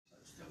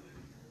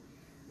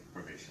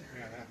generation.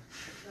 Yeah, that.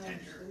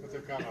 Tenure. But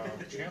they've got a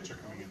chancer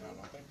coming in now,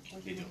 don't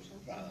they? They do.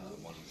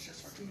 One was just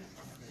starting.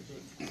 Okay,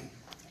 good.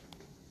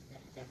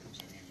 That comes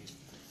in handy.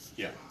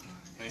 Yeah.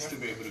 Nice to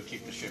be able to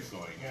keep the ship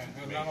going. Yeah,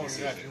 and make not only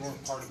that, you decisions.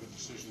 weren't part of the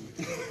decision to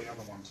keep the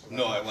other ones. So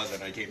No, I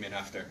wasn't. I came in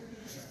after,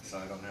 so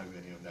I don't have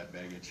any of that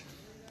baggage.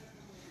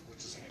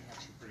 which is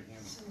actually pretty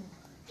handy.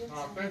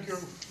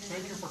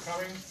 Thank you for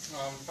coming.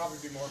 Probably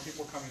be more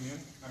people coming in.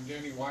 I'm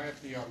Danny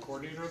Wyatt, the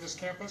coordinator of this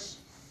campus.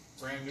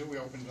 Brand new, we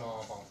opened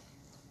about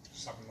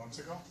 7 months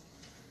ago,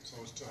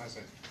 so it still has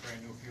a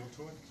brand new feel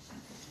to it.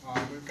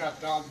 We've got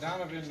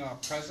Donovan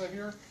Preza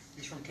here.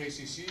 He's from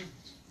KCC,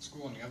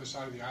 school on the other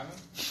side of the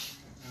island,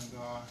 and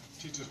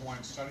teaches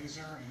Hawaiian studies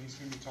there, and he's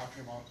going to be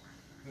talking about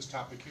this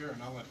topic here,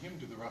 and I'll let him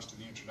do the rest of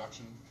the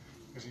introduction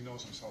because he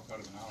knows himself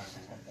better than I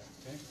do.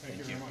 Okay? Thank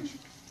you very much.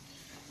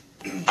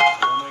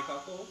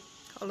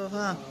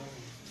 Aloha.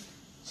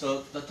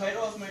 So the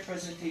title of my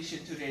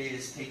presentation today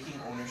is Taking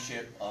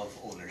Ownership of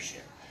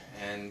Ownership.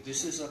 And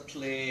this is a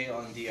play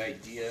on the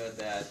idea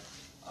that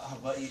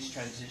Hawaii's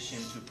transition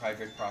to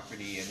private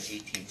property in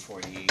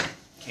 1848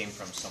 came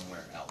from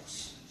somewhere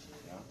else.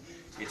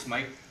 Yeah? It's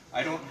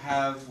I don't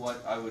have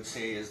what I would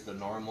say is the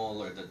normal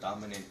or the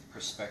dominant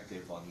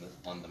perspective on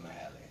the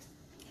Maile.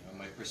 You know,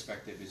 my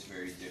perspective is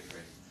very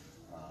different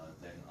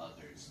than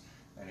others.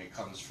 And it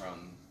comes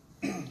from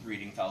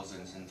reading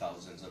thousands and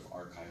thousands of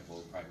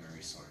archival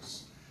primary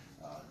source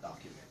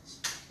documents.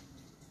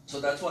 So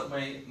that's what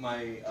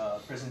my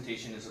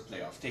presentation is a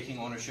play of, taking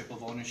ownership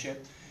of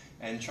ownership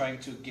and trying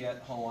to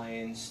get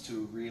Hawaiians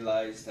to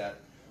realize that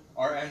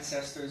our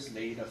ancestors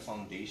laid a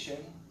foundation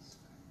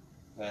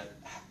that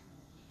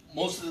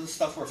most of the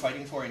stuff we're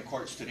fighting for in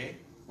courts today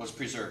was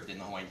preserved in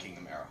the Hawaiian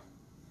Kingdom era,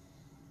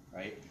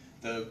 right?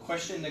 The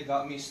question that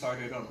got me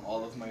started on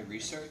all of my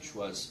research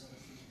was,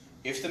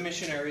 if the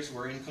missionaries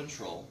were in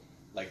control,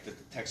 like the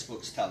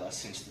textbooks tell us,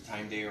 since the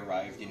time they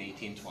arrived in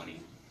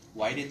 1820,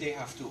 why did they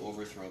have to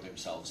overthrow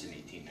themselves in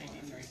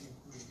 1893?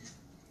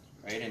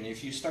 Right? And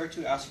if you start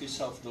to ask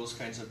yourself those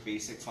kinds of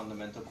basic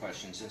fundamental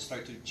questions and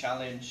start to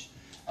challenge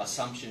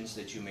assumptions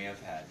that you may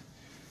have had,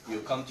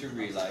 you'll come to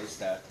realize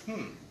that,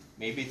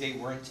 maybe they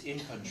weren't in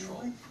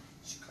control,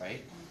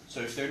 right?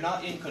 So if they're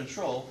not in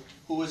control,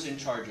 who was in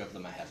charge of the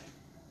Maile?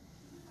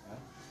 Yeah?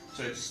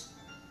 So it's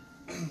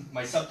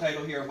my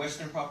subtitle here,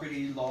 Western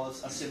Property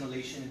Law's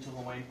Assimilation into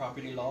Hawaiian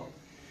Property Law,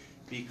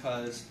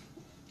 because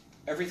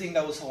everything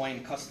that was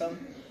Hawaiian custom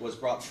was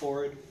brought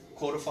forward,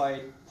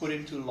 codified, put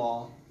into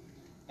law,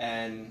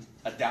 and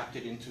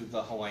adapted into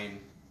the Hawaiian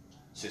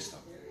system.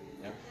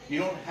 Yeah? You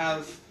don't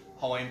have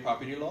Hawaiian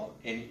property law,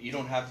 and you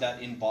don't have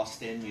that in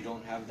Boston, you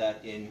don't have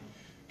that in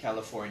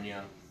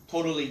California,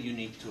 totally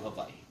unique to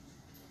Hawaii.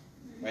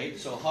 Right?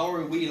 So how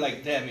are we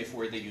like them if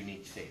we're the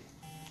unique thing?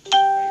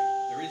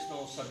 Right? There is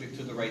no subject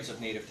to the rights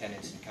of native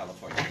tenants in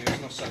California. There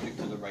is no subject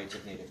to the rights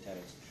of native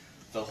tenants.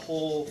 The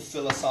whole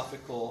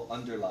philosophical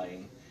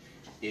underlying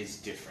is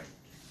different.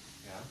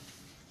 Yeah?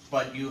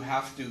 But you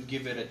have to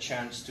give it a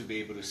chance to be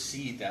able to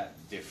see that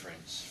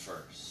difference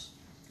first.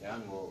 Yeah?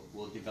 And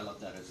we'll develop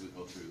that as we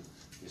go through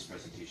this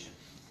presentation.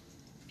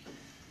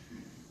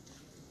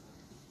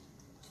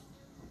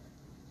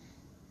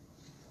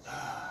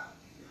 I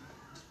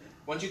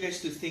want you guys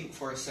to think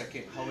for a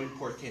second how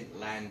important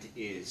land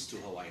is to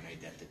Hawaiian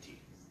identity.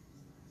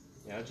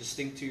 Yeah, just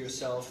think to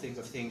yourself, think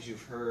of things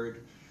you've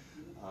heard.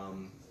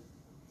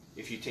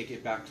 If you take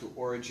it back to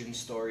origin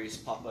stories,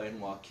 Papa and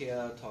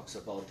Wakea talks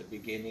about the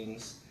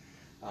beginnings.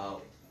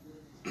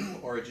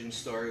 Origin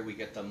story, we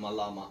get the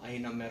Malama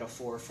Aina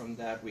metaphor from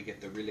that. We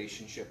get the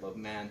relationship of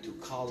man to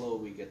Kalo.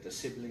 We get the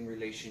sibling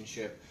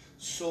relationship.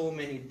 So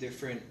many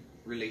different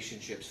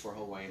relationships for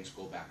Hawaiians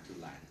go back to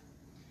land.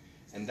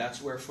 And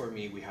that's where, for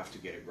me, we have to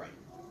get it right.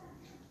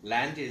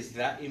 Land is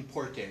that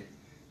important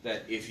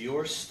that if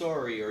your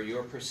story or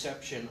your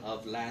perception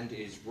of land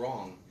is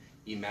wrong,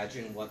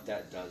 imagine what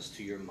that does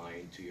to your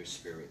mind, to your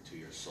spirit, to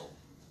your soul.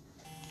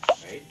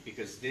 Right?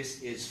 Because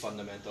this is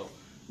fundamental.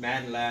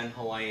 Man-land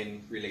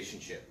Hawaiian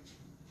relationship.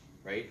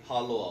 Right?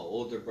 Haloa,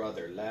 older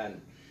brother,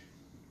 land,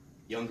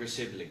 younger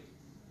sibling.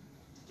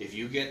 If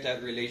you get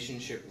that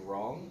relationship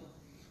wrong,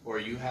 or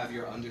you have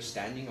your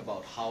understanding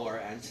about how our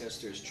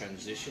ancestors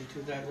transitioned to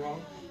that wrong,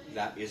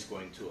 that is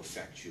going to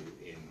affect you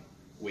in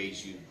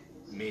ways you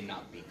may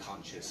not be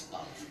conscious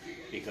of,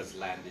 because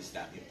land is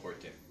that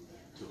important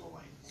to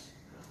Hawaiians.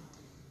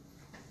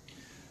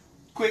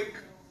 Quick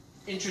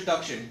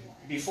introduction.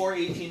 Before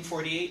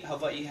 1848,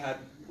 Hawaii had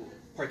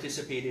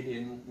participated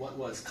in what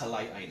was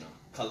kalai aina.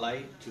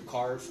 Kalai, to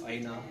carve,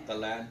 aina, the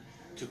land,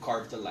 to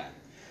carve the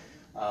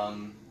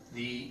land.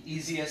 The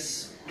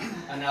easiest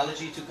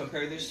analogy to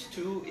compare this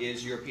to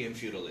is European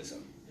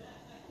feudalism,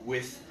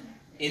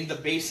 in the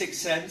basic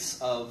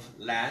sense of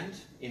land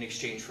in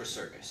exchange for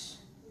service.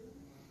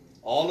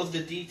 All of the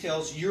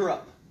details,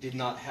 Europe did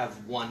not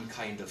have one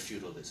kind of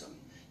feudalism.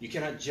 You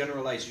cannot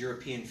generalize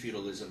European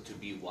feudalism to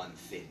be one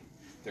thing.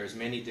 There's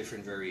many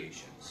different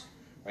variations,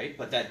 right?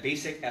 But that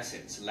basic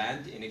essence,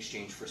 land in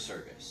exchange for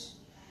service,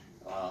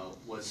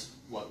 was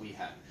what we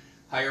had.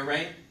 Higher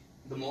rank,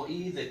 the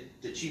mo'i,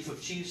 the chief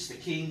of chiefs, the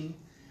king,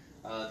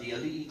 the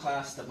Alii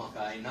class, the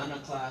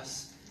maka'ainana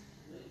class.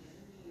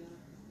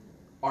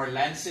 Our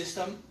land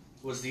system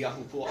was the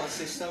ahupua'a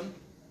system.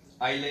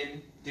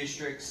 Island,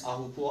 districts,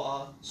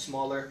 ahupua'a,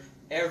 smaller.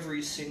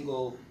 Every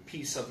single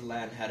piece of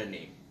land had a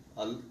name.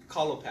 A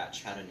kalo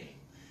patch had a name.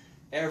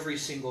 Every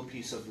single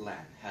piece of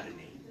land had a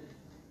name.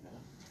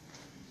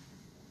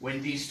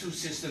 When these two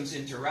systems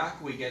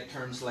interact, we get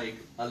terms like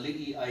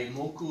Alii ai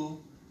moku,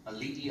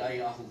 Alii ai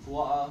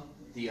ahupua'a,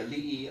 the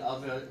Alii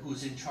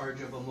who's in charge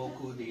of a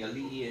moku, the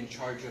Alii in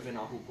charge of an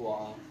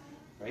ahupua'a,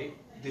 right?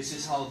 This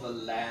is how the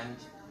land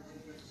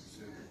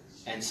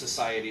and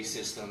society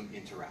system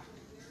interact,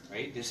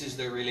 right? This is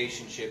the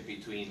relationship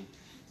between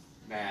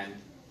man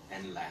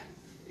and land.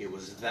 It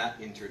was that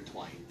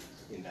intertwined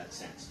in that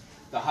sense.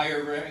 The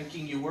higher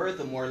ranking you were,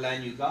 the more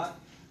land you got.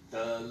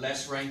 The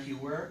less rank you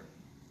were,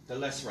 the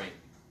less rank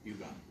you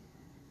got,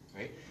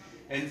 right?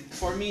 And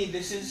for me,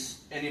 this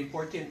is an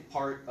important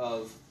part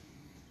of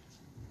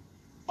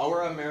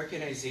our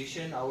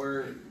Americanization,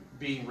 our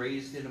being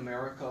raised in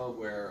America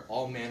where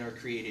all men are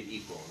created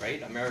equal,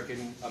 right?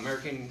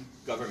 American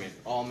government,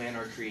 all men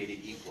are created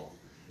equal.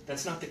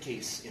 That's not the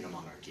case in a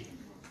monarchy,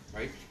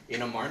 right?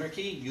 In a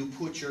monarchy, you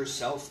put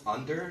yourself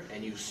under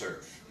and you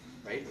serve,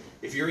 right?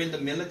 If you're in the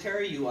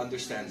military, you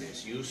understand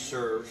this. You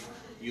serve,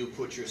 you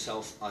put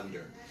yourself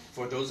under.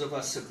 For those of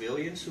us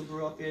civilians who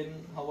grew up in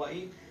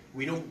Hawaii,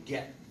 we don't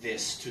get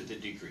this to the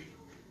degree,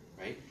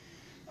 right?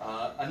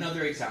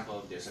 Another example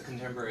of this, a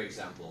contemporary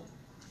example.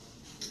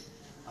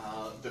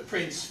 The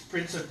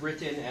Prince of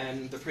Britain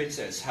and the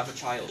Princess have a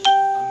child.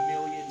 1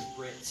 million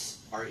Brits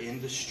are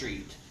in the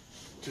street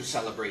to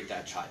celebrate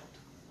that child.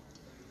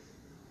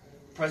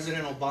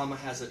 President Obama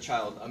has a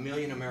child. 1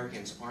 million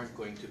Americans aren't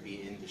going to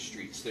be in the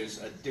streets. There's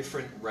a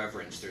different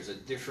reverence. There's a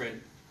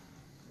different...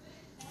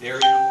 They're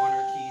in a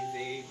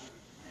monarchy.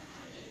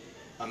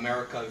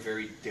 America,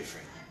 very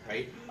different,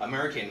 right?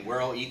 American,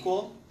 we're all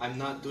equal. I'm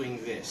not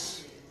doing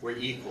this. We're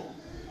equal.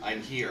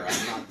 I'm here.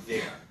 I'm not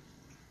there,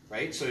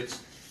 right? So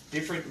it's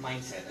different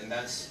mindset, and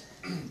that's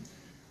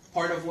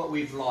part of what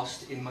we've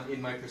lost in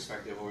my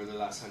perspective over the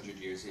last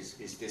 100 years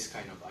is this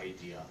kind of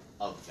idea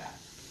of that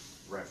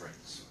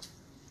reverence.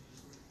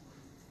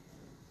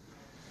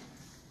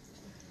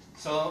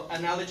 So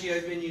analogy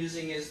I've been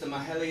using is the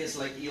Maile is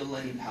like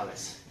Iolani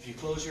Palace. If you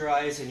close your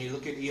eyes and you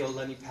look at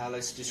Iolani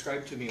Palace,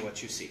 describe to me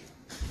what you see.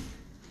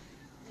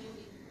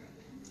 Beauty.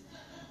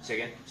 Say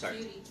again? Sorry.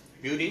 Beauty.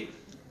 Beauty?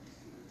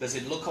 Does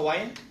it look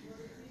Hawaiian?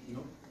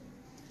 No.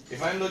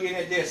 If I'm looking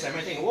at this, I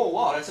might think, whoa,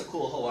 wow, that's a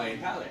cool Hawaiian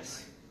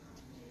palace.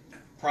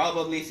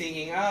 Probably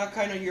thinking,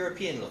 kind of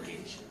European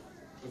looking.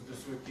 But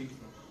that's where it came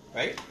from.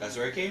 Right? That's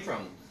where it came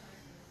from.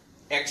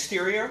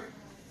 Exterior,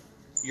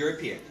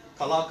 European.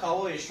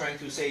 Kalakaua is trying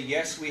to say,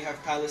 yes, we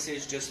have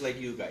palaces just like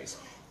you guys.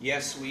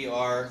 Yes, we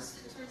are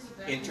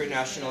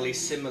internationally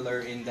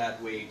similar in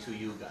that way to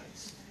you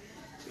guys.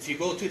 If you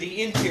go to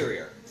the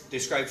interior,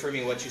 describe for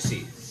me what you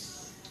see.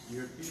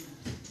 European.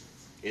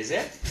 Is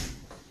it?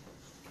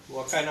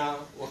 What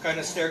kind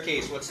of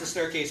staircase? What's the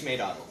staircase made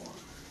out of?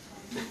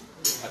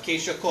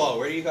 Acacia koa.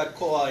 Where do you got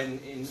koa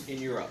in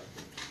Europe?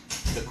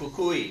 The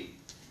kukui.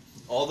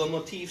 All the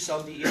motifs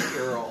on the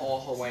interior are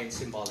all Hawaiian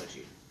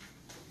symbology.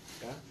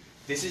 Yeah?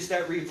 This is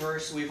that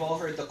reverse. We've all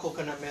heard the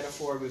coconut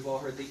metaphor. We've all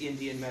heard the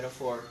Indian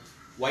metaphor.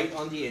 White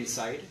on the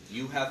inside.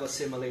 You have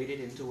assimilated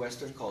into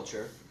Western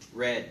culture.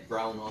 Red,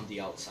 brown on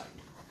the outside.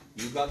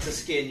 You got the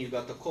skin. You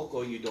got the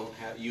koko. You don't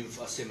have. You've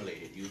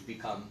assimilated. You've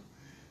become.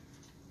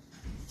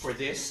 For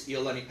this,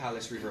 Iolani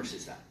Palace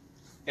reverses that.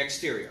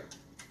 Exterior,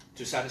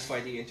 to satisfy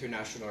the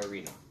international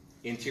arena.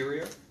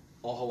 Interior,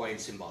 all Hawaiian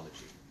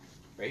symbology.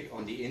 Right?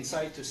 On the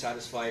inside, to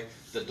satisfy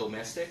the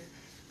domestic,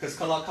 because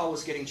Kalakaua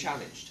was getting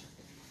challenged.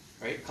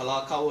 Right?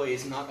 Kalakaua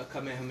is not a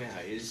Kamehameha.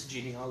 His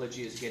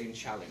genealogy is getting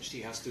challenged. He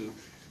has to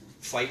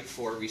fight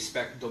for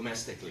respect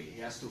domestically.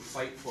 He has to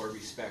fight for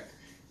respect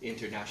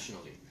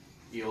internationally.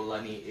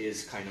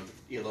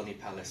 Iolani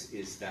Palace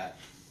is that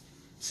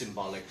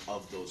symbolic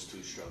of those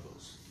two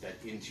struggles. That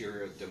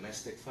interior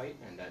domestic fight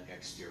and that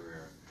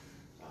exterior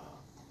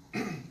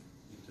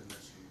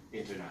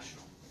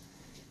international.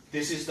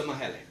 This is the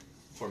Maile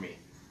for me.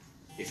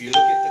 If you look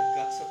at the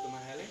guts of the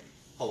Maile,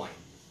 Hawaiian.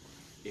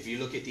 If you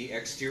look at the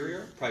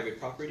exterior, private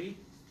property,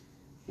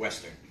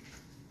 Western.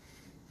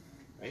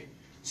 Right?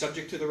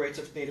 Subject to the rights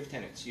of native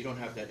tenants. You don't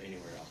have that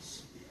anywhere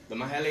else. The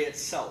Maile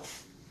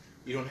itself,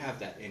 you don't have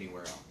that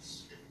anywhere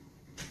else.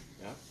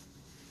 Yeah?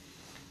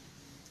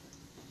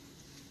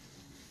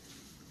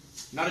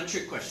 Not a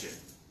trick question.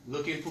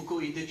 Look in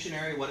Pukui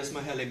dictionary, what does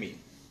Maile mean?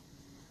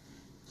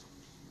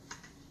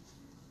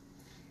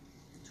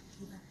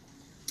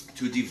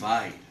 To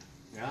divide.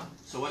 Yeah?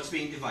 So what's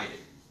being divided?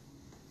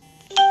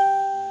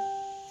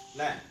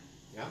 Land.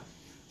 Yeah?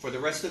 For the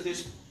rest of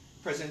this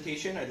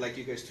presentation, I'd like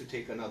you guys to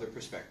take another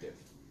perspective.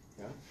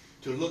 Yeah?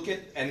 To look at,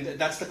 and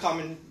that's the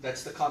common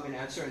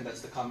answer and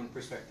that's the common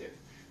perspective.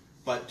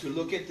 But to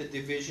look at the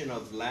division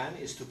of land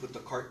is to put the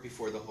cart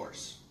before the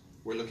horse.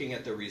 We're looking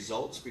at the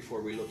results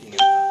before we're looking at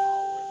the how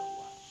or the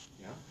what.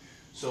 Yeah?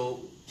 So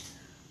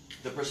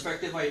The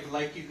perspective I'd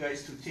like you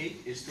guys to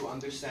take is to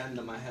understand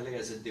the Maile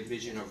as a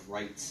division of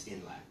rights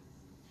in land.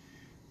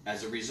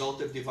 As a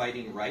result of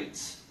dividing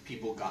rights,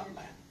 people got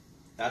land.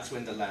 That's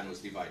when the land was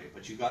divided.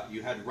 But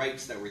you had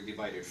rights that were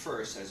divided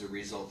first. As a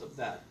result of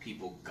that,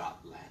 people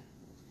got land.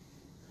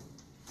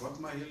 What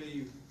Maile are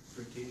you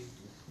pertaining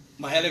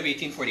to? Maile of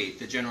 1848,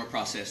 the general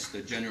process,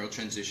 the general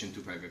transition to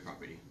private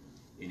property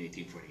in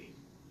 1848.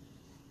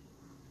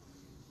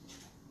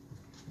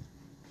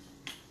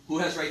 Who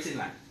has rights in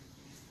land?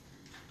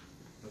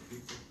 The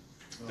people.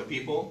 The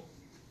people.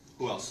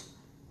 Who else?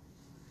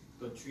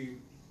 The three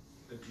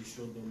that you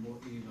showed, the Maile,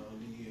 the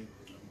Alii, and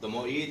The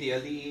Maile, the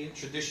Alii,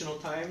 traditional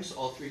times,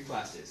 all three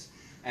classes.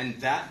 And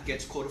that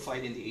gets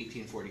codified in the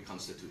 1840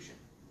 Constitution.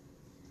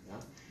 Yeah?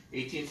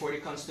 1840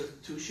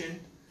 Constitution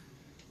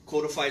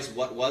codifies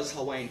what was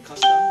Hawaiian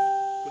custom,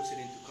 puts it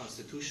into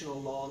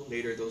constitutional law.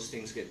 Later, those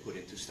things get put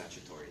into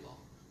statutory law.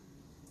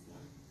 Yeah?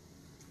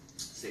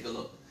 Let's take a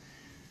look.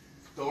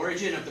 The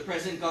origin of the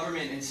present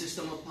government and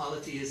system of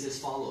polity is as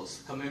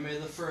follows. Kamehameha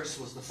I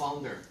was the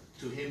founder.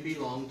 To him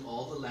belonged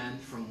all the land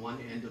from one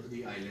end of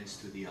the islands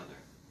to the other.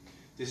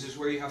 This is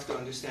where you have to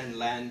understand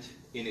land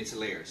in its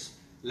layers.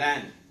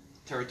 Land,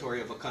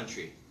 territory of a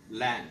country.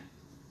 Land,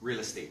 real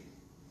estate.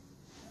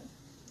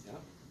 Yeah?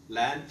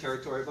 Land,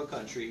 territory of a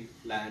country.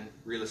 Land,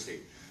 real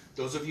estate.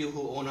 Those of you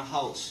who own a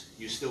house,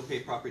 you still pay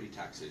property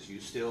taxes. You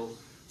still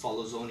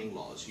follow zoning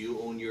laws. You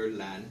own your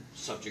land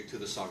subject to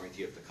the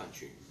sovereignty of the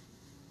country.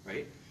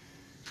 Right?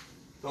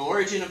 The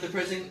origin of the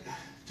present,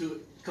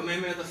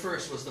 Kamehameha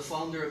I was the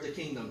founder of the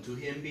kingdom. To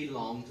him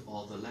belonged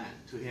all the land.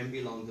 To him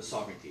belonged the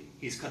sovereignty.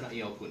 He's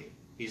Kanaiaupuni.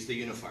 He's the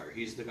unifier.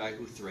 He's the guy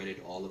who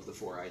threaded all of the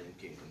four island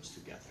kingdoms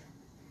together.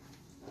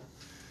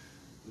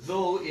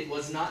 Though it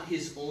was not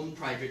his own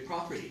private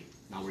property.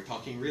 Now we're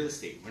talking real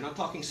estate. We're not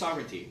talking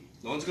sovereignty.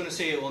 No one's going to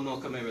say, oh no,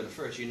 Kamehameha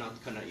I, you're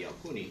not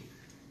Kanaiaupuni.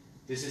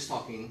 This is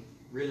talking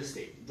real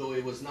estate. Though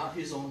it was not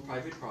his own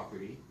private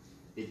property,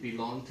 it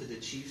belonged to the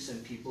chiefs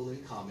and people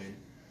in common,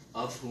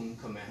 of whom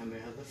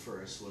Kamehameha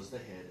I was the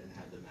head and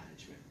had the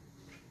management.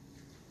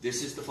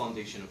 This is the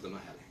foundation of the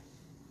Maile.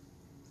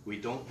 We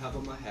don't have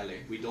a Maile.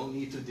 We don't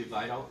need to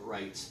divide out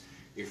rights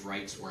if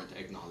rights weren't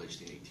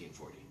acknowledged in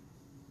 1840.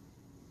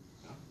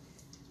 Yeah?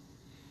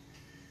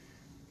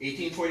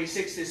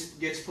 1846, this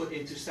gets put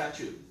into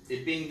statute.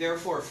 It being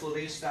therefore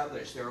fully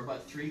established, there are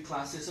but three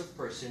classes of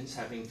persons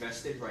having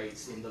vested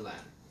rights in the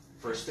land.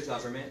 First, the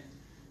government.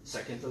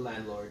 Second, the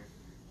landlord.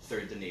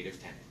 Third, the native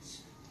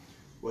tenants.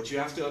 What you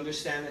have to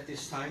understand at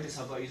this time is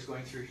Hawaii is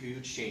going through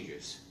huge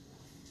changes.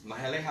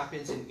 Maile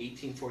happens in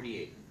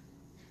 1848.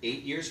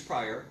 8 years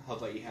prior,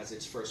 Hawaii has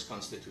its first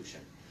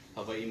constitution.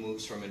 Hawaii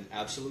moves from an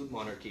absolute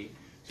monarchy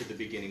to the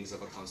beginnings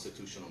of a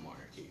constitutional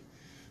monarchy.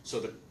 So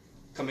the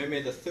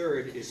Kamehameha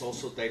III is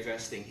also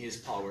divesting his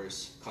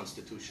powers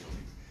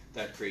constitutionally.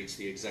 That creates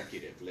the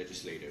executive,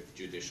 legislative,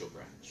 judicial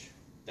branch.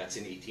 That's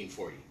in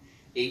 1840.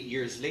 8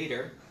 years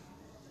later,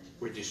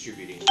 we're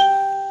distributing the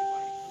land,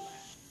 dividing the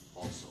land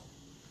also.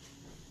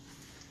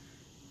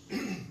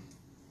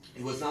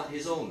 It was not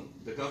his own.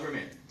 The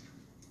government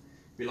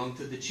belonged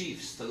to the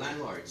chiefs, the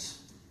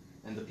landlords,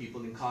 and the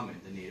people in common,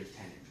 the native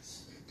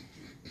tenants.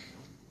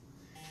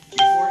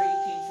 Before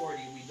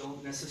 1840, we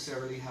don't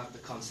necessarily have the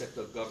concept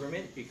of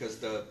government because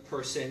the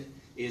person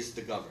is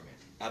the government.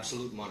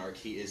 Absolute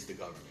monarchy is the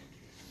government.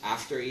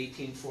 After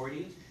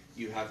 1840,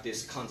 you have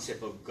this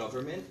concept of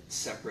government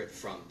separate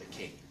from the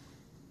king.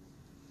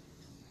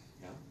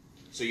 Yeah?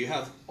 So you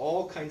have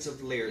all kinds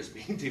of layers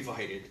being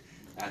divided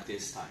at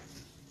this time.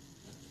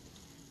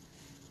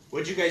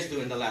 What did you guys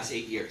do in the last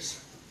 8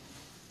 years?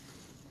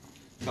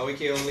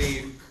 Kauike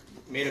only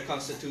made a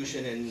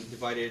constitution and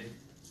divided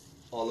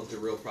all of the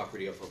real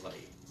property of Hawaii,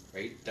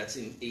 right? That's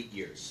in 8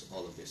 years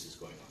all of this is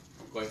going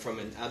on. Going from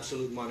an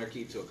absolute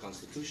monarchy to a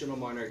constitutional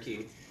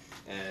monarchy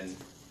and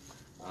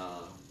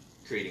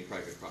creating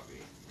private property.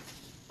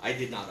 I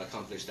did not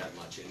accomplish that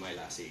much in my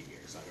last 8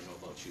 years. I don't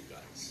know about you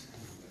guys.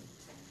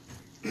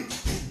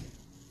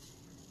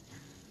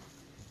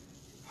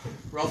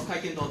 Ralph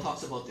Kuykendall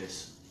talks about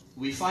this.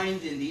 We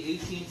find in the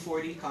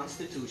 1840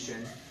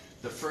 Constitution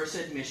the first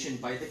admission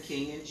by the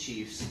king and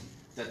chiefs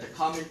that the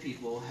common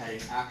people had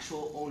an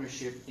actual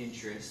ownership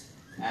interest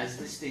as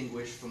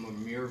distinguished from a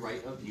mere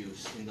right of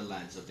use in the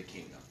lands of the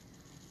kingdom.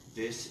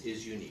 This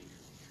is unique.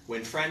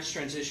 When France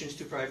transitions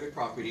to private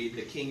property,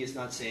 the king is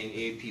not saying,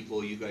 hey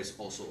people, you guys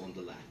also own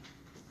the land.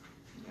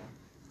 Yeah?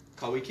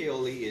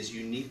 Kauikeoli is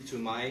unique to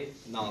my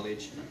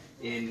knowledge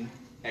in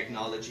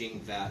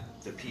acknowledging that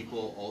the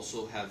people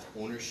also have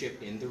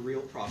ownership in the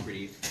real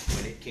property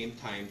when it came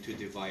time to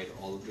divide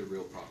all of the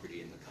real property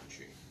in the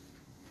country.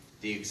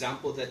 The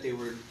example that they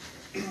were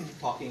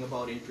talking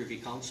about in Privy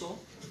Council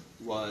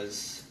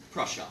was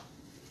Prussia.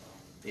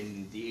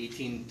 In the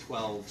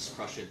 1812s,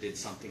 Prussia did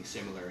something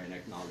similar and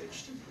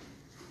acknowledged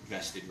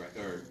vested right,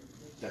 or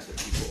that the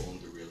people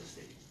owned the real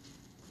estate.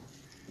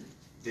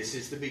 This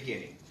is the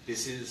beginning.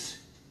 This is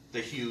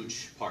the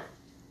huge part,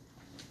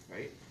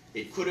 right?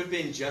 It could have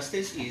been just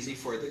as easy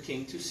for the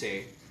king to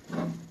say,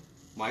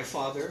 my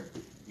father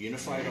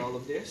unified all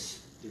of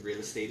this, the real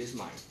estate is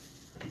mine.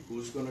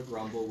 Who's going to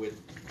grumble with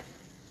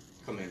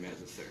Kamehameha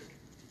III?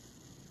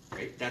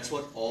 Right? That's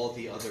what all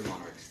the other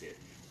monarchs did.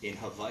 In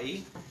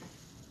Hawaii,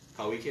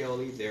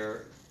 Kauikeaoli,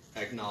 they're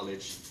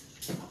acknowledged.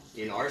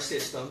 In our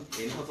system,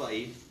 in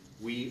Hawaii,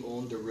 we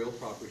own the real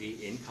property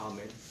in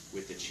common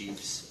with the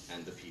chiefs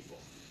and the people.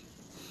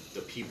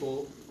 The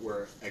people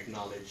were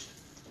acknowledged.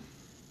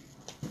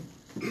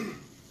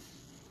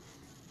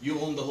 You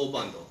own the whole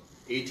bundle.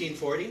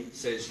 1840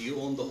 says you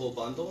own the whole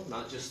bundle,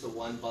 not just the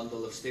one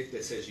bundle of stick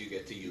that says you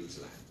get to use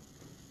land.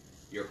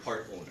 You're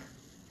part owner.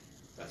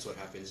 That's what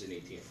happens in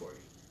 1840.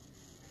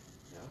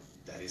 Yeah?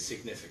 That is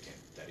significant.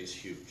 That is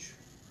huge.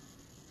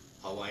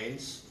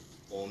 Hawaiians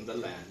own the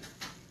land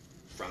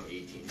from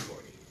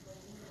 1840.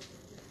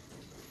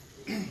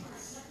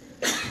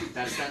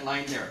 That's that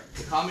line there.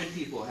 The common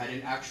people had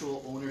an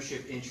actual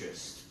ownership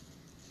interest.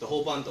 The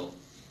whole bundle.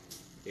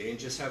 They didn't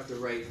just have the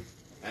right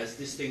as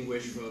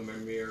distinguished from a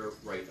mere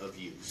right of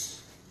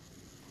use.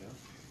 Yeah?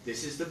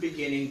 This is the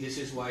beginning. This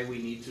is why we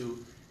need to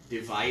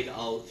divide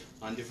out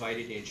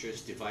undivided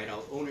interest, divide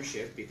out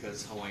ownership,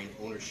 because Hawaiian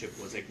ownership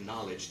was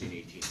acknowledged in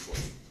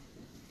 1840.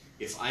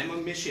 If I'm a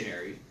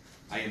missionary,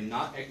 I am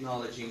not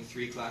acknowledging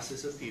three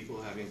classes of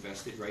people having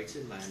vested rights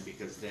in land,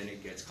 because then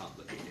it gets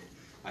complicated.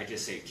 I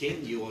just say,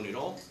 king, you own it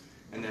all,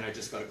 and then I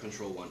just got to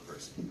control one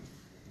person.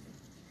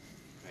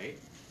 Right?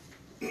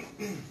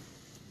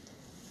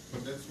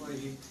 But that's why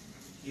he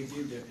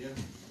did that, yeah.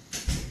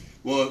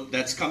 Well,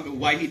 that's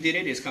why he did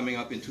it is coming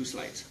up in 2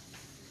 slides.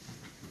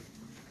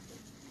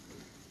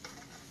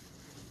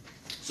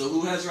 So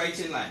who has rights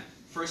in land?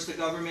 First the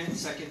government,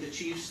 second the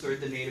chiefs,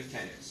 third the native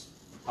tenants.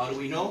 How do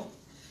we know?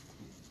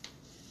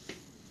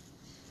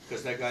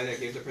 Because that guy that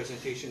gave the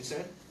presentation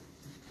said.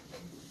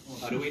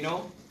 How do we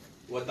know?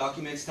 What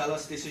documents tell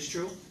us this is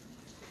true?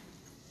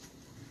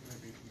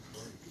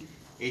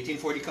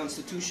 1840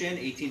 Constitution,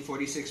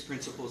 1846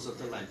 Principles of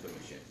the Land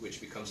Commission, which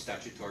becomes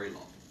statutory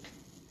law.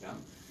 Yeah?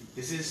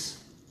 This is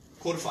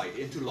codified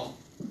into law.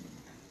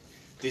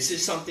 This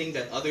is something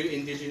that other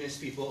indigenous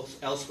peoples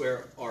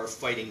elsewhere are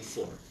fighting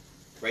for.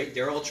 Right?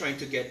 They're all trying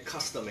to get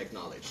custom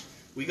acknowledged.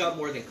 We got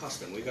more than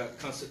custom. We got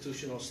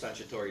constitutional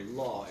statutory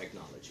law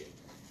acknowledging.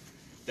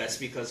 That's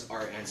because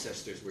our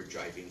ancestors were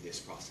driving this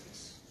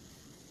process.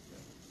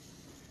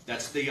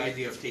 That's the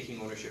idea of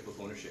taking ownership of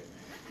ownership.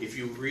 If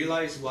you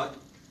realize what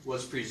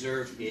was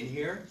preserved in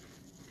here,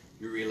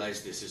 you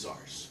realize this is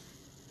ours.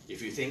 If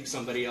you think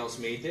somebody else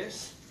made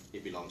this,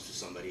 it belongs to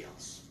somebody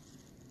else.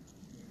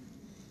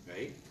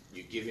 Right?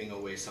 You're giving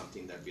away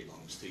something that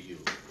belongs to you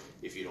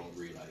if you don't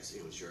realize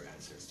it was your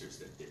ancestors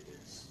that did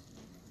this.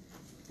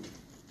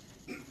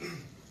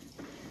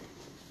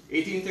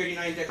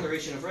 1839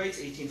 Declaration of Rights,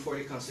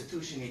 1840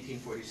 Constitution,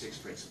 1846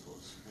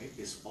 Principles. Right?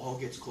 This all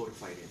gets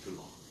codified into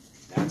law.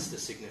 That's the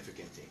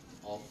significant thing.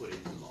 All put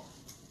into law.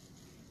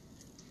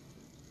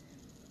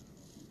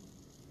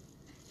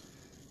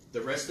 The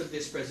rest of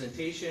this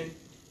presentation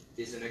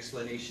is an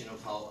explanation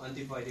of how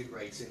undivided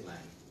rights in land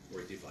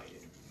were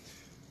divided.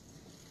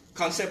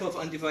 Concept of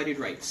undivided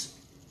rights.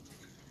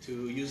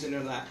 To use an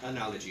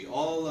analogy,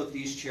 all of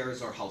these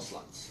chairs are house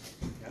lots.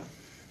 Yeah?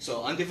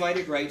 So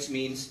undivided rights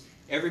means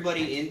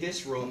everybody in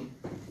this room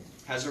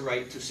has a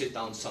right to sit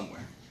down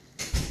somewhere.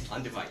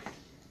 Undivided.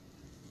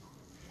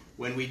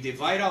 When we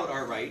divide out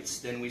our rights,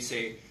 then we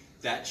say,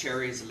 that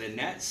chair is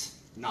Lynette's,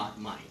 not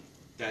mine.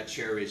 That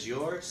chair is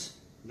yours,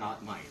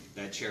 not mine.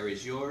 That chair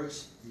is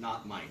yours,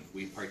 not mine.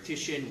 We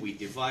partition, we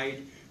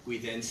divide, we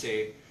then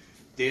say,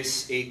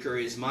 this acre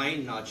is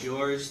mine, not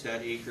yours.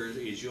 That acre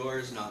is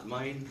yours, not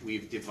mine.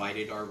 We've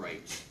divided our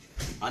rights.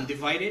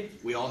 Undivided,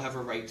 we all have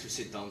a right to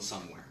sit down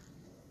somewhere.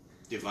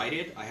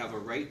 Divided, I have a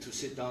right to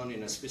sit down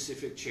in a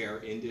specific chair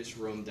in this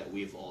room that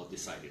we've all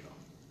decided on.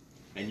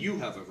 And you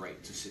have a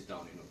right to sit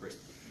down in a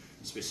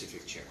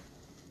specific chair.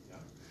 Yeah?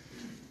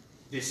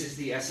 This is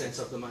the essence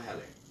of the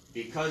Maile.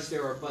 Because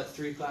there are but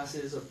 3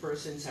 classes of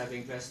persons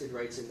having vested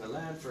rights in the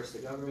land, first the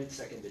government,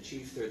 second the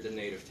chief, third the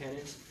native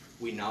tenants,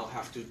 we now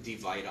have to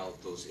divide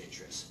out those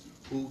interests.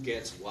 Who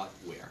gets what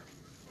where?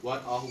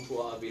 What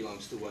ahupua'a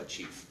belongs to what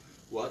chief?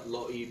 What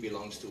lo'i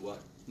belongs to what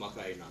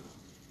makainana?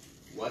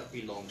 What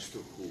belongs to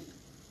who?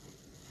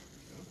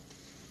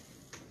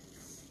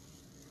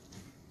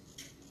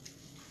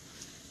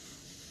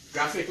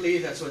 Graphically,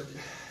 that's what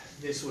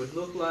this would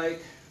look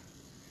like.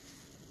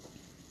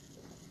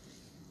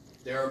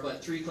 There are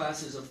but 3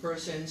 classes of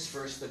persons.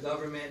 First the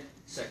government,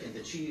 second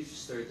the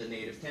chiefs, third the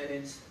native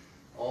tenants,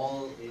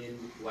 all in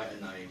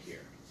Waianae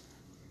here.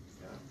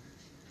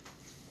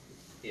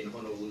 Yeah? In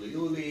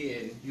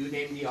Honouliuli, and you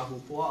name the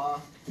ahupua'a,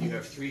 you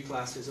have 3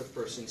 classes of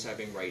persons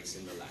having rights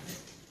in the land.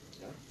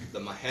 Yeah? The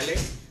Mahele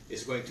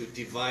is going to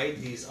divide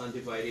these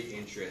undivided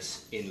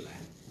interests in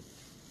land.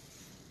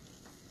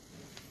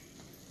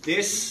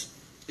 This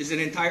is an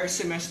entire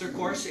semester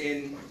course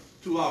in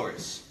 2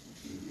 hours.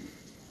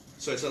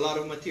 So it's a lot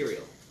of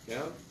material,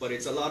 yeah? But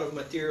it's a lot of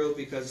material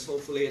because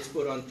hopefully it's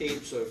put on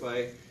tape, so if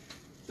I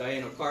die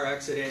in a car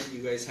accident,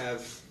 you guys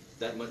have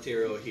that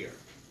material here,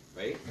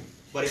 right?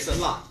 But it's a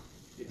lot.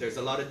 There's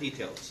a lot of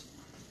details.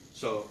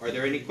 So are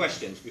there any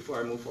questions before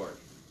I move forward?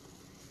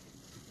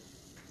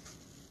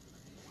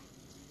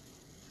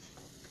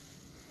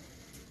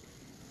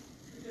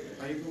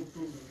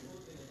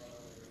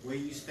 Where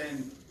you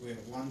stand, where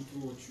 1,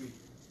 2, or 3?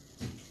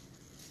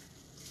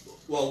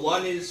 Well,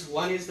 one is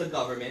the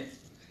government,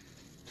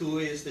 2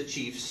 is the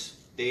chiefs.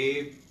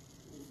 They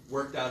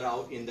worked that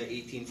out in the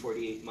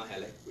 1848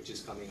 Maile, which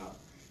is coming up,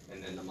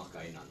 and then the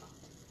Makainana.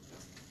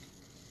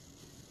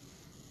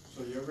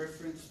 So your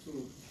reference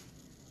to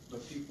the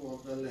people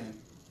of the land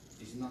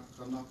is not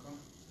Kanaka,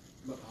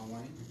 but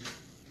Hawaiian?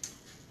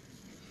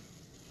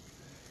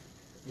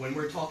 When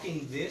we're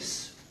talking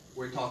this,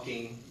 we're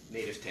talking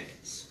native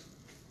tenants.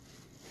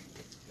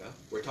 Yeah?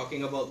 We're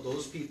talking about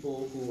those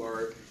people who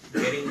are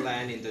getting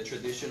land in the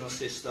traditional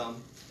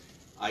system.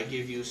 I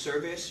give you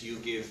service, you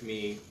give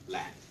me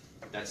land.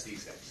 That's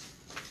these guys.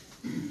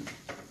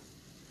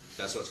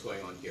 That's what's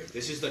going on here.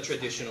 This is the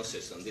traditional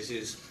system. This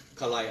is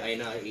Kalai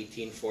Aina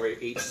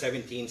 1770,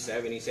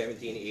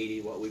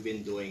 1780, what we've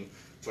been doing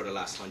for the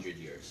last 100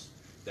 years.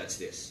 That's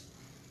this.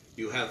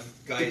 You have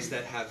guys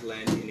that have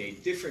land in a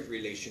different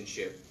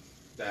relationship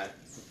that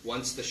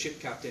once the ship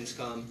captains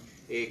come,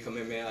 hey,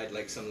 Kamemea, I'd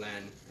like some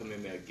land.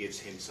 Kamemea gives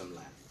him some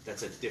land.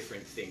 That's a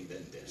different thing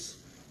than this.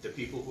 The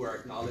people who are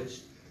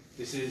acknowledged,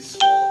 this is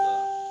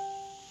all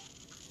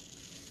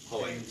the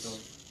Hawaiians.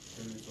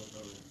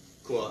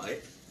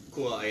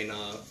 Kua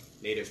Aina,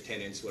 native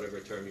tenants, whatever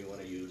term you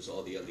want to use,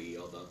 all the Alii,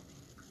 all the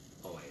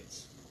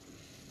Hawaiians.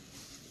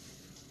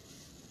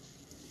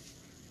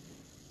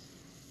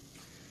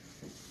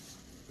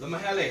 The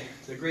Maile,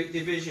 the Great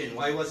Division,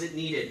 why was it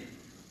needed?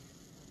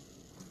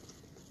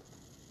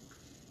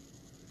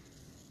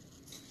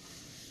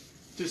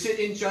 To sit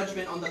in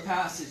judgment on the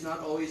past is not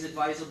always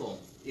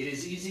advisable. It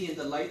is easy in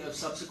the light of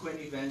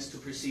subsequent events to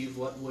perceive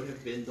what would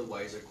have been the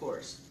wiser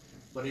course.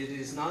 But it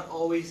is not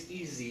always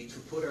easy to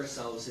put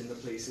ourselves in the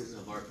places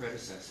of our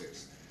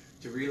predecessors,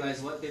 to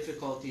realize what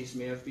difficulties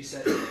may have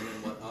beset them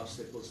and what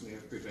obstacles may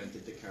have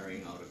prevented the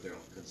carrying out of their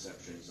own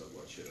conceptions of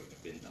what should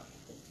have been done.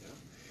 Yeah?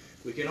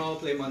 We can all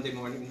play Monday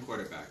morning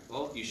quarterback.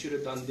 Well, you should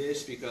have done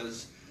this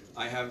because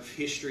I have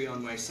history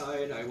on my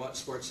side. I watch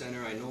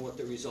SportsCenter. I know what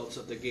the results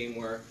of the game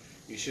were.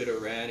 You should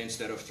have ran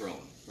instead of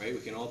thrown. Right?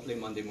 We can all play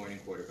Monday morning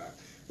quarterback.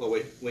 But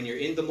when you're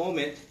in the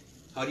moment,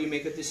 how do you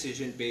make a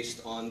decision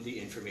based on the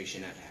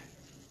information at hand?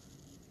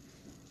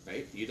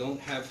 Right? You don't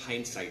have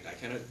hindsight. I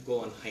cannot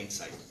go on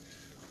hindsight.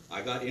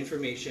 I got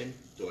information.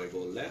 Do I go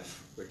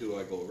left or do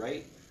I go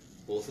right?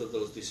 Both of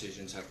those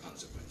decisions have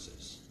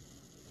consequences.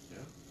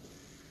 Yeah?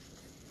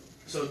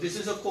 So this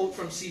is a quote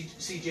from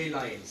C.J.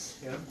 Lyons.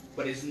 Yeah?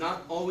 But it's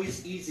not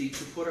always easy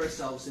to put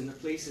ourselves in the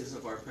places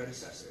of our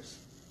predecessors.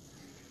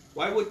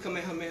 Why would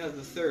Kamehameha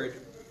III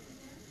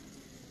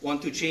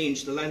want to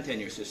change the land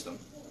tenure system?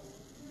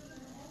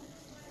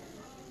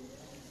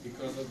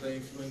 Because of the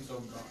influence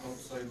of the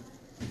outside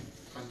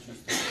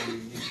countries that are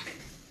coming in.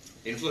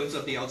 Influence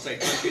of the outside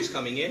countries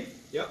coming in?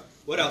 Yeah.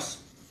 What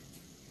else?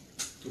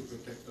 To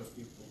protect the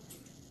people.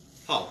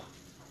 How?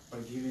 By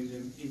giving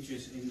them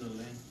interest in the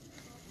land.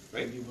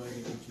 Right.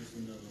 Dividing interest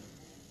in the land.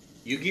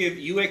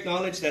 You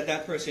acknowledge that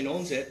that person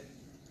owns it,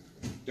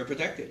 they're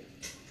protected.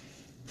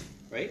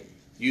 Right?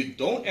 You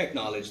don't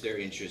acknowledge their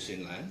interest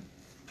in land,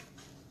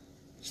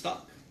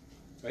 stop.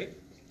 Right?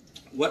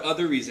 What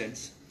other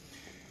reasons?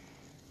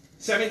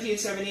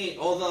 1778,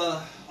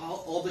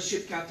 all the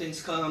ship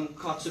captains come,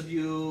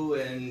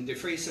 Kotzebue and De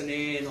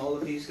Freycinet and all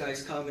of these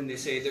guys come and they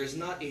say there's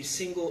not a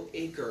single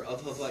acre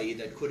of Hawaii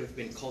that could have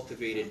been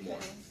cultivated more.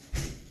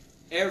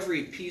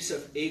 Every piece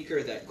of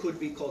acre that could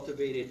be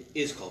cultivated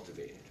is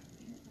cultivated.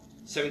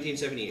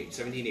 1778,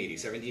 1780,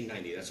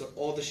 1790, that's what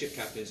all the ship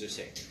captains are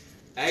saying.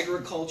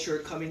 Agriculture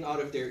coming out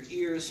of their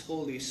ears,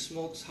 holy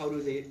smokes, how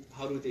do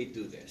they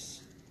do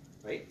this?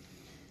 Right?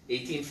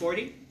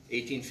 1840,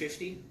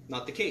 1850,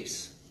 not the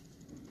case.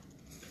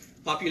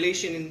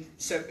 Population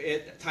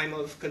at time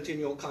of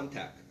continual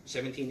contact,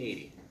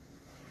 1780,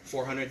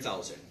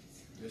 400,000.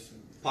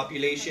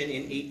 Population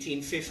in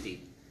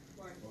 1850,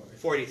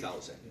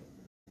 40,000.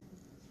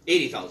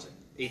 80,000,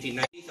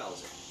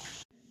 1890,000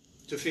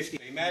 to 50.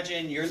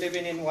 Imagine you're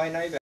living in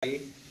Waianae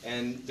Valley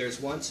and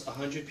there's once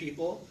 100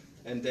 people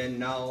and then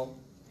now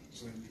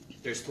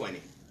there's 20.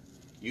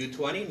 You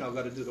 20 now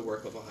got to do the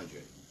work of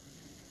 100.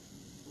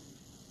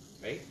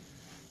 Right?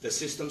 The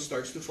system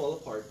starts to fall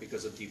apart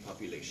because of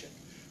depopulation.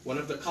 One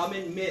of the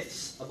common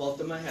myths about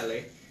the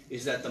Maile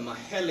is that the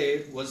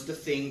Maile was the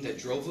thing that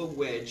drove a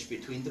wedge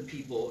between the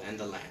people and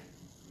the land.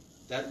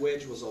 That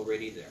wedge was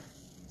already there.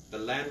 The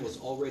land was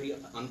already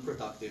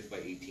unproductive by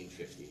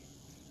 1850.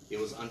 It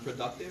was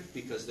unproductive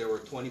because there were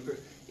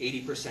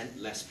 80%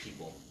 less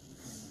people.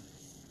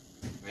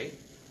 Right?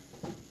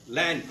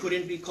 Land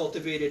couldn't be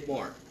cultivated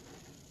more.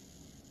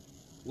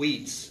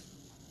 Weeds.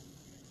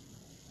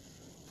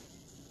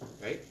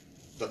 Right?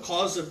 The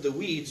cause of the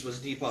weeds was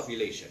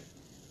depopulation.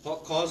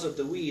 Cause of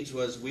the weeds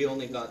was we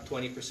only got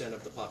 20%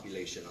 of the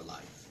population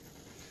alive.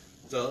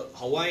 The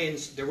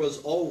Hawaiians, there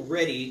was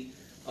already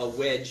a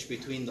wedge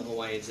between the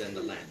Hawaiians and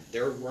the land.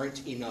 There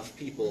weren't enough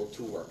people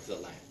to work the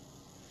land.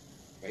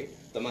 Right?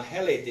 The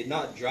Maile did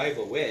not drive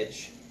a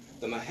wedge.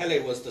 The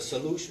Maile was the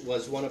solution,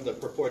 was one of the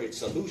purported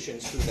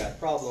solutions to that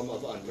problem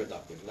of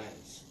unproductive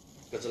lands.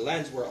 because the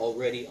lands were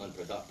already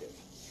unproductive.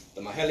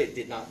 The Maile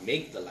did not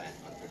make the land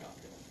unproductive.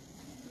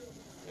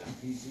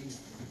 Disease.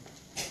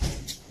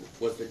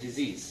 Was the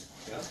disease.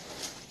 Yeah?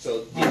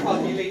 So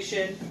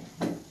depopulation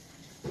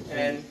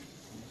and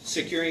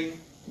securing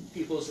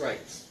people's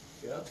rights.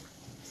 Yeah?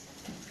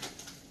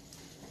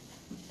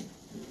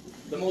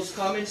 The most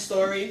common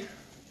story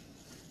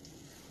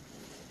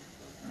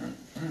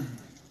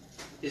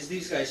is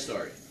these guys'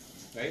 story,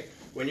 right?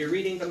 When you're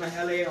reading the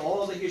Maile,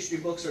 all the history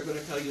books are going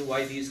to tell you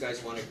why these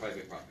guys wanted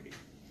private property.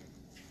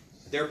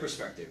 Their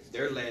perspective,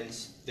 their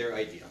lens, their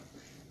idea.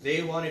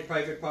 They wanted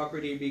private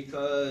property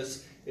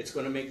because it's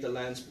going to make the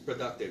lands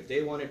productive.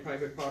 They wanted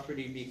private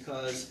property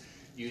because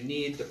you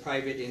need the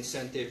private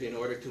incentive in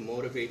order to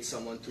motivate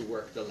someone to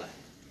work the land,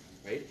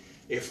 right?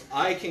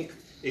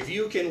 If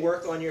you can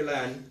work on your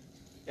land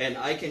and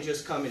I can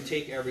just come and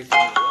take everything,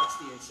 what's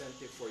the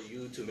incentive for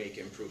you to make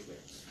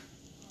improvements,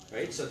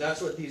 right? So that's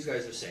what these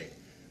guys are saying.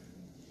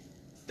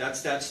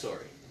 That's that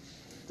story.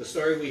 The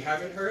story we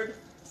haven't heard,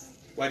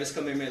 why does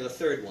Kamehameha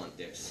III want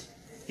this?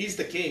 He's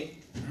the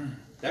king.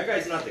 That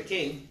guy's not the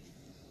king.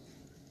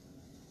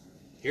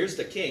 Here's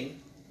the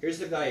king. Here's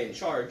the guy in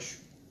charge.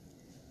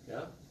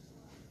 Yeah?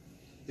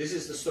 This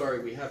is the story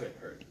we haven't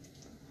heard.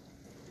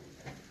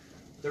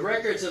 The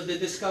records of the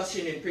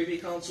discussion in Privy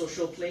Council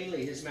show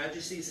plainly His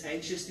Majesty's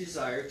anxious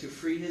desire to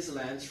free his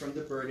lands from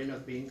the burden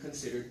of being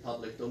considered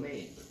public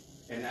domain,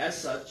 and as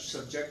such,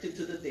 subjected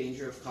to the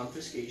danger of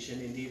confiscation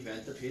in the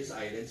event of his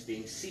islands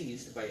being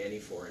seized by any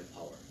foreign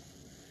power.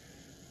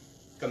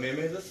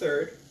 Kamehameha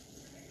III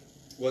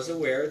was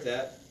aware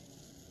that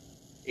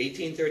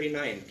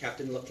 1839,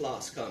 Captain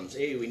Laplace comes,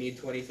 hey, we need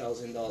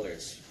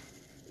 $20,000.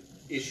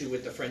 Issue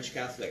with the French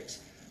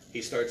Catholics.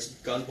 He starts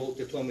gunboat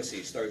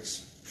diplomacy,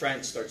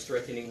 France starts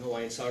threatening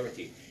Hawaiian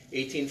sovereignty.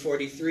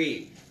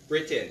 1843,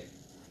 Britain,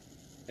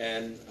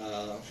 and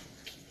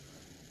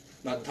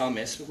not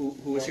Thomas, who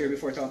was here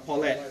before Thomas?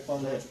 Paulette.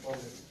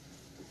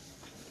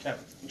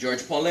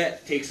 George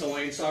Paulette takes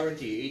Hawaiian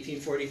sovereignty,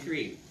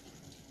 1843.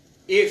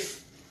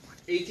 If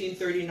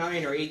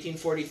 1839 or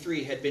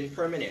 1843 had been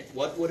permanent,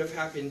 what would have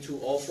happened to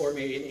all 4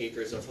 million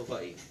acres of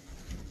Hawaii?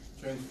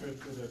 Transferred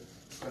to the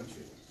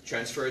country.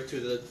 Transferred to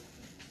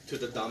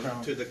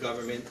the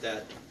government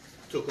that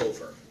took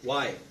over.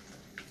 Why?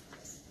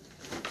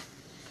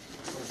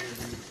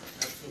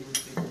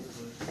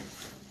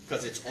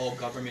 Because it's all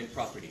government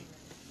property.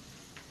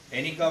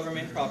 Any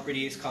government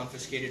property is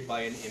confiscated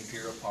by an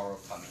imperial power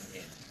coming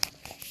in.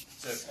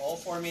 So if all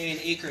 4 million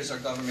acres are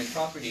government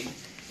property,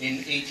 in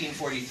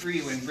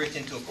 1843 when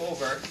Britain took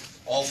over,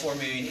 all 4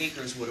 million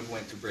acres would have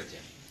went to Britain.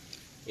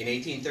 In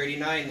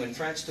 1839 when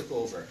France took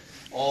over,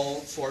 all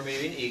 4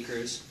 million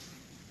acres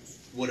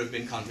would have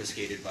been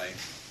confiscated by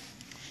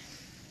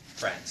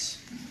France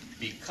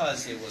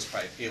because it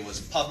was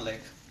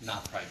public,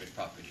 not private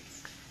property.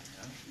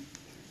 Yeah?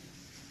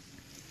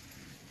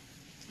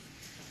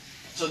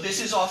 So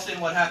this is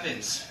often what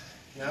happens.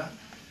 Yeah?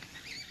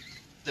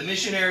 The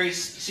missionaries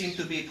seem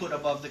to be put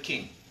above the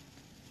king.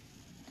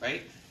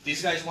 Right?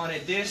 These guys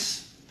wanted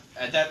this.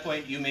 At that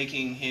point, you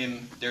making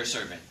him their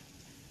servant.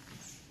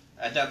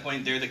 At that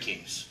point, they're the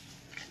kings.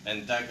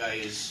 And that guy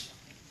is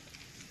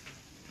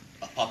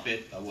a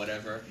puppet or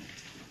whatever.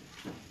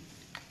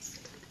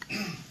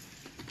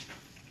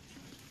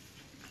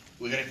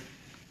 We gotta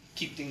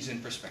keep things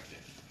in perspective.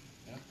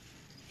 Yeah?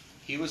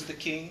 He was the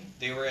king.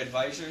 They were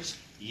advisors.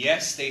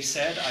 Yes, they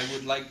said, I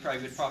would like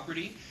private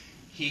property.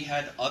 He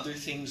had other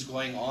things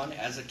going on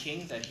as a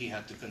king that he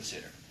had to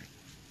consider.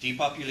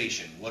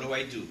 Depopulation, what do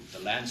I do? The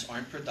lands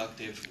aren't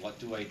productive, what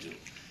do I do?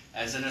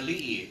 As an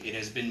Alii, it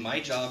has been my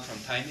job from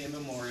time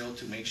immemorial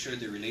to make sure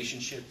the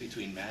relationship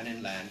between man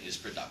and land is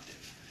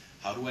productive.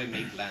 How do I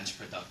make lands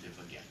productive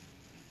again?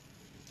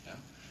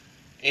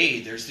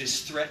 Yeah? There's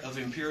this threat of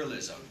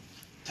imperialism.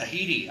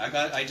 Tahiti,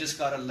 I just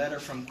got a letter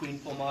from Queen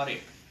Pomare.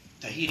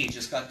 Tahiti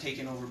just got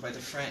taken over by the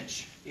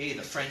French. The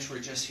French were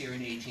just here in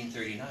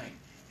 1839.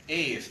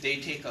 If they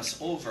take us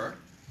over,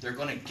 they're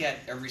going to get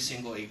every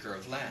single acre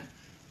of land.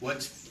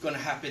 What's going to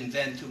happen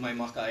then to my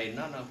Makai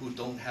Nana who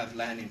don't have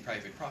land in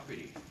private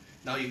property?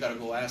 Now you got to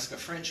go ask a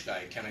French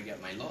guy, can I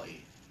get my loi?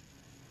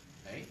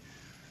 Right?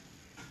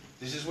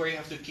 This is where you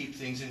have to keep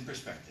things in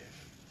perspective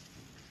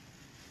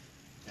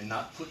and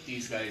not put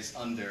these guys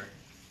under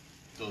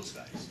those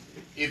guys.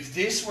 If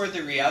this were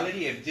the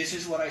reality, if this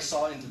is what I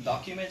saw in the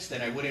documents,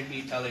 then I wouldn't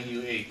be telling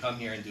you, hey, come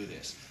here and do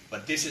this.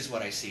 But this is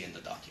what I see in the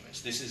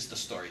documents. This is the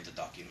story the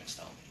documents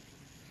tell me.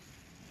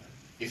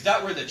 If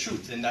that were the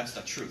truth, then that's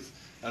the truth.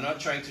 I'm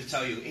not trying to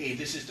tell you, hey,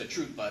 this is the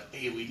truth, but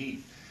hey,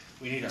 we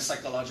need a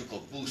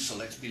psychological boost, so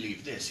let's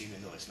believe this, even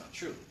though it's not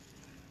true.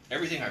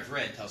 Everything I've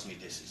read tells me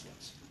this is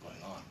what's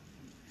going on.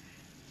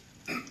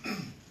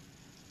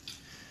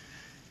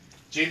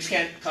 James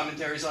Kent,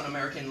 Commentaries on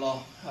American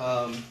Law.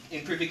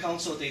 In Privy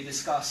Council, they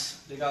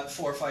got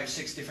 4, 5,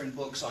 6 different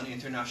books on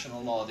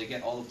international law. They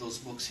get all of those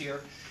books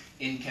here.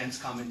 In Kent's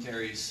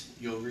commentaries,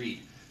 you'll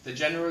read. The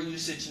general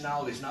usage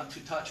now is not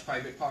to touch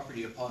private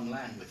property upon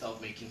land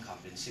without making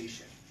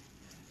compensation.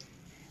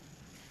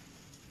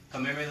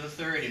 Kamehameha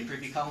III in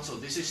Privy Council.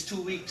 This is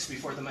 2 weeks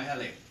before the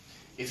Maile.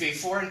 If a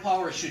foreign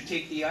power should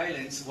take the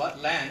islands,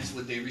 what lands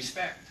would they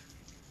respect?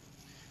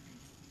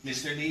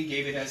 Mr. Lee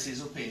gave it as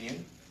his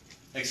opinion.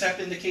 Except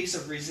in the case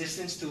of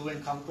resistance to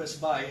and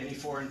conquest by any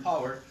foreign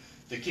power,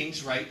 the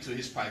king's right to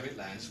his private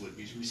lands would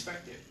be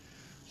respected.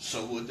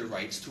 So would the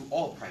rights to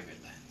all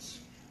private lands.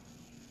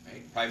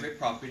 Right? Private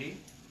property.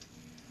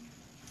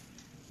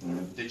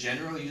 The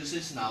general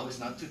uses now is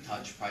not to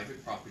touch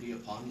private property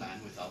upon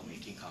land without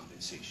making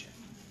compensation.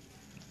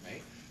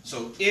 Right?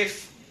 So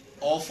if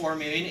all 4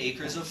 million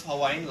acres of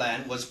Hawaiian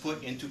land was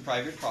put into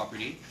private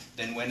property,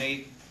 then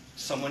when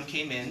someone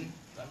came in,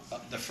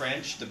 the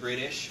French, the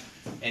British,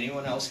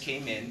 anyone else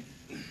came in,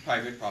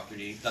 private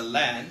property, the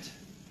land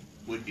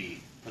would be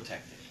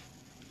protected.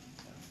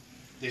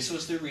 This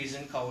was the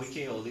reason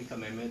Kauikeoli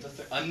Kamehameha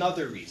III,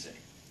 another reason,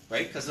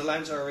 right? Because the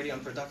lands are already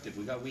unproductive.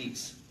 We got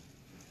weeds.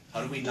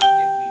 How do we not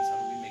get weeds? How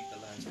do we make the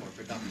lands more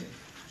productive?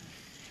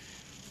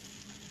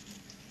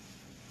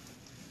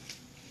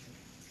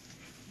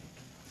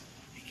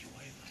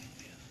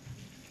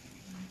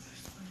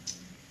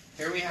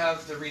 Here we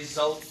have the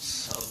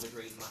results of the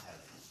Great Maile.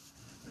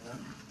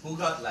 Who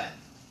got land?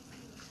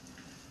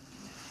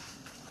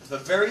 The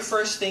very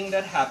first thing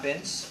that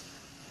happens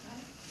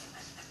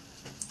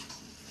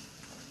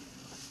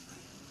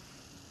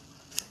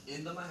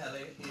in the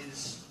Maile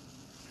is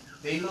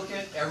they look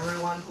at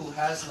everyone who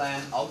has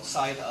land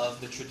outside of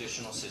the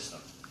traditional system.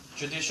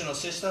 Traditional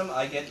system,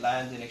 I get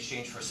land in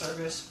exchange for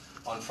service.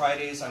 On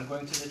Fridays, I'm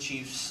going to the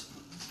chief's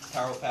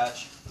taro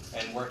patch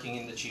and working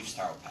in the chief's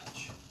taro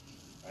patch.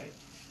 Right?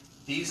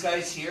 These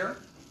guys here,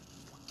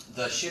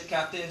 the ship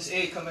captains,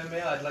 hey,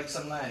 Kamehameha, I'd like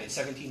some land. It's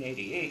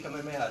 1780. Hey,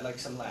 Kamehameha, I'd like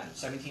some land.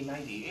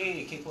 1790.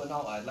 Hey,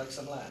 Kepuanawa, I'd like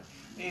some land.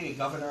 Hey,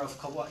 Governor of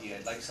Kauai,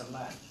 I'd like some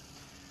land.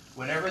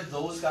 Whenever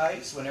those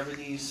guys, whenever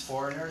these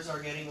foreigners are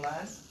getting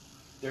land,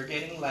 they're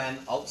getting land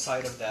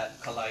outside of that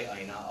kalai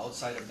aina,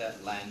 outside of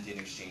that land in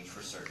exchange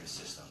for service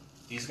system.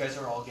 These guys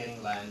are all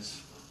getting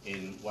lands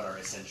in what are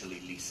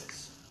essentially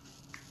leases.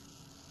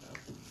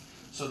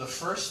 So the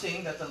first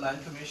thing that the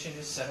Land Commission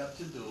is set up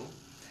to do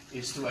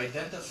is to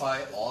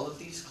identify all of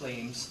these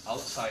claims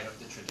outside of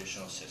the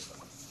traditional system.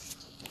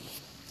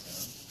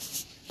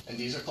 And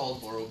these are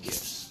called borrowed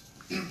gifts.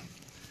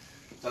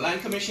 The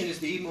Land Commission is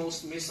the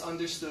most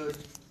misunderstood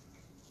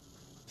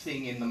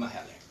thing in the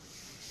Maile.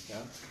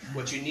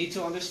 What you need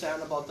to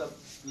understand about the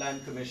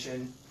Land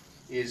Commission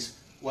is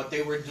what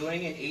they were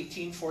doing in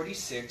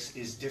 1846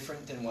 is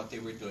different than what they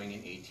were doing in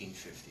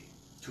 1850.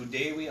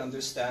 Today we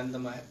understand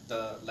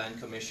the Land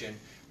Commission.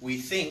 We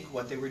think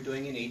what they were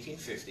doing in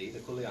 1850, the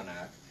Kuleana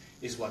Act,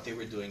 is what they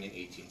were doing in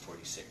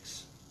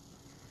 1846.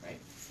 Right?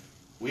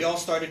 We all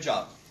start a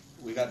job.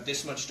 We got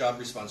this much job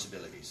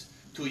responsibilities.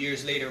 2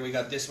 years later, we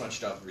got this much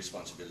job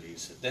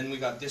responsibilities. Then we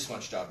got this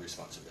much job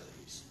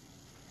responsibilities.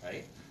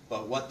 Right?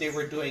 But what they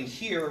were doing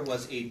here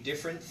was a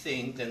different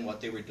thing than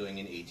what they were doing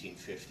in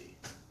 1850.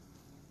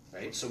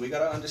 Right? So we got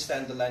to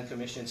understand the Land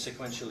Commission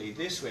sequentially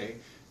this way,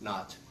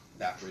 not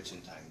backwards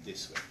in time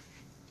this way.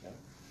 Okay?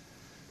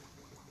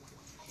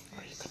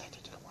 Are you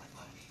connected to the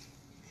Wi-Fi?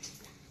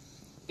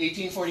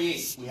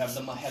 1848, we have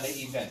the Maile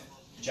event,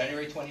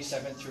 January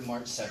 27th through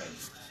March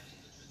 7th.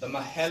 The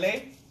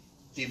Maile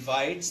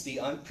divides the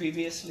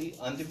previously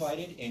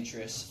undivided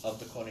interests of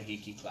the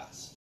Konehiki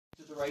class.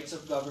 To the rights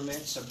of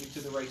government, subject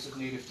to the rights of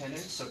native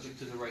tenants, subject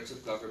to the rights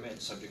of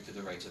government, subject to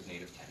the rights of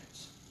native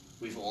tenants.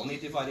 We've only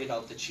divided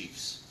out the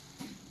chiefs.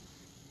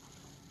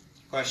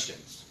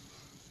 Questions?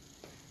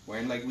 We're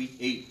in like week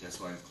 8, that's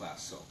why I have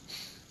class, so.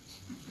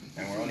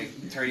 And we're only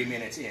 30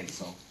 minutes in,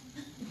 so.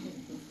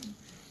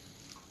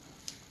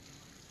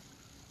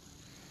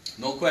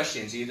 No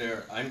questions,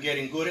 either I'm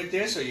getting good at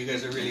this or you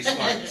guys are really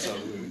smart, so.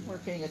 We're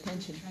paying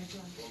attention.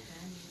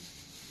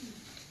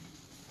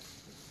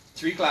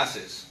 3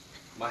 classes.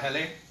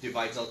 Maile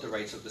divides out the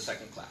rights of the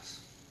second class.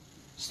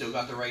 Still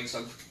got the rights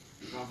of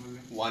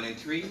 1 and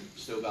 3,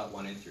 still got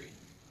 1 and 3.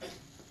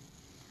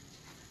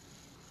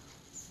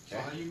 So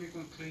how you make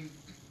a claim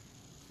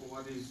for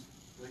what is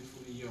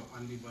rightfully your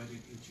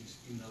undivided interest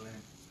in the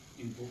land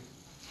in both?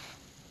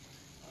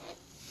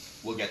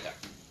 We'll get there.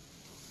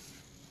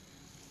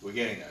 We're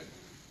getting there.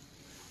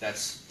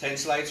 That's 10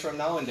 slides from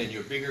now, and then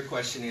your bigger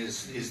question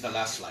is the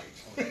last slide.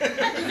 Okay.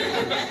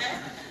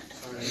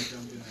 Sorry, I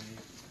jumped in.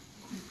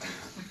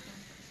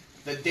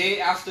 The day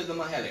after the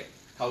Maile,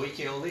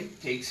 Kauikeoli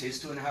takes his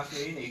 2.5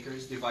 million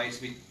acres, divides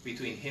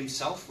between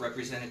himself,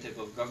 representative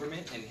of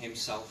government, and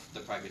himself, the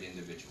private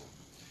individual.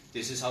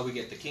 This is how we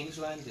get the king's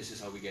land, this is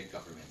how we get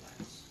government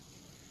lands.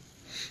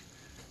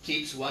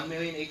 Keeps 1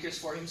 million acres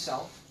for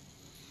himself,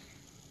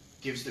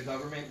 gives the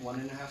government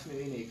 1.5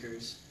 million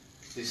acres.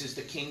 This is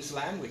the king's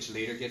land, which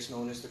later gets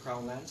known as the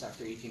crown lands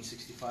after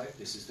 1865.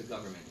 This is the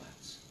government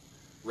lands.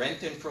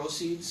 Rent and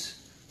proceeds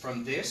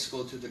from this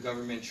go to the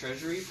government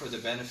treasury for the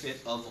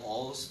benefit of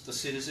all the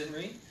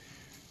citizenry.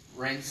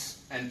 Rents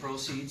and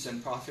proceeds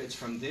and profits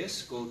from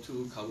this go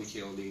to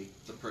Kauikeoli,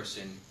 the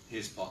person,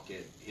 his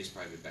pocket, his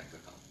private bank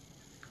account.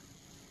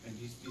 And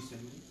his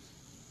descendants?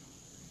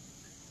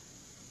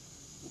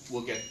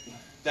 we'll get,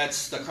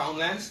 that's the Crown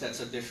Lands, that's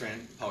a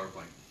different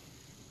PowerPoint.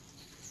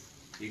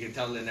 You can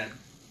tell Lynette,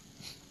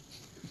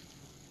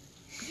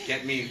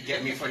 get me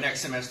for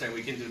next semester,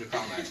 we can do the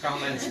Crown Lands.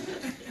 Crown Lands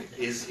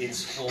is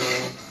its whole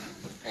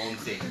own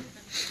thing.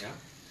 Yeah?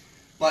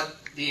 But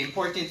the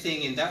important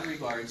thing in that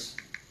regards,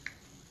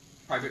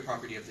 private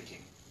property of the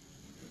king.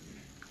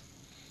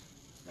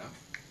 Yeah?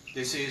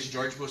 This is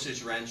George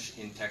Bush's ranch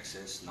in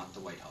Texas, not the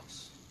White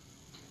House.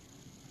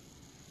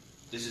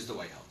 This is the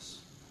White House.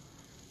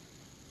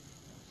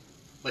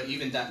 But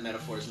even that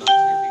metaphor is not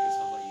clear because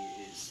Hawaii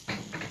is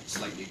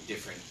slightly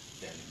different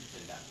than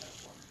that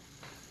metaphor.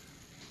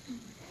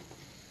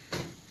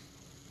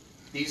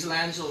 These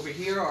lands over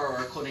here are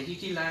our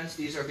Konehiki lands.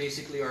 These are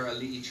basically our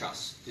Alii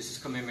Trust. This is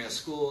Kamehameha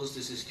Schools,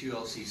 this is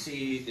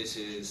QLCC, this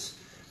is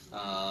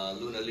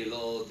Luna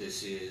Lilo,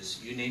 this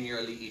is, you name your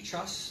Alii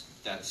Trust,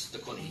 that's the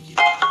Konehiki.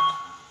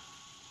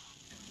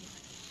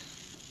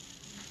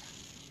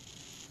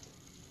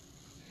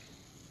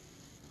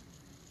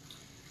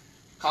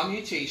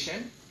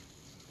 Commutation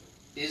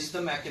is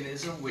the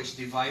mechanism which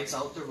divides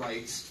out the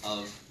rights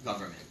of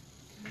government.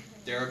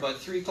 There are but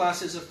three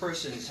classes of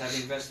persons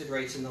having vested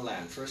rights in the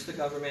land. First the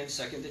government,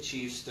 second the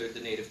chiefs, third the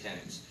native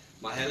tenants.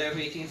 Maile of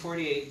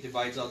 1848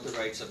 divides out the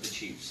rights of the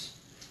chiefs.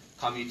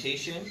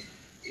 Commutation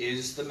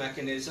is the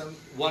mechanism,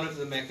 one of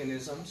the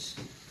mechanisms,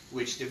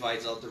 which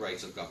divides out the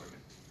rights of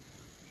government.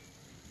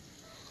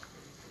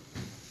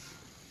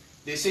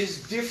 This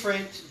is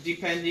different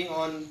depending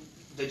on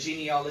the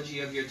genealogy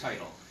of your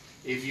title.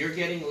 If you're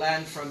getting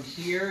land from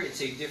here,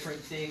 it's a different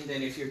thing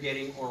than if you're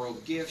getting oral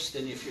gifts,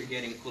 than if you're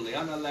getting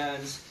kuleana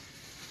lands.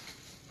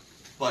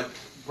 But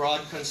broad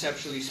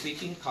conceptually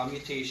speaking,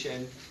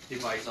 commutation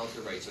divides out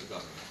the rights of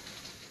government.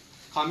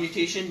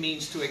 Commutation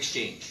means to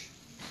exchange.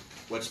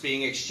 What's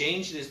being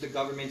exchanged is the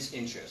government's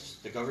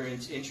interest. The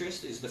government's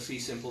interest is the fee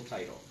simple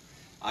title.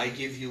 I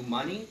give you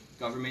money,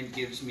 government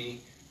gives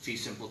me fee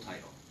simple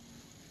title.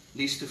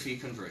 Lease to fee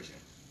conversion.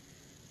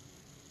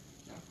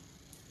 Yeah.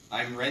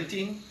 I'm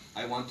renting,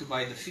 I want to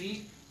buy the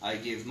fee, I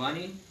give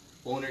money,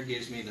 owner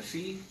gives me the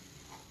fee.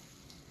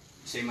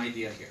 Same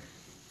idea here,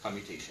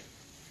 commutation.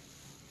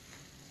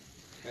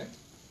 Okay?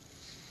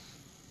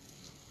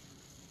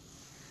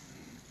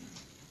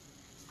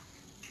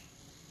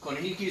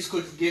 Konehikis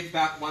could give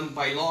back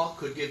by law,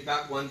 could give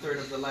back 1/3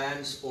 of the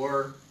lands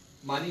or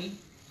money.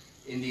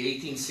 In the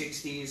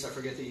 1860s, I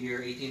forget the year,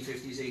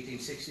 1850s,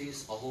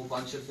 1860s, a whole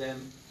bunch of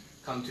them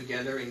come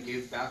together and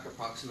give back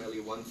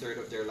approximately 1/3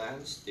 of their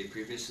lands. They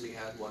previously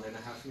had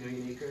 1.5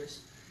 million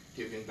acres,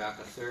 giving back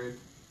 1/3,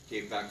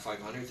 gave back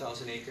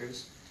 500,000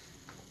 acres.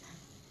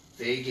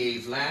 They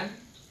gave land,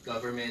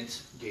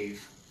 government gave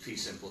fee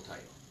simple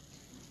title.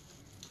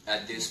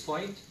 At this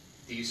point,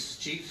 these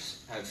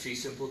chiefs have fee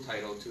simple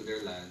title to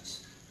their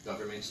lands,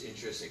 government's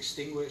interest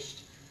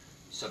extinguished,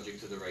 subject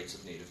to the rights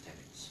of native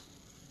tenants.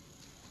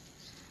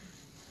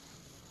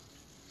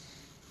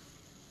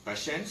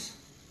 Questions?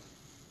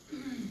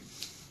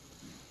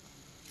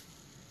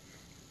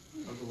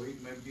 Although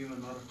it might be in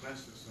another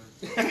class this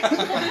time.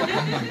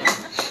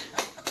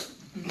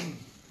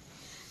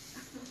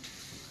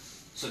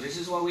 So this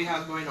is what we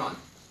have going on.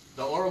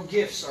 The oral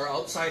gifts are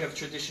outside of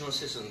traditional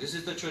system. This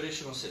is the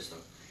traditional system.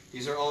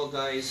 These are all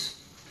guys,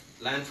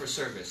 land for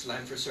service,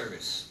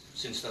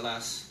 since the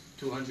last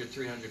 200,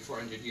 300,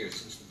 400 years,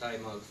 since the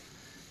time of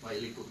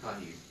Maile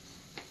Kahi.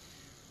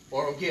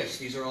 Oral gifts,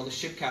 these are all the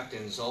ship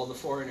captains, all the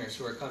foreigners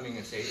who are coming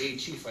and say, hey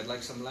chief, I'd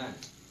like some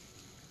land.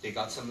 They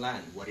got some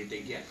land. What did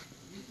they get?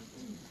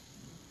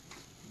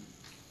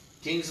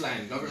 King's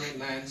land, government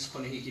lands,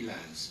 Konehiki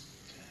lands.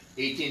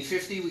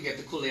 1850, we get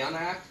the Kuleana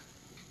Act.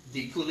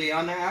 The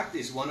Kuleana Act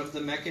is one of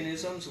the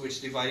mechanisms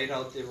which divided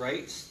out the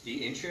rights,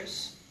 the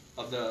interests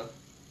of the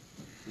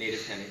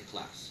native tenant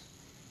class.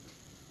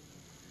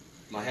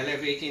 Maile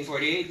of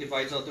 1848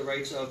 divides out the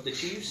rights of the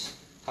chiefs.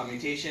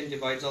 Commutation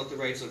divides out the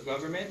rights of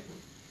government.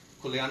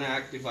 Kuleana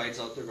Act divides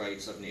out the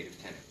rights of native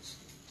tenants.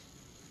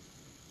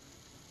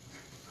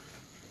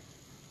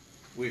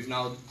 We've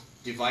now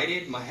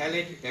divided,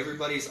 Maile,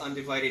 everybody's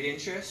undivided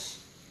interests.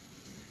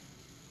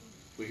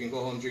 We can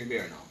go home and drink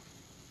beer now.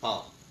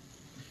 Paul.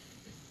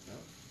 No?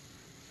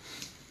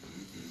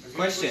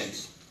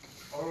 Questions?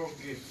 Oral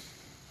gift.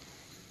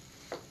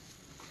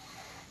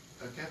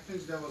 The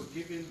captains that was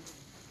given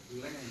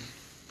land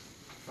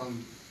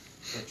from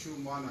the true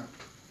monarch,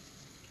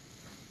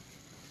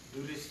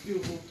 do they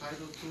still hold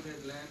title to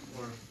that land,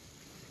 or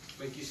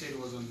like you said, it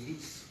was on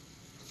lease?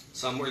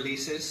 Some were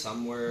leases,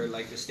 some were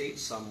like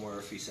estates, some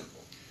were fee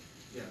simple.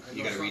 Yeah,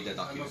 You gotta read the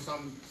document. I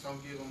know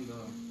some give them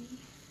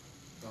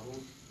the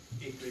whole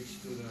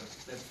acreage to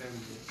that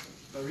family.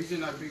 The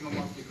reason I bring them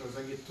up because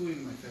I get two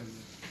in my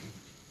family,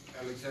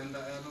 Alexander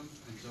Adams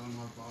and John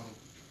Harbottle.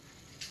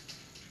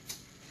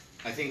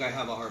 I think I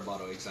have a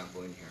Harbottle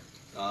example in here.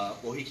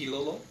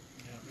 Ohikilolo,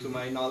 to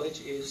my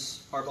knowledge,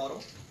 is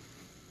Harbottle.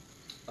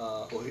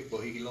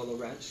 Ohikilolo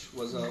Ranch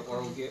was an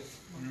oral gift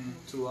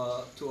to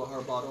a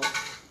Harbottle.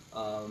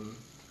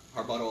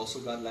 Harbottle also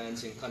got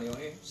lands in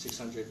Kaneohe,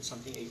 600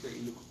 something acre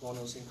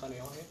ilukuponos in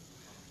Kaneohe.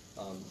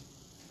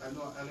 I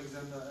know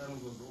Alexander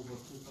Island was over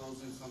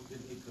 2,000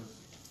 something acres.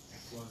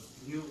 It was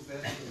New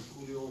Valley and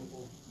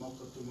Kuliopo,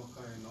 Mauka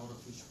Tumaka and Outer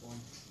Fish Pond.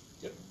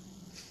 Yep.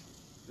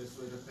 That's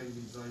where the pen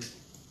resides,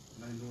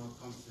 and I know I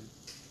comes in.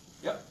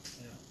 Yep.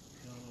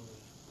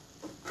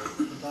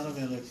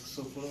 Donovan, like,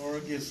 so for the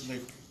Oregon's,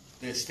 like,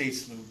 the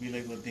estates, it would be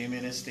like what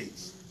Damien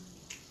Estates.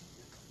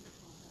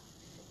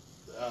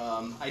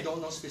 I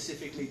don't know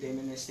specifically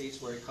Damon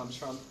Estates where it comes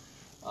from.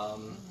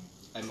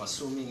 I'm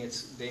assuming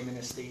it's Damon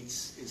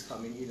Estates is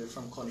coming either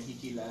from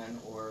Konahiki land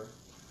or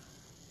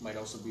might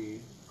also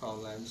be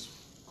Crown lands,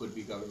 could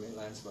be government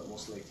lands, but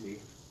most likely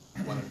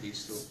one of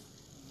these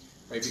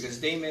two. Right, because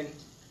Damon,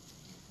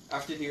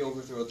 after the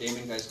overthrow,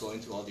 Damon guys go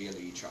into all the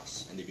Alii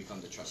trusts and they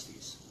become the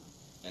trustees.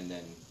 And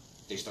then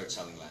they start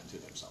selling land to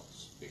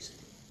themselves,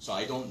 basically. So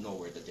I don't know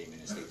where the Damon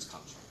Estates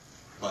comes from.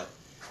 But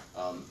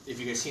if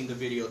you guys seen the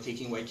video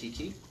Taking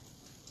Waikiki,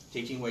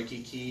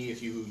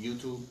 if you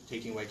YouTube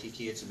Taking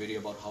Waikiki, it's a video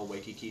about how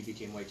Waikiki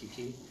became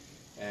Waikiki.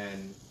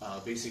 And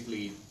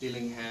basically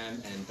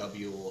Dillingham and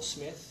W.O.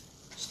 Smith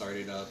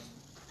started a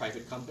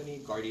private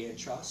company, Guardian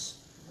Trust.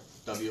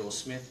 W.O.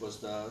 Smith was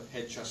the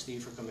head trustee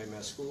for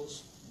Kamehameha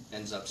Schools,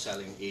 ends up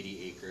selling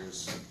 80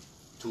 acres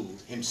to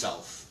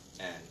himself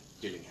and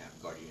Dillingham,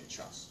 Guardian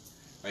Trust.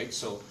 Right?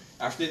 So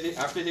after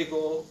they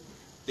go,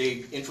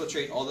 they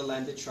infiltrate all the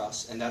landed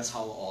trusts, and that's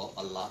how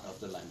a lot of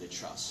the landed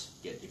trusts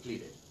get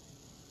depleted.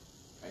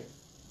 Right?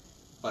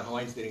 But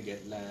Hawaiians didn't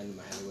get land,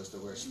 Maile was the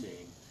worst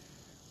thing.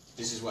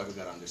 This is why we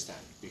gotta understand.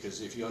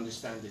 Because if you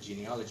understand the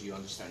genealogy, you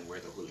understand where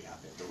the huli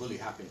happened. The huli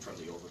happened from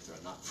the overthrow,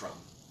 not from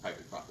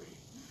private property.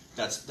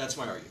 That's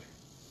my argument.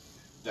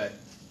 That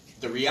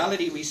the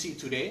reality we see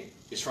today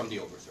is from the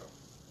overthrow.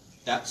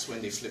 That's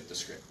when they flipped the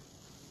script.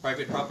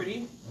 Private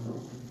property,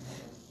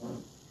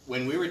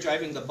 when we were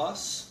driving the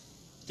bus,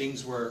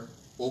 things were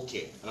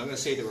okay. I'm not gonna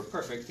say they were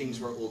perfect, things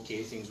were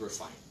okay, things were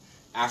fine.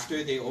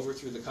 After they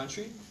overthrew the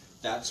country,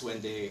 that's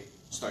when they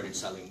started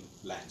selling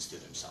lands to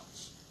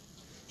themselves.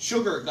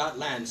 Sugar got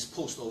lands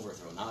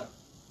post-overthrow, not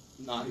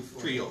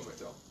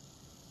pre-overthrow.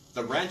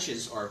 The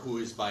ranches are who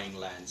is buying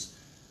lands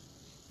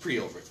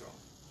pre-overthrow.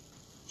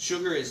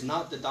 Sugar is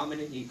not the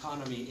dominant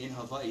economy in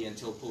Hawaii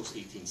until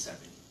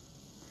post-1870.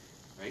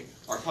 Right?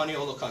 Our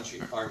Paniolo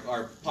country,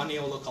 our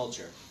Paniolo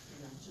culture.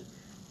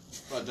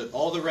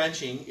 All the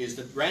ranching is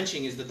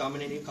the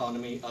dominant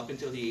economy up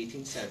until the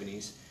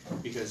 1870s,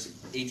 because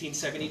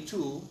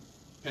 1872,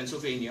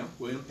 Pennsylvania,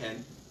 William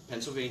Penn,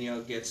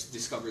 Pennsylvania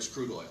discovers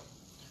crude oil.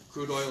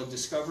 Crude oil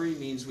discovery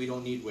means we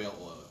don't need whale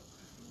oil.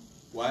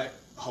 Why?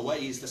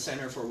 Hawaii is the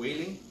center for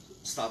whaling.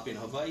 Stop in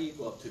Hawaii,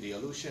 go up to the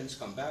Aleutians,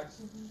 come back.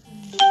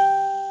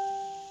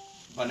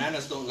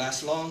 Bananas don't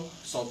last long,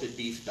 salted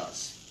beef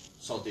does.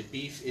 Salted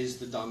beef is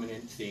the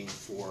dominant thing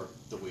for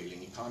the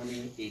whaling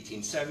economy.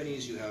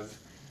 1870s, you have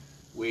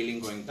whaling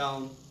going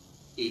down.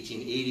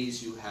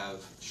 1880s, you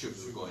have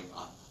sugar going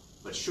up.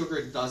 But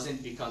sugar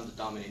doesn't become the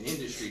dominant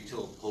industry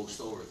till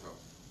post-overthrow.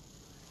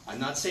 I'm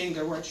not saying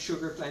there weren't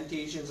sugar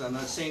plantations. I'm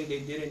not saying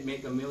they didn't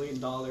make $1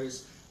 million.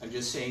 I'm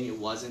just saying it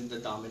wasn't the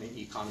dominant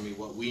economy,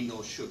 what we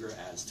know sugar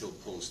as, till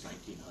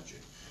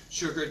post-1900.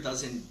 Sugar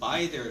doesn't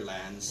buy their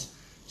lands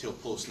till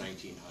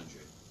post-1900.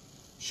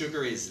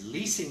 Sugar is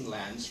leasing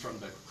lands from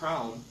the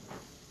crown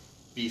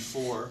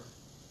before.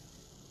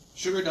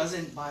 Sugar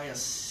doesn't buy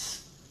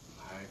us.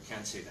 I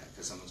can't say that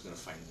because someone's going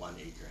to find 1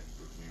 acre and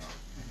prove me wrong.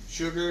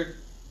 Sugar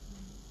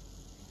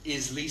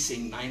is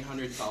leasing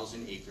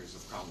 900,000 acres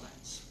of crown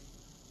lands.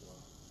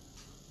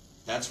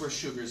 That's where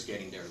Sugar's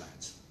getting their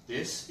lands.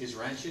 This is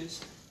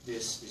ranches.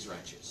 This is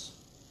ranches.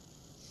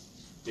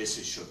 This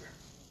is Sugar.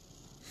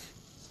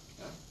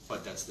 Yeah?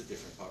 But that's the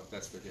different part.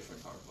 That's the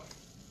different PowerPoint.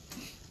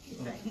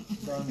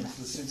 Donovan,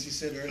 so since you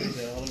said earlier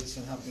that all of this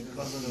happened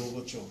because of the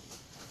overthrow,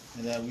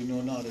 and that we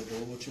know now that the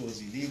overthrow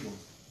is illegal,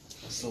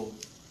 so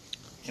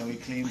can we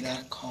claim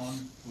that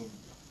on?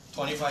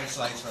 25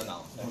 slides from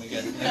now. Let me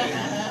get to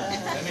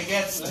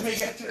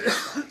it.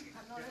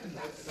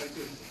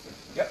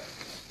 Yep.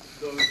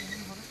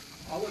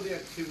 All of the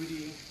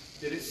activity,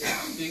 did it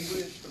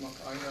extinguish the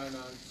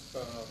Maka'ainana's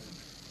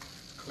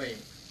claim?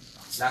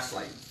 Last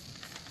slide.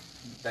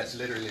 That's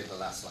literally the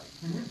last slide.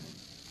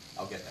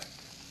 I'll get that.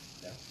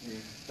 Yeah.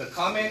 The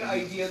common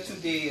idea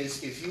today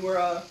is if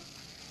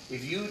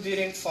you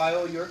didn't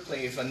file your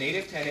claim, if a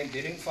native tenant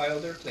didn't file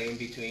their claim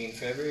between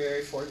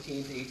February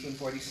 14th,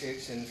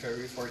 1846 and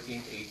February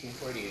 14th,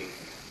 1848,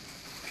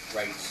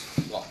 rights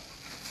law.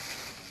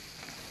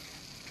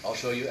 I'll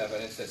show you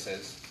evidence that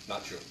says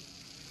not true.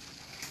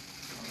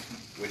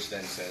 Which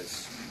then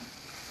says,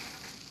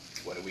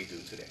 what do we do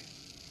today?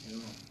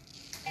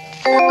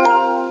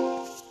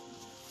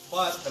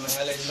 But the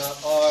Maile is not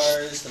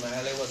ours. The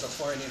Maile was a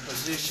foreign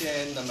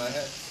imposition.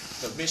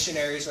 The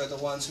missionaries are the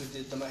ones who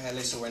did the Maile,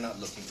 so we're not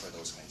looking for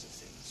those kinds of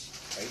things.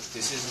 Right?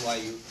 This is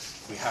why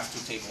we have to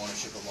take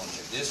ownership of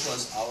ownership. This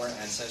was our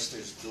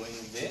ancestors doing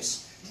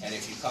this, and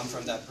if you come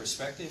from that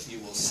perspective, you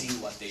will see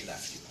what they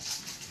left you.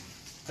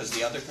 Because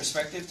the other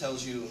perspective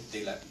tells you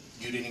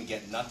you didn't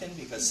get nothing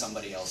because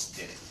somebody else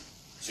did it.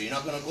 So you're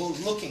not going to go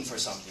looking for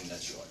something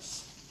that's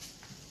yours.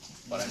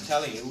 But I'm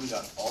telling you, we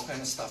got all kind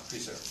of stuff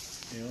preserved.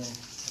 You know,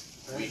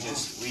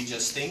 We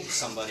just think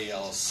somebody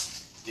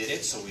else did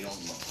it, so we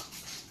don't look.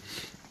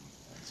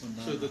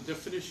 So the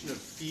definition of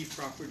fee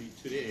property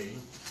today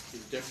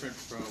is different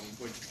from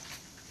what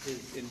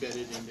is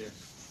embedded in this.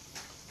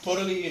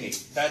 Totally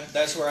unique.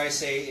 That's where I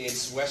say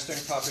it's Western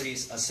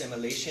property's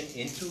assimilation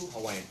into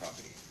Hawaiian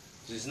property.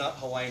 It's not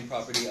Hawaiian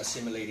property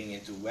assimilating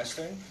into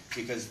Western,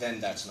 because then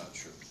that's not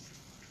true.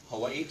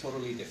 Hawaii,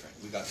 totally different.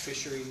 We got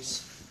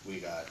fisheries, we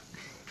got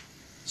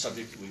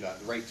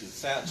right to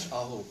thatch,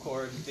 aho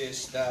cord,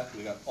 this, that.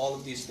 We got all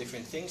of these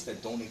different things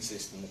that don't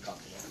exist in the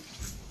continent.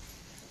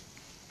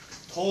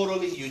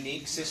 Totally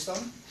unique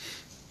system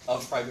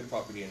of private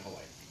property in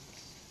Hawaii.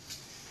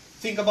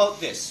 Think about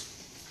this.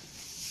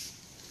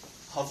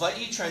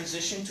 Hawaii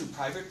transitioned to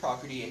private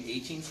property in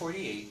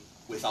 1848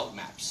 without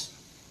maps.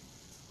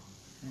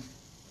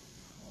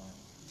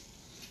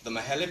 The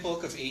Maile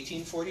book of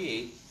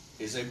 1848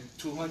 is a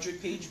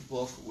 200-page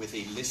book with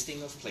a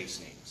listing of place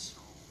names.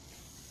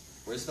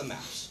 Where's the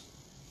maps?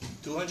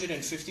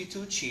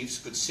 252 chiefs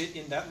could sit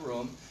in that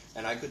room,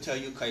 and I could tell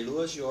you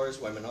Kailua's yours,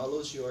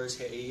 Waimanalo's yours,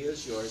 He'eia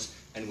is yours,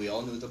 and we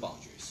all knew the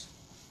boundaries.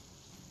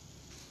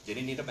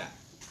 Didn't need a map.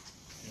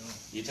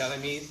 You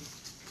telling me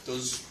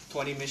those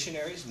 20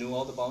 missionaries knew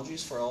all the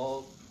boundaries for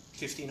all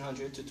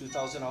 1,500 to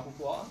 2,000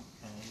 ahupua'a?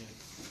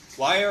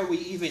 Why are we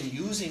even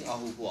using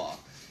ahupua'a?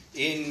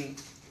 In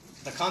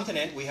the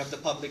continent, we have the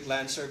public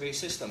land survey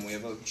system. We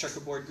have a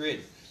checkerboard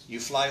grid. You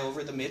fly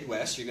over the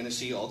Midwest, you're going to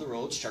see all the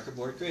roads,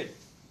 checkerboard grid.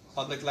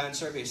 Public land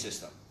survey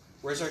system.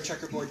 Where's our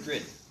checkerboard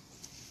grid?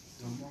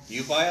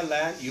 You buy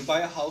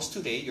a house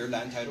today, your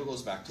land title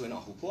goes back to an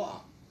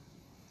ahupua'a.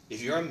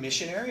 If you're a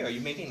missionary, are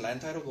you making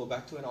land title go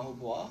back to an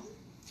ahupua'a?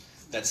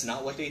 That's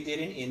not what they did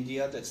in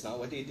India, that's not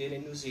what they did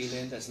in New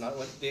Zealand, that's not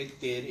what they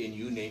did in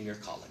you name your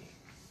colony.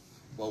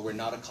 Well, we're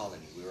not a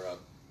colony. We were a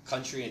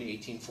country in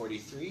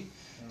 1843.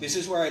 This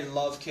is where I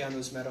love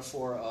Keanu's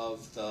metaphor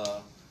of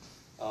the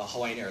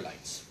Hawaiian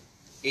Airlines.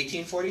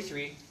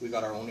 1843, we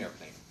got our own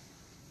airplane.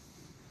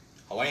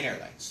 Hawaiian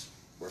Airlines.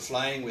 We're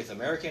flying with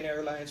American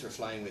Airlines, we're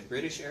flying with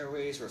British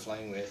Airways, we're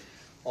flying with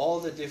all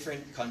the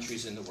different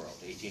countries in the world,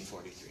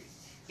 1843.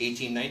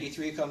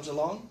 1893 comes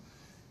along,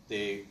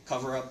 they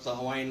cover up the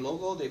Hawaiian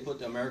logo, they put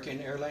the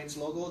American Airlines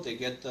logo, they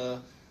get the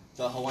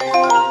Hawaiian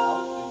flag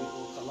out, and they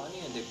put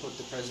Kalani, and they put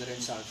the President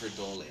Sanford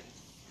Dole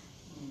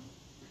in.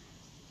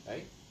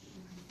 Right?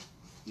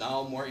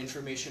 Now more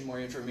information, more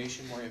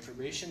information, more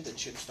information, the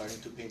chip's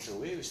starting to paint their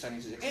way, we're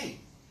starting to say, hey,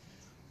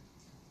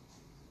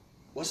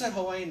 what's that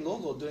Hawaiian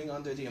logo doing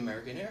under the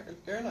American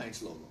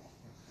Airlines logo?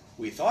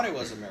 We thought it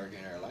was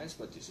American Airlines,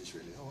 but this is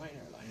really Hawaiian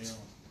Airlines.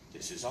 Yeah.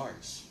 This is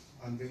ours.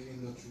 Unveiling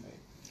the truth. Right?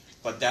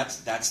 But that's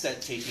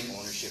that taking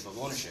ownership of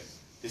ownership.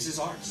 This is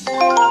ours.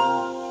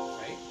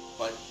 Right?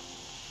 But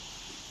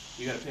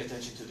you got to pay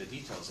attention to the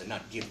details and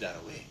not give that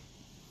away.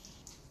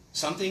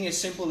 Something as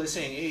simple as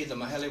saying, hey, the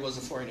Maile was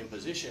a foreign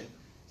imposition,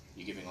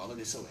 you're giving all of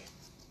this away.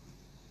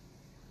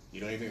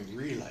 You don't even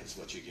realize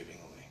what you're giving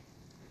away.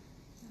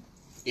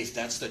 If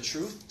that's the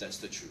truth, that's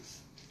the truth.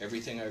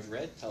 Everything I've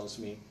read tells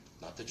me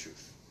not the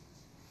truth.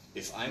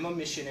 If I'm a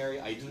missionary,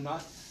 I do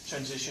not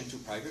transition to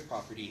private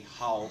property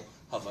how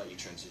Hawaii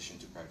transitioned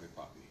to private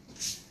property.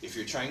 If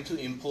you're trying to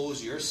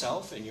impose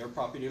yourself and your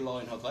property law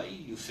in Hawaii,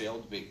 you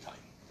failed big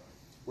time.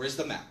 Where's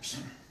the maps?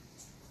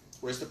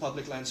 Where's the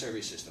public land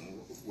survey system?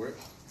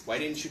 Why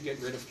didn't you get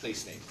rid of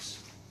place names?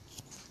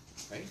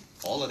 Right?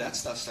 All of that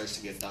stuff starts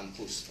to get done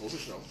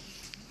post-overthrow.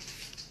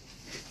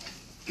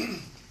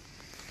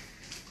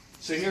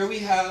 So here we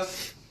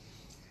have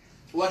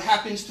what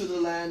happens to the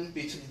land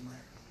between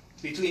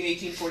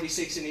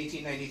 1846 and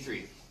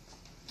 1893.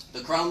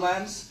 The Crown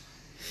lands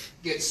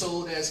get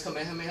sold as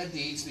Kamehameha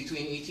deeds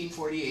between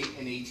 1848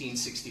 and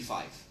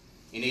 1865.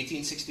 In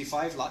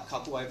 1865, Lot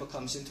Kapuaiwa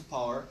comes into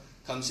power,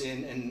 comes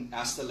in and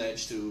asks the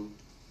ledge to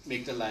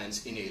make the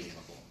lands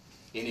inalienable.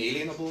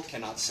 Inalienable,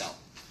 cannot sell.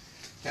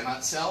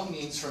 Cannot sell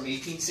means from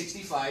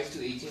 1865 to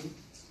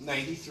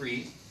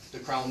 1893, the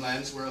Crown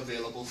lands were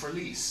available for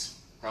lease.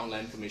 Crown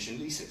Land Commission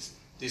leases.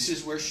 This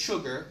is where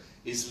Sugar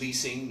is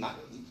leasing, not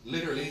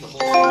literally the whole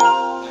thing,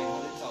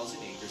 900,000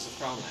 acres of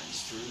Crown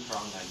lands through the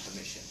Crown Land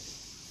Commission.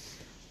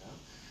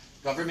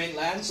 Government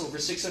lands, over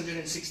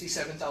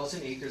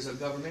 667,000 acres of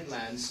government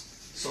lands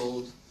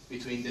sold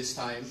between this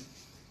time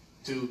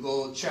to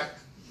go check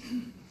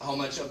how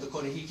much of the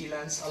Konihiki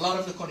lands. A lot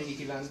of the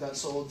Konihiki lands got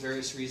sold,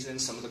 various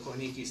reasons. Some of the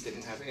Konihikis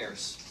didn't have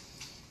heirs.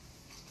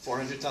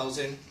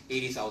 400,000,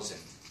 80,000.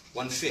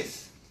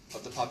 1/5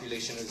 of the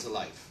population is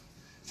alive.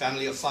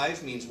 Family of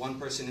 5 means one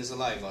person is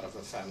alive out of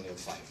a family of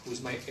 5.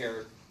 Who's my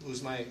heir?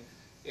 Who's my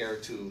heir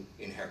to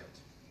inherit?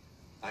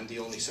 I'm the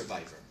only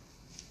survivor.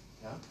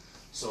 Yeah?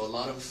 So a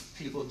lot of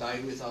people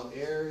died without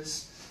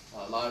heirs.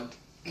 A lot of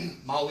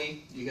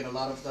Maui, you get a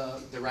lot of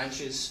the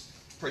ranches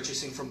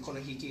purchasing from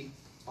Konihiki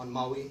on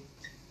Maui.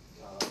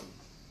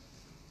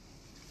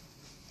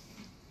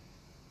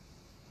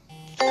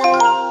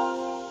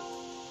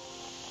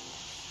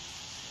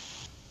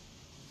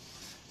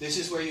 This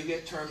is where you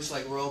get terms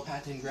like royal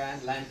patent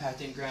grant, land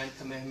patent grant,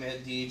 kamehameha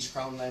deeds,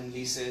 crown land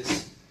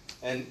leases.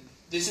 And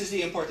this is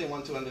the important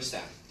one to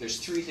understand. There's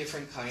 3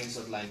 different kinds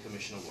of land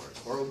commission awards.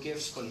 Oral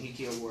gifts,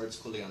 konhiki awards,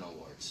 kuleana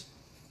awards.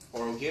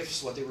 Oral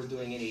gifts, what they were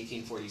doing in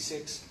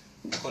 1846.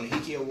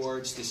 Konhiki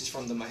awards, this is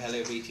from the Maile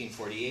of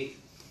 1848.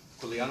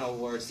 Kuleana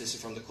awards, this is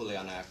from the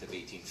Kuleana Act of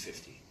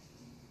 1850.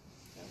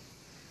 Yeah.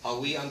 How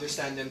we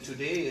understand them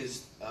today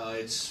is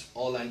it's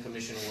all land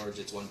commission awards,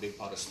 it's one big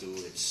pot of stew,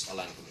 it's a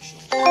land commission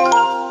award.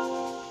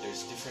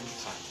 There's different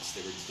kinds.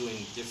 They were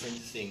doing different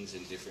things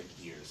in different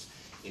years.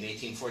 In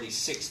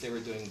 1846, they were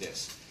doing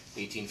this.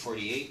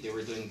 1848, they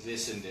were doing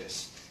this and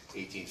this.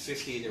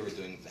 1850, they were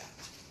doing that.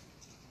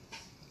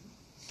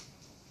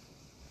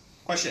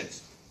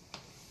 Questions?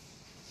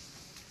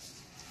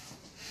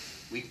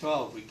 Week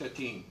 12, week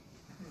 13.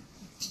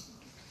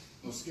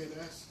 No scared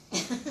ass.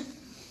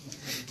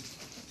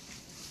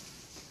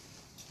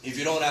 If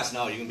you don't ask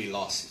now, you're going to be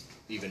lost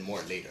even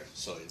more later.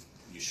 So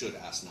you should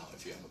ask now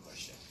if you have a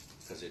question.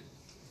 Because it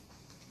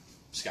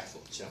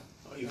scaffolds, yeah?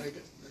 Oh, you I got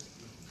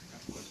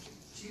a question.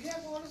 Do you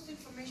have all this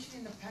information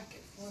in the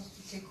packet for us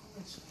to take home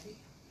and study?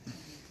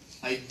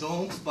 I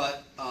don't,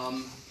 but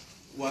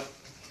what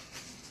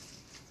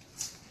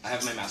I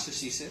have my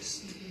master's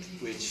thesis,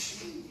 which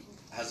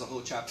has a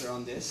whole chapter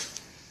on this.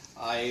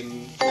 I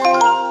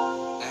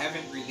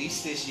haven't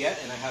released this yet,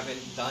 and I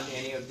haven't done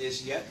any of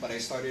this yet, but I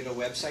started a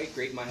website,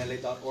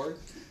 greatmahele.org,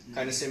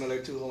 kind of similar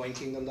to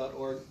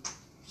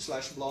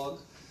hawaiiankingdom.org/blog.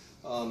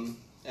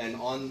 And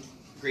on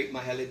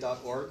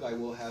greatmahele.org, I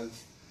will have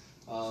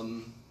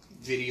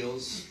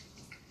videos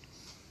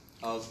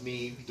of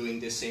me doing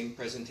this same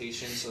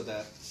presentation so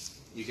that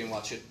you can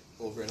watch it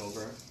over and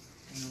over,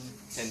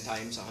 10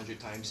 times, 100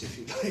 times if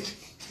you like.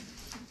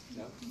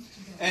 Yeah.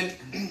 And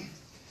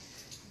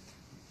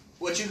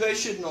what you guys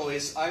should know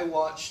is I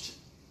watched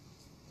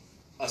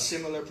a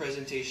similar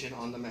presentation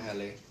on the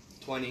Maile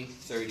 20,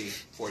 30,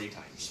 40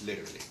 times,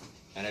 literally.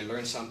 And I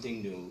learned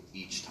something new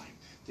each time.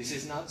 This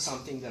is not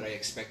something that I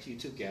expect you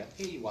to get.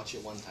 Hey, you watch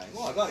it one time.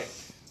 Oh, I got it.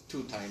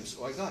 2 times.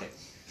 Oh, I got it.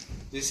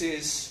 This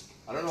is,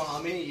 I don't know how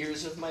many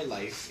years of my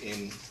life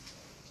in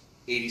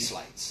 80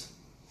 slides.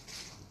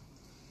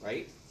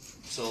 Right?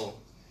 So,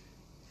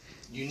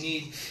 you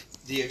need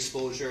the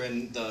exposure,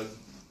 and the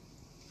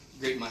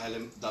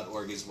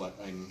greatmahele.org is what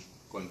I'm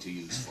going to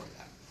use for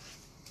that.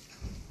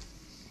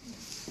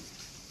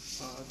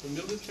 The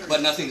military.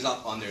 But nothing's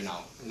up on there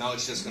now. Now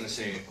it's just going to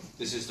say,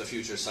 this is the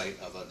future site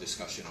of a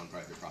discussion on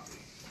private property.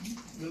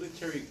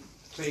 Military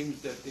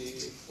claims that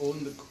they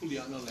own the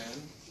Kuleana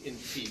land in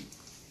fee.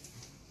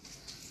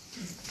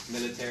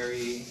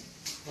 Military.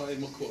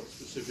 In Makor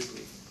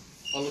specifically.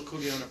 All the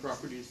Kuleana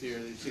properties there,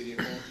 they say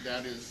they own,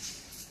 that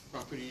is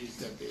properties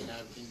that they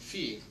have in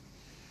fee.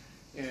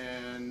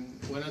 And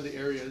one of the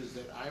areas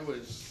that I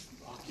was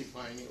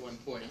occupying at one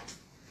point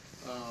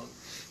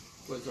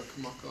was a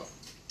Kamaka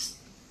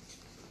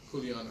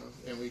Kuleana,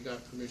 and we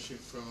got permission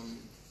from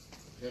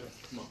the head of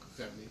the Kamaka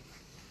family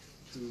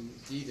to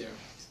be there.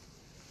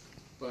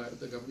 But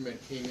the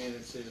government came in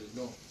and said,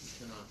 no, you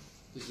cannot.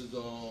 This is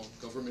all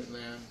government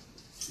land,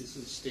 this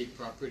is state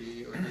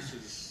property, or this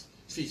is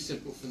fee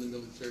simple from the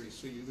military,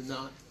 so you're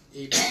not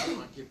able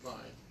to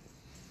occupy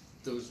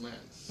those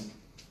lands.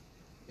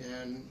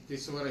 And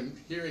based on what I'm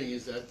hearing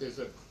is that there's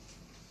a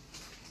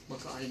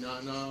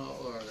maka'inana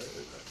or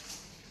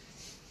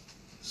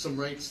some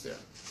rights there.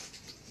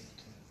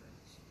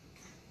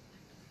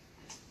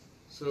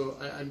 So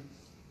I'm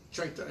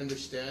trying to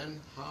understand,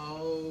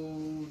 how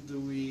do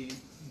we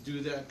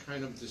do that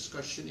kind of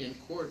discussion in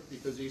court,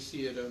 because they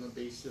see it on the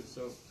basis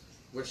of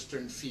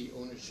Western fee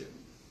ownership.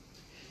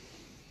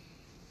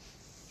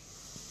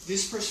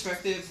 This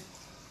perspective,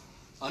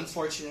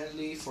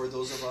 unfortunately, for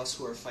those of us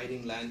who are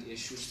fighting land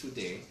issues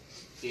today,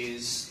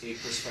 is a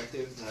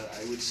perspective that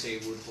I would say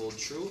would hold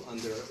true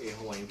under a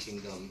Hawaiian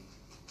Kingdom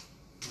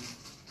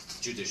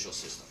judicial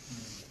system.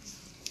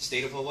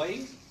 State of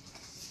Hawaii,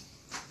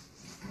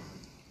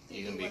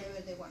 you can be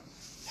Whatever they want.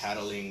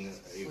 paddling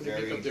a When they make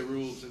very, up their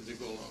rules as they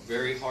go along.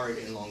 very hard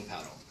and long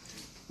paddle.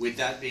 With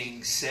that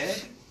being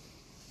said,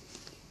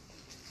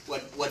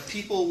 what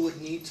people would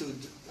need to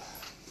do,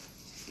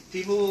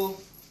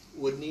 people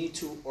would need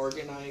to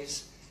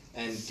organize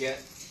and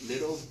get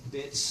little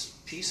bits,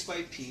 piece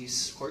by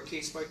piece, court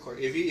case by court.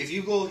 If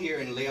you go here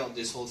and lay out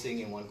this whole thing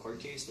in one court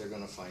case, they're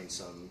going to find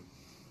some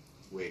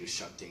way to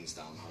shut things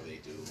down how they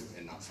do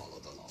and not follow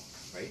the law,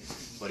 right?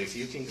 But if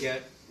you can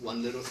get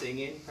one little thing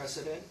in,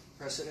 precedent,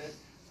 precedent,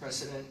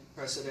 precedent,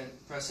 precedent,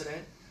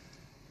 precedent,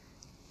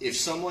 if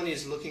someone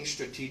is looking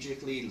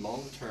strategically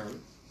long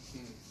term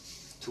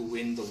to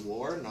win the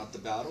war, not the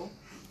battle,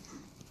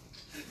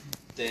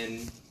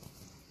 then,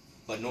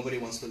 but nobody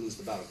wants to lose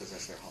the battle because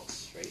that's their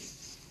house, right?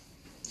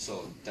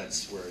 So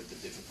that's where the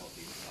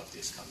difficulty of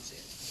this comes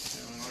in.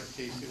 In our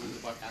case, it was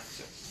about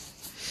access,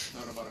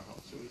 not about a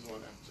house. It was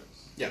about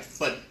access. Yeah,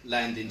 but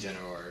land in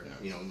general, or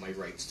my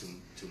rights to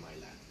my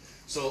land.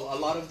 So a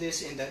lot of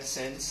this, in that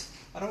sense,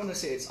 I don't want to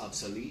say it's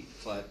obsolete,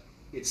 but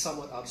it's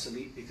somewhat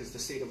obsolete because the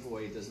state of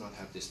Hawaii does not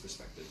have this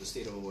perspective. The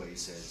state of Hawaii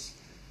says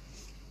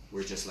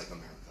we're just like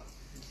America.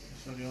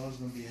 So they're always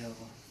gonna be held,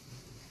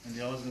 and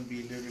they're always gonna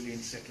be literally in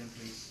second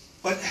place.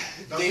 But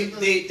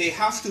they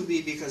have to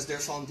be because their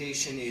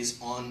foundation is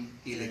on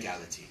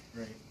illegality.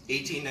 Right.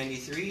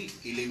 1893,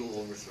 illegal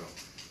overthrow.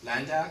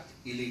 Land Act,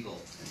 illegal.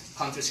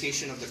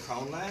 Confiscation of the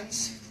Crown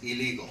lands,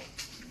 illegal.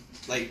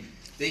 Like,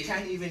 they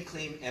can't even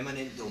claim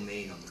eminent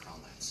domain on the Crown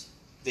lands.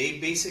 They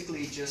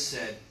basically just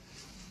said,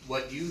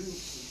 what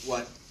is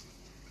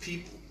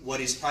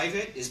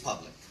private is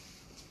public.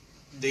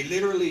 They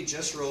literally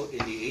just wrote in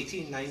the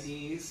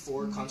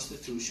 1894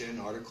 Constitution,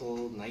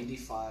 Article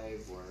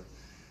 95, or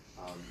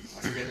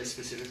I forget the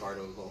specific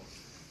article,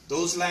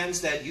 those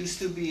lands that used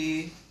to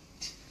be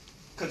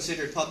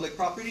considered public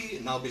property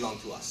now belong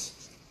to us.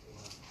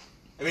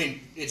 I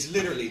mean, it's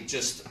literally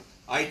just,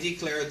 I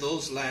declare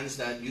those lands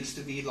that used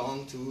to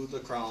belong to the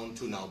Crown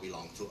to now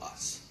belong to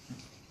us.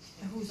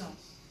 And who's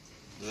us?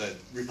 The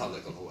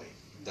Republic of Hawaii.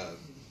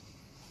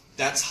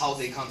 That's how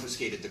they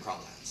confiscated the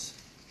Crown lands.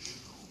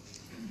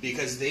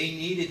 Because they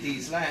needed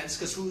these lands,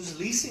 because who's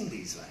leasing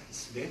these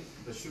lands? Them,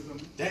 the sugar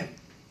mill. Them.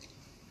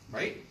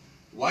 Right?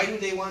 Why do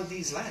they want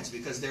these lands?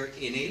 Because they're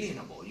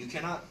inalienable. You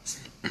cannot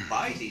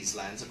buy these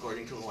lands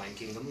according to Hawaiian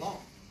Kingdom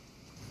law.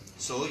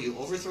 So you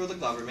overthrow the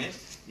government,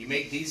 you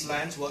make these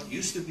lands what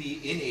used to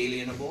be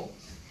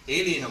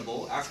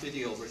alienable after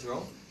the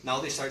overthrow.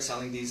 Now they start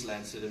selling these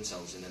lands to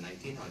themselves in the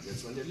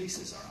 1900s when their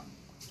leases are up.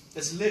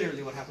 That's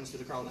literally what happens to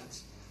the Crown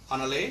lands.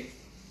 Hanalei,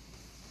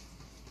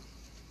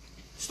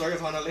 story of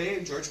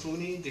Hanalei, George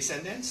Clooney,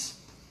 descendants,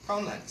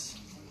 Crown lands.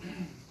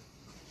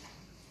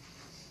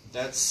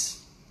 That's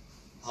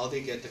how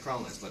they get the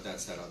Crown lands, but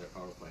that's that other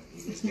PowerPoint.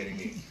 You guys getting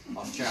me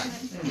off track.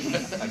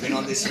 I've been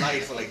on this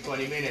slide for like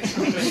 20 minutes.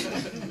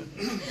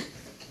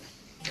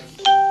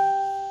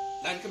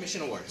 Land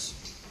Commission Awards.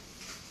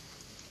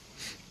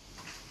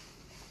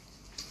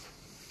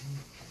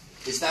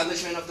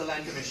 Establishment of the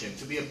Land Commission,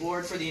 to be a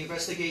board for the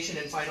investigation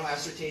and final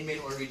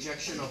ascertainment or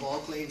rejection of all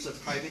claims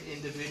of private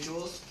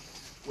individuals,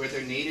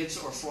 whether natives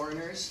or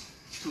foreigners,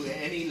 to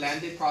any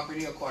landed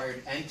property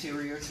acquired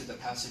anterior to the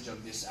passage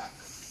of this act,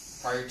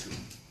 prior to.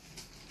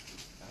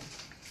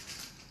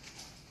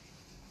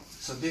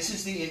 So this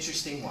is the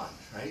interesting one,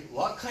 right?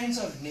 What kinds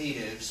of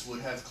natives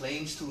would have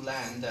claims to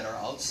land that are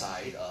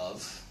outside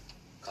of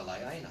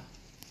Kalaiaina?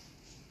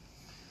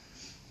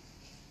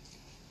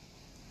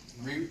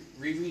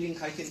 Rereading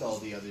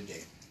Kaikindal the other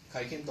day.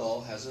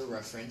 Kaikindal has a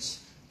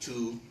reference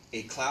to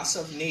a class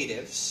of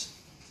natives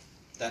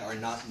that are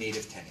not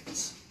native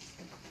tenants.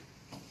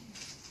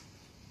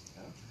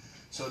 Yeah?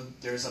 So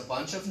there's a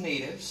bunch of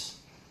natives,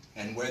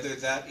 and whether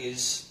that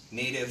is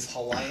native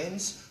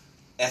Hawaiians,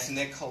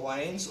 ethnic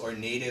Hawaiians, or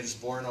natives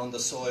born on the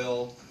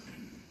soil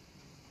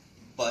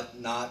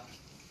but not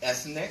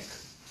ethnic,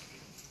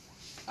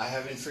 I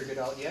haven't figured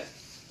out yet.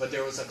 But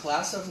there was a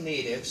class of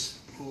natives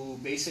who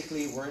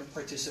basically weren't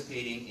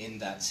participating in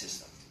that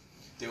system.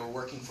 They were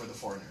working for the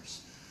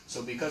foreigners.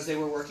 So because they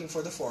were working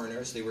for the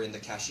foreigners, they were in the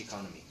cash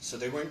economy. So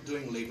they weren't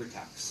doing labor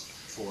tax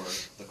for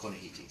the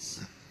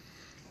Konehitis.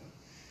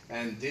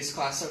 And this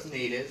class of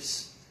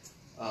natives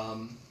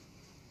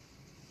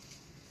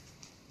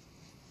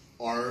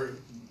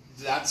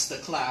that's the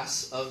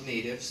class of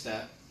natives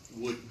that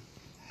would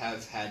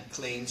have had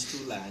claims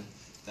to land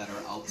that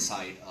are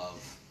outside of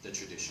the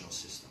traditional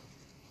system.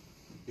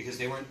 Because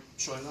they weren't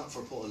showing up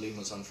for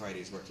po'olimas on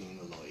Fridays working in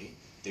the loi.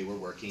 They were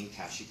working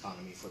cash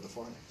economy for the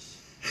foreigners.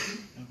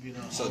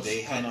 So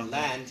they had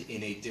land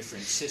in a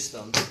different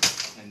system,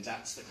 and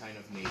that's the kind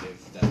of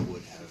native that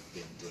would have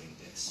been doing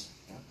this.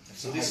 Yeah?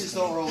 So this is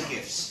the oral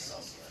gifts.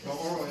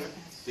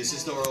 This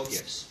is the oral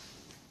gifts.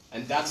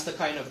 And that's the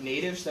kind of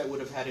natives that would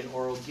have had an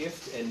oral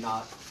gift and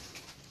not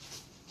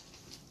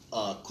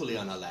a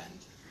kuleana land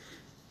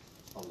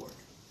award.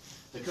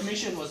 The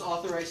commission was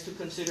authorized to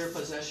consider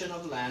possession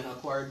of land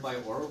acquired by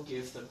oral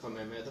gift of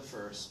Kameme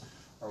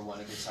I or one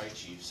of his high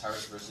chiefs,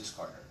 Harris versus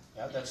Carter.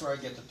 Yeah, that's where I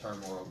get the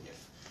term oral gift.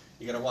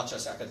 You gotta watch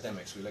us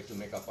academics. We like to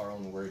make up our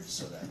own words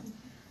so that,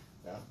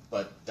 yeah,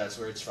 but that's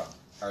where it's from.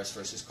 Harris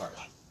versus Carter.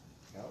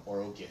 Yeah,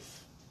 oral gift.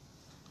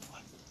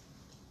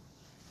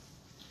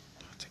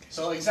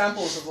 So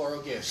examples of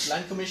oral gifts.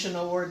 Land Commission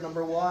Award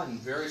number 1,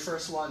 very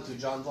first one to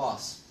John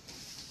Voss.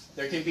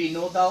 There can be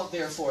no doubt,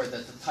 therefore,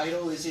 that the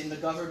title is in the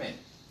government,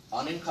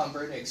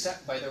 unencumbered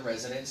except by the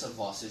residents of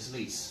Voss's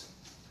lease.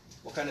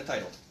 What kind of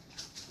title?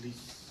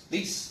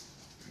 Lease.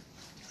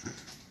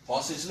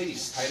 Voss's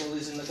lease. Title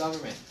is in the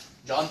government.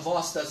 John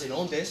Voss doesn't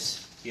own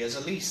this. He has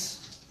a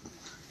lease.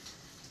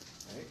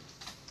 Right?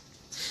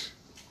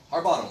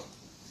 Harbottle.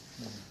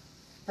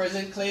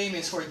 Present claim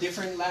is for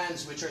different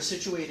lands which are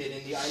situated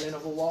in the island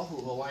of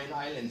Oahu, Hawaiian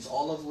Islands,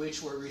 all of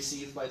which were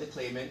received by the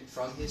claimant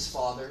from his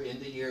father in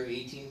the year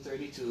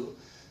 1832,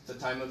 the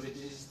time of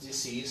his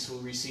decease, who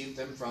received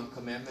them from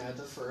Kamehameha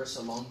I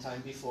a long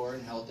time before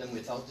and held them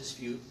without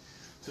dispute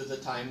to the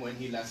time when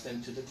he left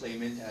them to the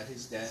claimant at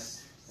his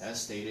death,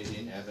 as stated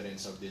in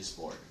evidence of this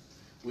board.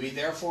 We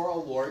therefore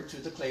award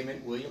to the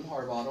claimant William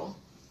Harbottle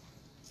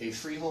a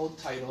freehold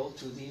title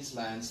to these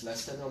lands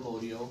less than a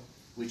lodio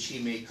which he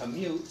may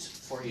commute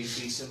for a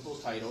fee simple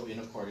title in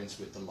accordance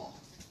with the law.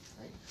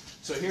 Right?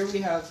 So here we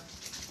have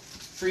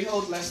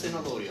freehold less than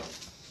allodial.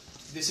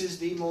 This is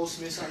the most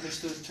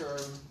misunderstood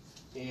term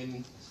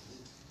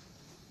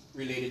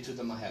related to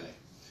the Maile.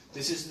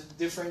 This is the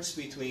difference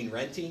between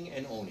renting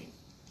and owning.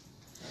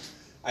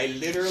 I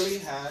literally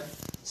had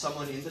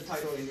someone in the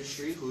title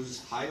industry who's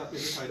high up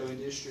in the title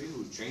industry,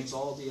 who trains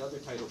all the other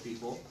title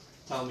people,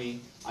 tell me,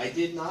 I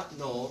did not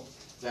know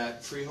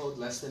that freehold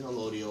less than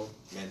allodial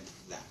meant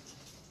that.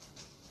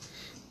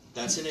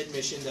 That's an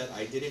admission that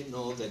I didn't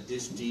know that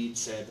this deed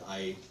said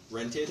I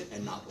rented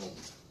and not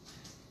owned.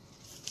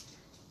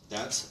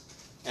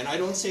 And I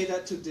don't say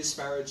that to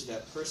disparage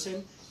that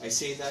person. I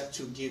say that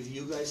to give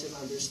you guys an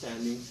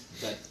understanding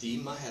that the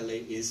Maile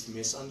is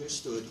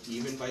misunderstood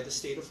even by the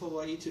state of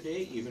Hawaii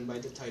today, even by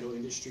the title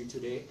industry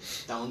today,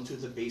 down to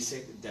the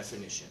basic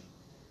definition.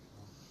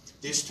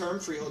 This term,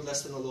 freehold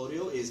less than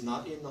allodial, is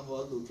not in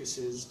Nahoa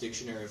Lucas's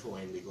Dictionary of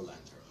Hawaiian Legal Land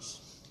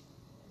Terms.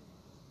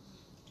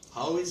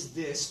 How is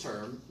this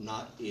term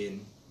not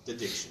in the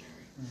dictionary?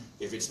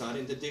 If it's not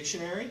in the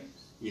dictionary,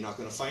 you're not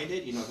going to find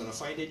it, you're not going to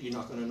find it, you're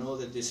not going to know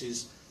that this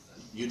is,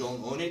 you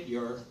don't own it,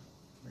 you're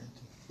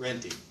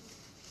renting.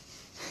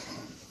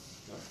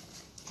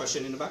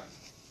 Question in the back?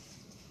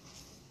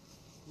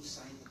 Who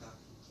signed the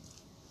document?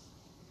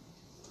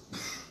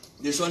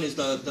 This one is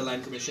the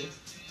Land Commission,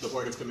 the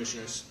Board of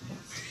Commissioners.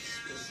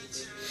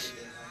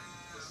 Specifically, they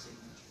have the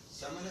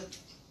signature.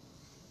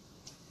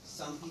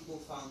 Some people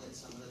found that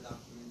some of the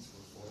documents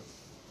were false.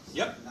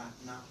 Yep.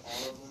 Not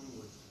all of them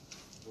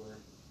were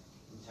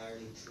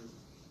entirely true.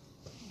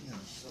 Yeah.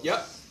 So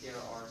Yep. there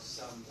are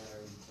some that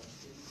are in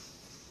question.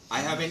 I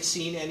haven't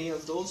seen any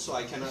of those, so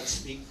I cannot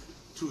speak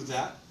to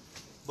that,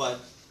 but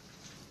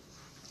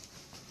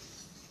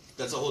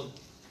that's a whole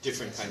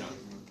different kind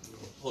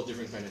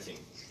of thing.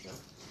 Yeah.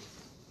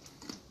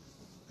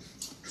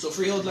 So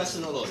freehold less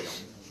than allodial.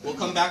 We'll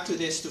come back to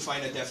this to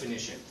find a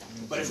definition.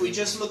 But if we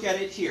just look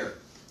at it here,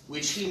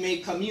 which he may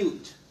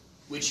commute,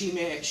 which he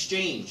may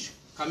exchange,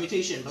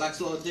 commutation, Black's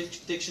Law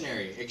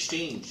Dictionary,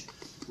 exchange,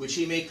 which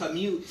he may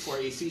commute for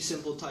a fee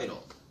simple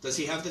title. Does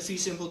he have the fee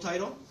simple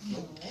title?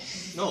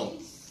 No.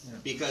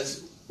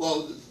 Because,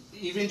 well,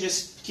 even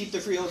just keep the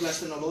freehold less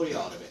than allodial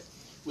out of it.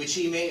 Which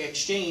he may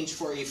exchange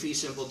for a fee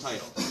simple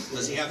title.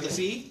 Does he have the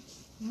fee?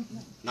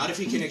 Not if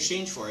he can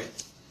exchange for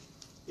it.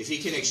 If he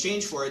can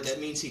exchange for it, that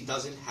means he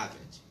doesn't have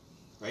it.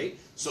 Right?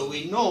 So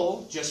we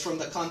know, just from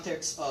the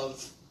context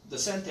of the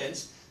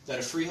sentence, that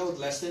a freehold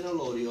less than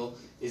allodial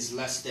is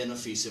less than a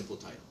fee simple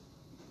title.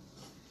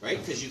 Right?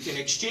 Because you can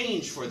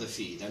exchange for the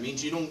fee. That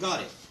means you don't got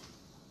it.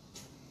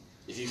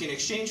 If you can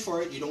exchange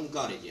for it, you don't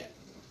got it yet.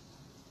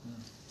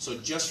 So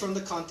just from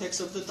the context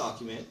of the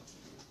document,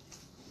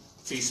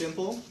 fee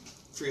simple,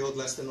 freehold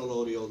less than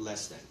allodial,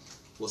 less than.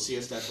 We'll see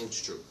if that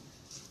holds true.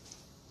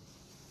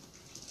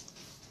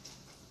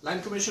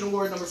 Land Commission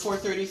Award number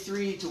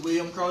 433 to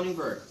William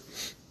Crowningberg.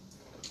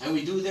 And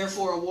we do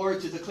therefore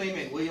award to the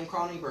claimant, William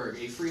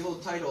Crowningberg, a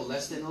freehold title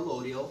less than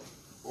allodial,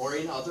 or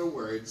in other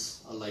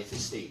words, a life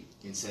estate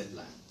in said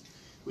land,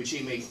 which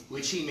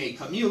he may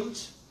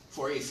commute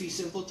for a fee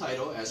simple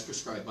title as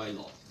prescribed by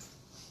law.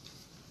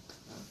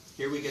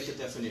 Here we get the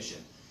definition.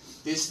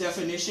 This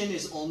definition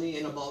is only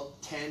in about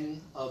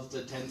 10 of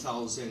the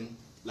 10,000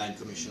 Land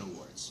Commission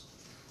awards.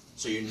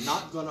 So you're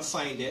not going to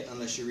find it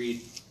unless you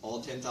read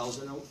all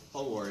 10,000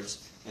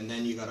 awards, and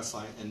then you got to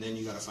find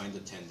the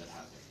 10 that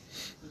have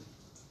it.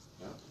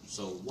 Yeah?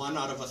 So 1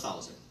 out of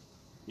 1,000,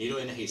 needle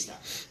in a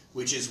haystack,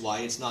 which is why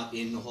it's not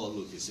in Nahoa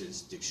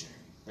Lucas's dictionary.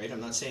 Right? I'm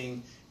not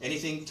saying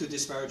anything to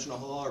disparage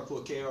Nahoa or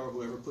Puakea or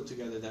whoever put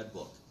together that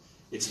book.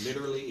 It's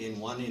literally in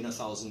 1 in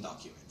 1,000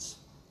 documents.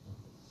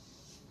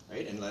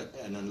 Right?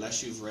 And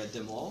unless you've read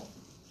them all,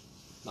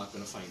 not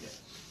going to find it.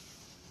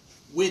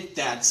 With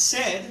that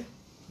said,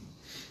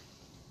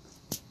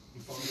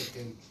 You found the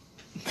 10.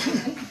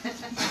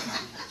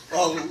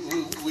 well,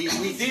 we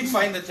did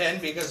find the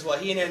 10 because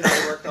Wahine and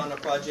I worked on a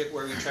project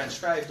where we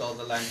transcribed all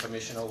the Land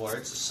Commission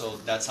awards. So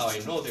that's how I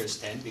know there's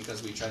 10,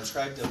 because we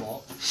transcribed them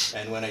all.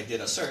 And when I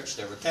did a search,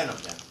 there were 10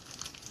 of them.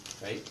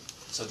 Right?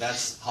 So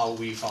that's how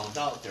we found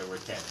out there were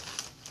 10.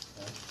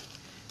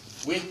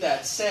 With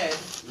that said,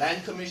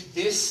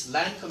 this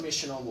Land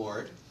Commission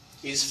Award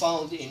is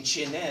found in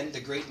Chinen,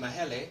 the Great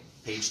Maile,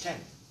 page 10.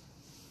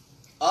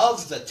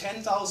 Of the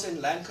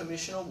 10,000 Land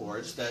Commission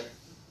Awards that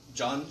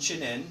John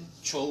Chinen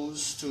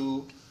chose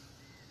to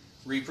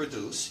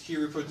reproduce, he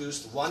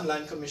reproduced 1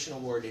 Land Commission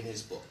Award in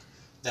his book.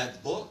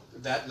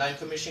 That Land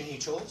Commission he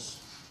chose,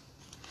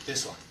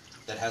 this one,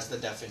 that has the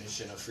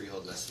definition of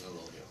freehold less than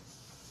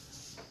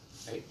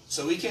allodial. Right?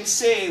 So we can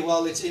say,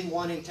 well, it's in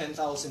 1 in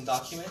 10,000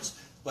 documents,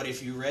 but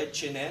if you read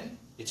Chinen,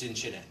 it's in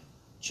Chinen.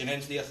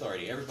 Chinen's the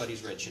authority.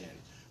 Everybody's read Chinen.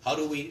 How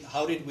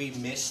did we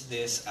miss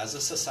this as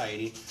a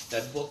society?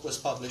 That book was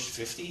published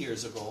 50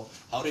 years ago.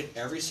 How did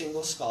every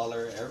single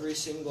scholar, every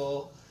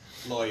single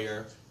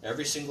lawyer,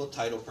 every single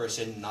title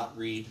person not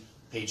read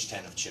page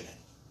 10 of Chinen?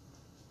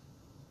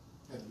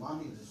 That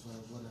money, that's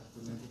what I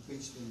remember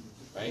page 10.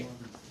 Right?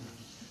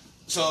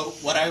 So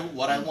what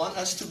I want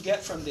us to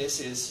get from this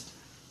is,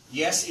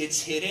 yes,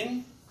 it's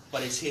hidden,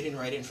 but it's hidden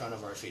right in front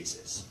of our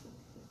faces.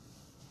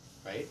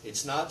 Right?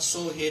 It's not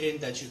so hidden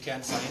that you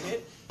can't find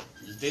it.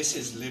 This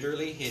is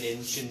literally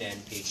hidden, Shinen,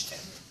 page 10.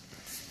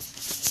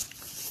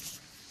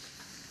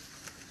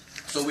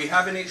 So we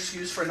have an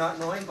excuse for not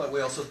knowing, but we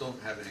also don't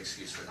have an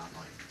excuse for not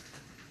knowing.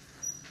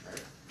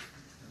 Right?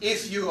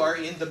 If you are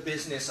in the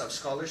business of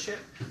scholarship,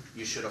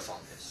 you should have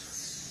found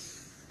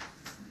this.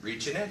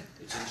 Read Shinen.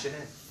 It's in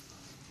Shinen.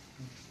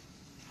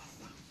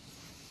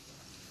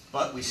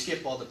 But we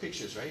skip all the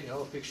pictures, right? You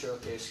know, a picture,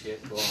 okay,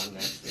 skip, go on,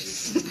 next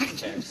page,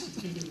 text.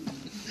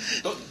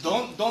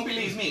 Don't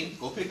believe me.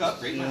 Go pick up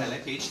Great Maile,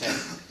 page 10,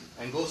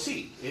 and go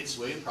see. It's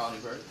William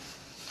Cronenberg.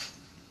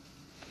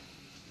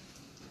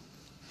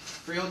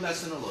 Freehold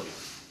less than a lawyer.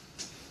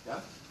 Yeah?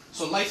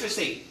 So life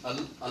estate.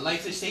 A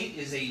life estate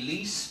is a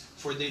lease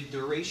for the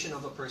duration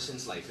of a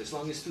person's life. As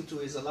long as Tutu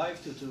is alive,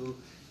 Tutu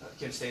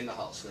can stay in the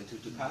house. When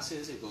Tutu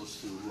passes, it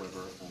goes to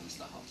whoever owns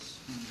the house.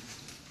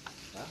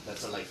 Yeah?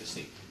 That's a life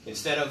estate.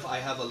 Instead of I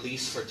have a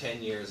lease for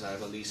 10 years, I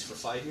have a lease for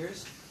 5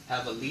 years,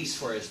 have a lease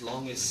for as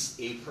long as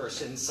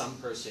some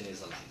person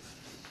is alive.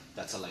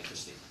 That's a life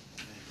estate.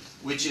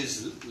 Which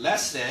is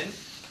less than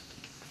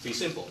fee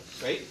simple,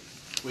 right?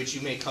 Which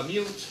you may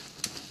commute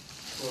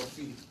For a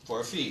fee. for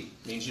a fee.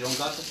 Means you don't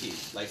got the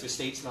fee. Life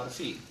estate's not a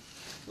fee.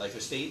 Life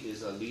estate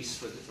is a lease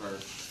for or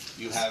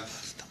you have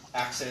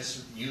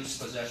access, use,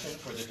 possession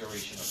for the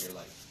duration of your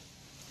life.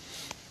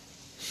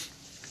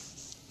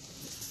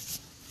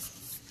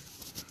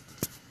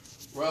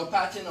 Royal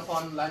Patent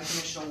upon Land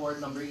Commission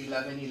Award number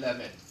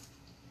 1111.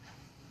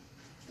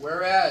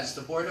 Whereas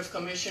the Board of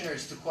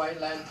Commissioners to quiet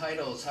land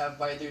titles have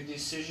by their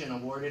decision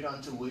awarded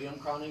unto William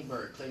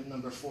Cronenberg, claim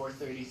number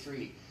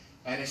 433,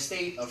 an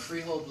estate of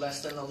freehold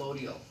less than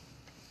allodial.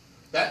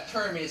 That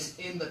term is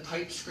in the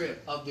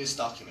typescript of this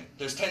document.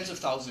 There's tens of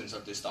thousands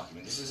of this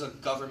document. This is a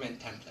government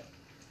template.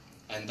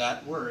 And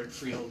that word,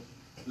 freehold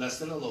less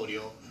than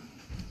allodial,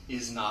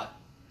 is not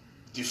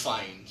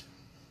defined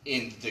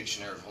in the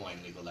Dictionary of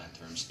Hawaiian Legal Land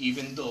Terms,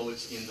 even though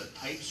it's in the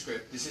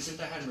typescript. This isn't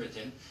a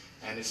handwritten,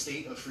 an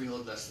estate of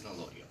freehold less than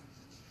allodial.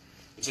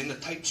 It's in the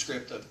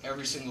typescript of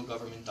every single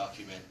government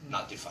document,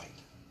 not defined.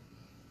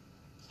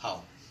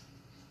 How?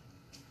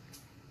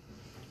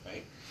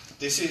 Right?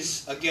 This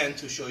is, again,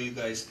 to show you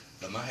guys,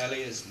 the Maile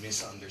is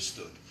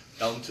misunderstood.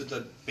 Down to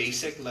the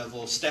basic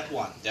level, step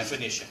 1,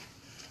 definition.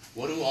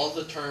 What do all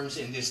the terms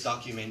in this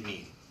document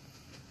mean?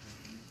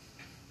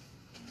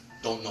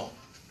 Don't know.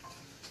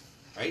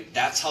 Right?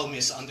 That's how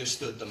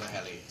misunderstood the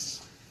Maile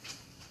is.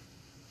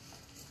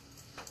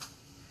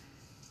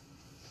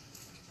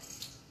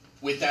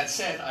 With that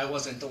said, I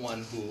wasn't the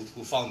one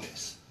who found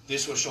this.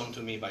 This was shown to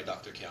me by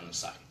Dr. Keanu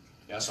Sai.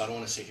 Yeah, so I don't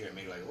want to sit here and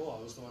make like, oh,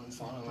 I was the one who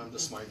found it, I'm the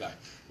smart guy.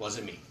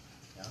 Wasn't me.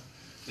 Yeah?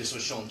 This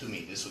was shown to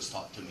me. This was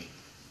taught to me.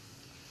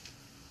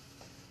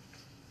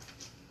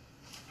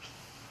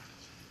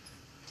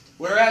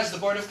 Whereas the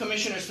Board of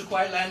Commissioners to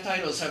quiet land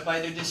titles have by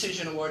their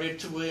decision awarded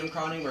to William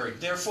Cronenberg,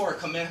 therefore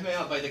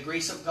Kamehameha, by the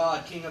grace of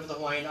God, King of the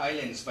Hawaiian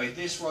Islands, by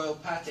this royal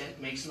patent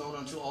makes known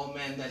unto all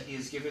men that he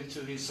is given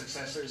to his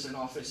successors in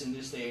office in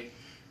this day,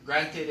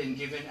 granted and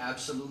given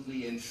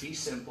absolutely in fee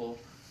simple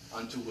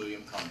unto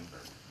William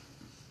Cronenberg.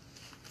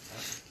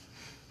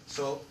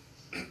 So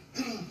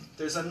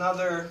there's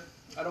another,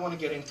 I don't want to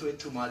get into it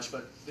too much,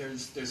 but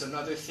there's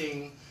another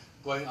thing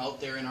going out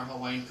there in our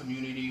Hawaiian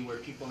community where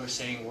people are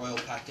saying royal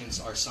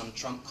patents are some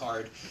trump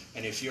card,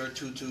 and if your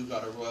tutu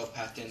got a royal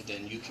patent,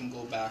 then you can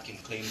go back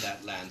and claim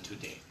that land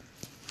today.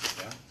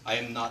 Yeah? I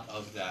am not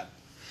of that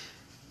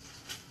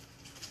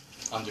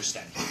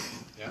understanding.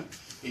 Yeah?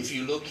 If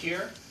you look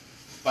here,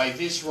 by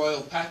this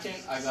royal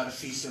patent, I got a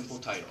fee simple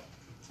title.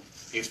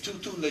 If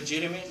tutu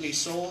legitimately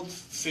sold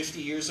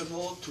 50 years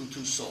ago,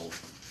 tutu sold.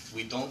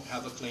 We don't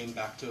have a claim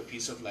back to a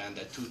piece of land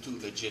that tutu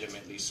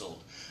legitimately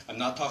sold. I'm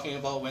not talking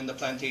about when the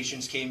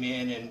plantations came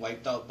in and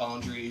wiped out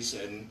boundaries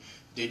and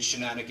did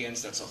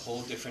shenanigans. That's a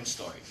whole different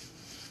story.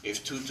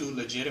 If tutu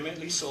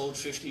legitimately sold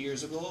 50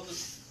 years ago,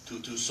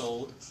 tutu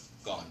sold,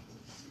 gone.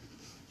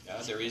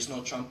 Yeah, there is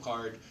no trump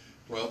card.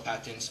 Royal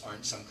patents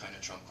aren't some kind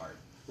of trump card.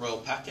 Royal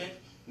patent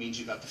means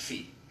you got the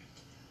fee.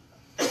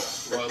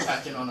 Royal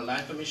patent on a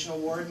land commission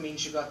award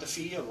means you got the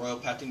fee. A royal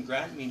patent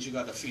grant means you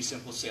got a fee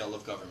simple sale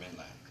of government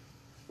land.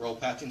 Royal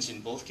patents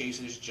in both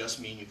cases just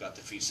mean you got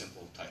the fee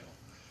simple title.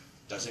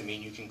 Doesn't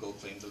mean you can go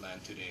claim the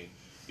land today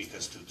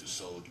because tutu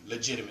sold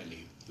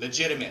legitimately.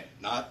 Legitimate,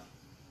 not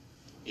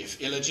if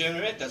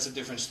illegitimate, that's a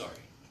different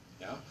story.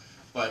 Yeah?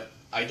 But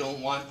I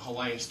don't want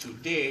Hawaiians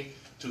today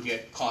to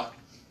get caught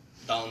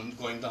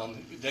going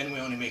down, then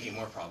we're only making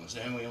more problems.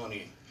 Then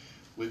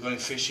we're going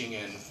fishing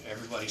and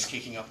everybody's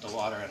kicking up the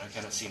water and I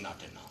cannot see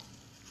nothing now.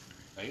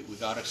 Right? We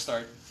gotta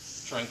start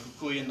trying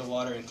kukui in the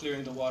water and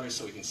clearing the water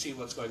so we can see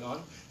what's going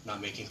on, not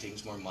making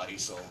things more muddy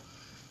so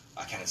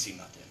I cannot see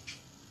nothing.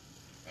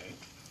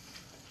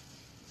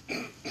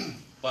 Right?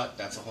 But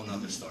that's a whole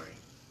nother story.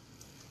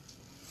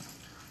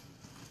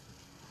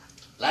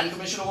 Land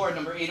Commission Award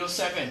number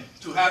 807,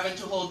 to have and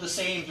to hold the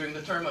same during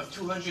the term of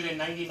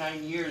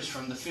 299 years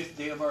from the 5th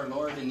day of our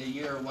Lord in the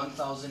year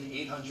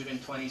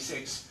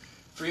 1826,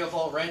 free of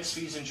all rents,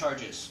 fees, and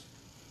charges.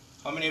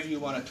 How many of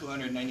you want a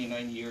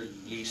 299-year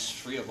lease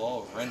free of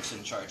all rents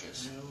and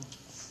charges? No.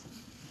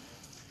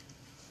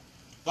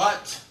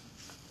 But,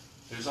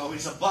 there's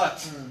always a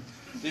but.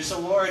 This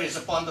award is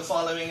upon the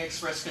following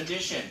express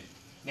condition.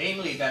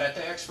 Namely, that at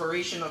the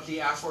expiration of the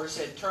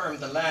aforesaid term,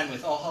 the land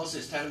with all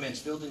houses,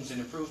 tenements, buildings, and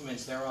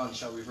improvements thereon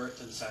shall revert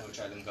to the Sandwich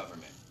Island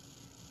government.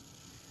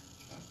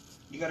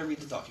 You got to read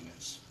the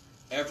documents.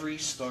 Every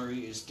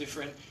story is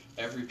different.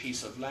 Every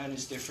piece of land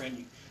is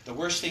different. The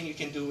worst thing you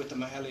can do with the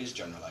Maile is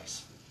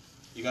generalize.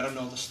 You got to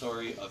know the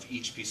story of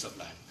each piece of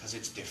land because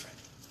it's different.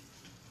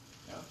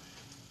 Yeah?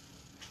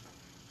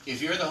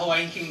 If you're the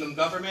Hawaiian Kingdom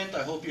government,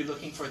 I hope you're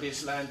looking for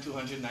this land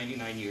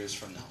 299 years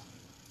from now.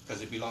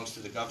 Because it belongs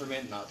to the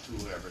government, not to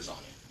whoever's on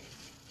it.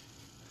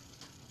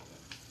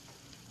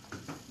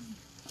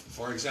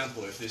 For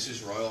example, if this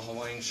is Royal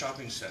Hawaiian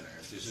Shopping Center,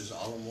 if this is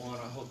Ala Moana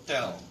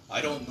Hotel,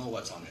 I don't know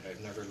what's on it. I've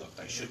never looked.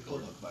 I should go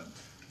look, but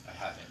I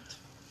haven't.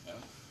 Yeah?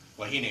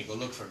 Wahine, go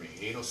look for me.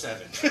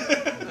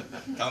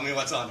 807. Tell me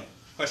what's on it.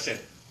 Question.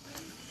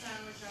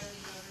 Sandwich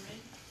Island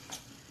government.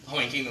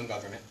 Hawaiian Kingdom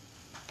government.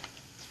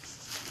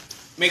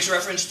 Makes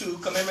reference to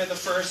Kamehameha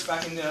I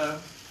back in the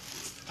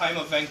time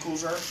of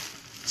Vancouver.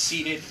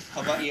 Ceded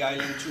Hawaii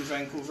Island to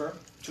Vancouver,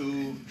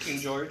 to King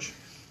George.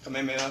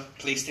 Kamehameha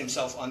placed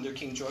himself under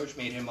King George,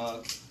 made him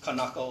a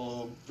Kanaka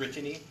o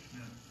Brittany,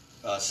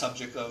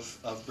 subject of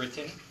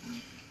Britain,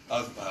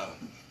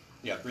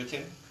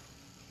 Britain.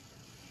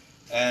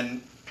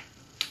 And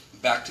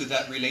back to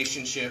that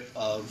relationship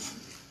of,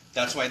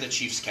 that's why the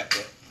chiefs kept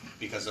it,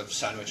 because of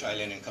Sandwich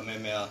Island and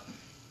Kamehameha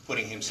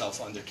putting himself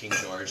under King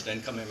George.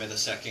 Then Kamehameha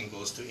II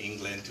goes to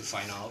England to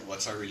find out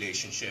what's our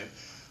relationship.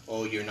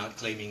 Oh, you're not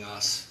claiming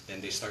us, then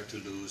they start to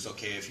lose.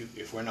 Okay,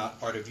 if we're not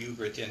part of you,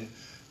 Britain,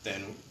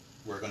 then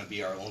we're going to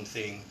be our own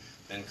thing.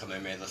 Then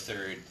Kamehameha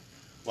III,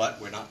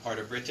 what? We're not part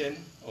of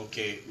Britain?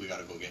 Okay, we got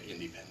to go get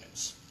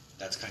independence.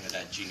 That's kind of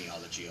that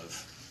genealogy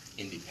of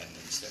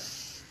independence there.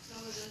 So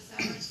the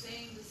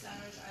Sandwich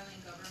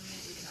Island government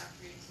is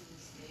accurate to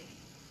this day?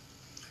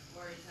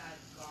 Or is that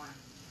gone?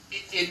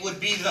 It would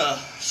be the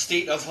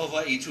state of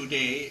Hawaii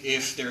today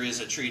if there is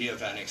a treaty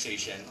of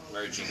annexation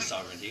merging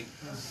sovereignty.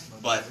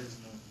 But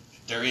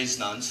there is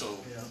none, so,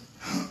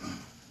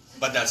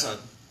 but that's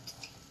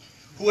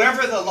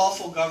whoever the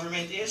lawful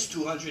government is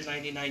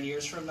 299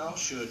 years from now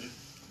should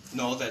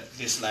know that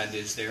this land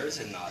is theirs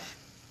and not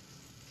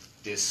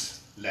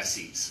this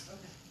lessee's.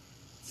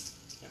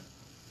 Yeah.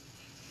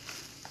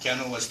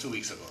 Keanu was 2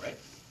 weeks ago, right?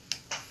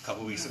 A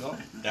couple weeks ago.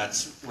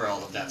 That's where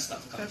all of that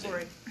stuff comes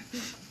in.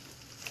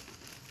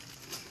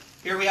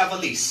 Here we have a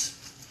lease,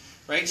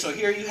 right? So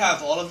here you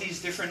have all of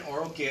these different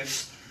oral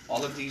gifts,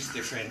 all of these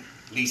different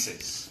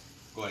leases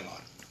going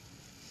on.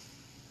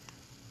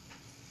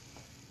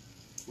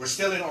 We're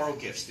still in oral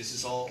gifts. This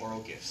is all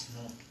oral gifts.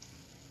 No.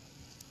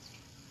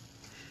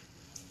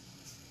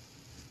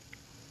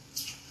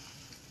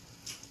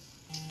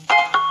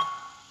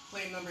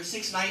 Claim number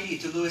 690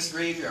 to Louis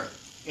Gravier.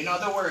 In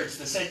other words,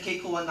 the said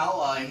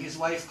Kekuanaoa and his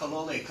wife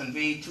Kalole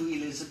conveyed to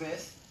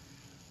Elizabeth.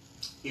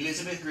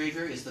 Elizabeth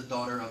Gravier is the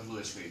daughter of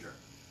Louis Gravier.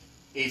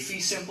 A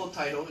fee simple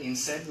title in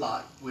said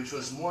lot, which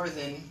was more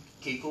than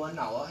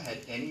Kekuanaoa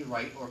had any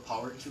right or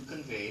power to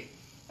convey,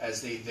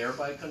 as they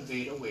thereby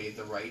conveyed away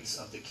the rights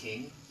of the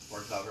king or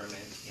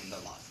government in the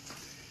lot.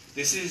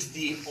 This is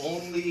the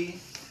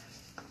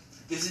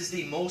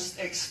most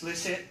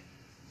explicit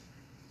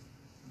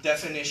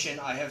definition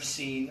I have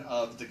seen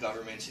of the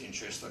government's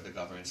interest or the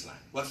government's land.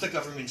 What's the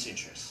government's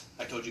interest?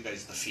 I told you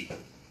guys the fee,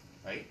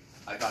 right?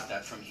 I got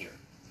that from here.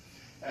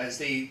 A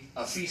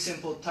fee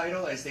simple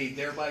title, as they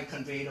thereby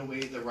conveyed away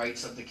the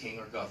rights of the king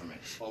or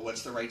government. Well,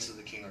 what's the rights of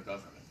the king or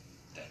government?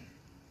 Then,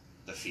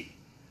 the fee.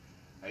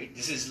 Right?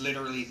 This is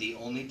literally the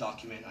only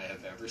document I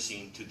have ever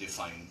seen to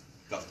define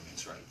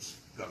government's rights,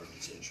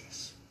 government's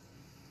interests.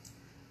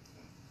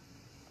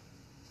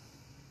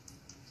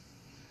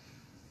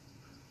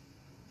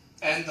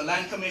 And the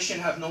Land Commission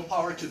have no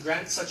power to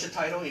grant such a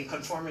title in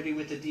conformity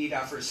with the deed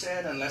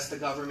aforesaid unless the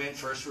government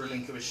first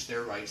relinquish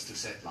their rights to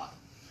said lot.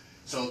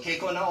 So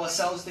Kekuanaoa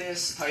sells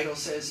this, title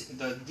says,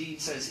 the deed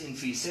says in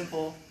fee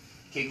simple.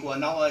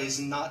 Kekuanaoa is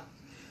not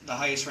the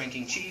highest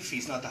ranking chief,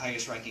 he's not the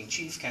highest ranking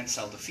chief, can't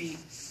sell the fee.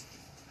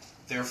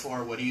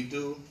 Therefore, what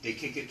do? They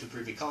kick it to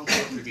Privy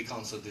Council, Privy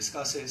Council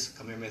discusses,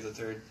 Kamehameha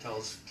III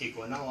tells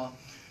Kekuanaoa,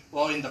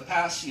 well, in the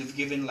past you've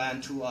given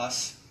land to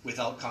us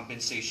without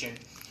compensation,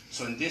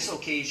 so in this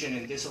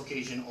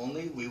occasion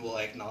only, we will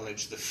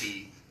acknowledge the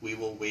fee, we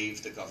will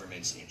waive the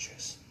government's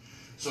interest.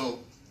 So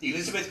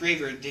Elizabeth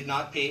Gravier did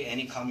not pay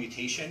any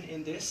commutation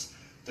in this.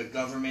 The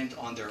government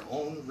on their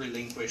own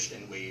relinquished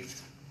and waived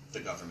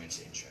the government's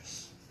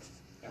interest.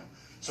 Yeah?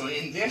 So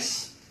in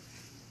this,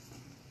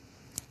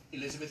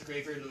 Elizabeth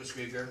Gravier, Louis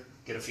Gravier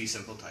get a fee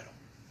simple title.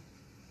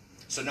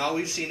 So now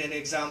we've seen an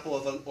example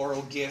of an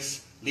oral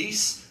gift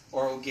lease,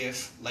 oral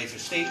gift life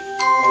estate,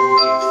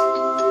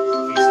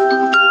 oral gift fee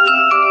simple.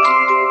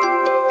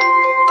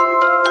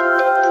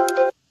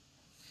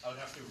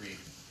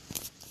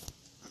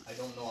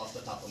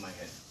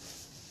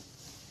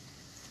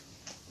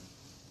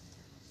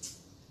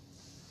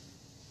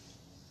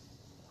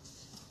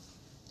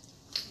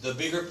 The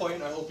bigger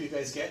point I hope you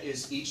guys get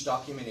is each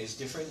document is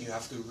different. You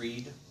have to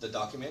read the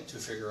document to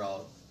figure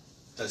out,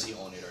 does he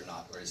own it or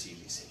not, or is he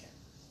leasing it?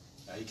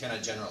 You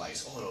cannot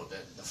generalize, oh, no,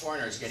 the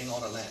foreigner is getting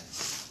all the land.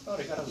 No,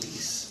 they got a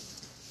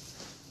lease.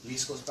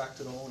 Lease goes back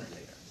to the owner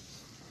later.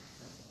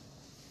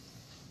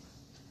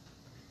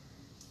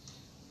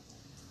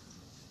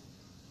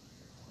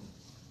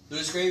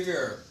 Louis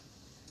Gravier,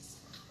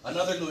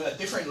 a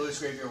different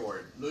Louis Gravier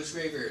award. Louis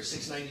Gravier,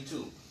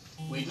 692.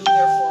 We do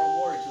therefore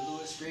award to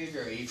Louis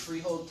Gravier a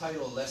freehold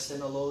title less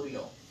than a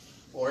lodio,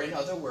 or in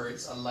other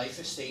words, a life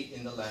estate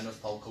in the land of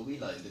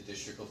Paucawila in the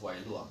district of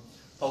Wailua.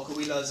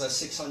 Paucawila is a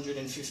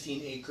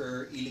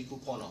 615-acre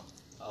ilikupono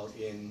out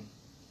in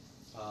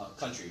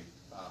country,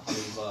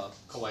 Haliva,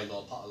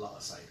 Kawailua, Pa'ala'a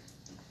side.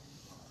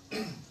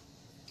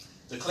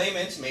 The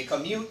claimant may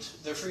commute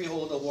the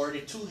freehold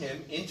awarded to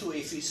him into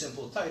a fee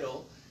simple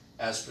title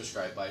as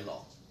prescribed by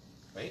law.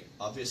 Right?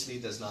 Obviously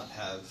does not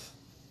have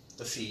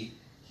the fee.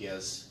 He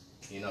has,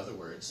 in other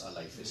words, a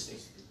life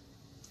estate.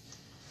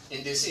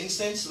 In this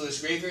instance,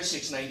 Louis Gravier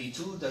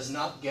 692 does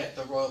not get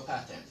the royal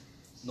patent.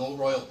 No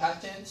royal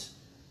patent,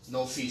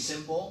 no fee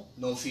simple,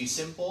 no fee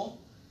simple.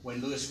 When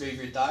Louis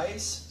Gravier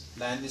dies,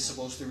 land is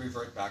supposed to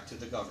revert back to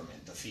the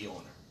government, the fee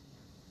owner.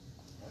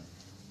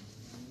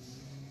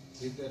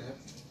 Did that happen?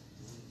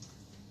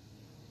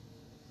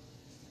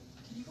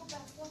 Can you go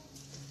back one?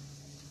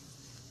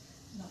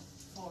 No,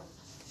 forward.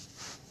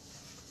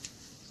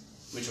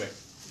 Which way?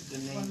 The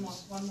name. One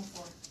more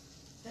forward.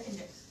 The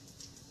index.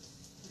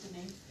 With the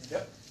name.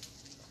 Yep.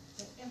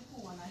 The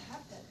EHU one, I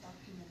have that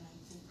document, I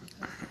think,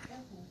 because the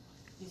EHU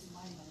is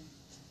my name.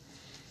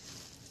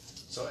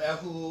 So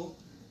Ehu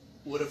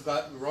would have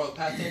got royal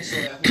patent, so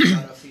Ehu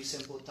got a fee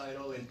simple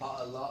title in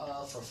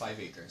Pa'ala'a for 5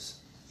 acres.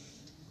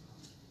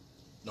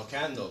 No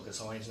can though, because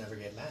Hawaiians never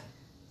get land.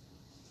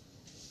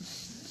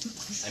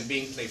 I'm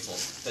being playful.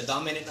 The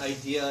dominant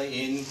idea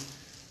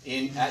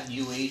at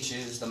UH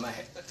is the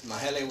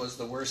Maile was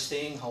the worst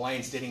thing.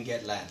 Hawaiians didn't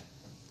get land,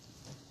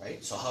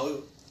 right? So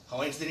how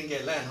Hawaiians didn't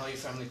get land? How your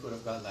family could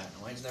have got land?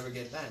 Hawaiians never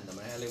get land. The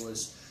Maile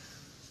was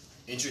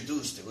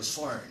introduced. It was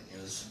foreign.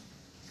 It was.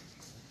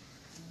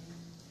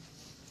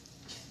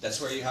 That's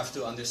where you have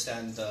to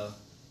understand the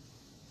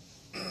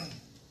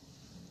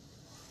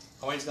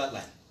Hawaiians got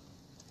land.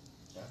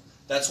 Yeah?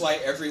 That's why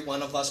every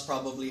one of us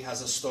probably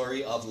has a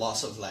story of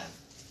loss of land.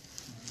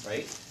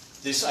 Right?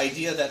 This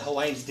idea that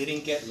Hawaiians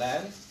didn't get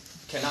land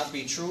cannot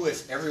be true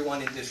if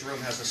everyone in this room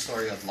has a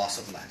story of loss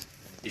of land.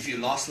 If you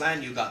lost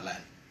land, you got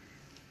land.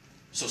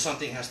 So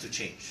something has to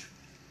change.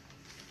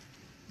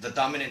 The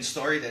dominant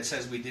story that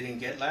says we didn't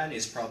get land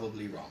is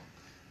probably wrong.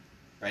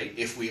 Right?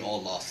 If we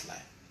all lost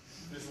land.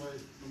 That's why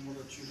no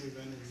more Chile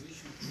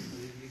annexation,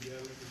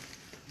 illegality.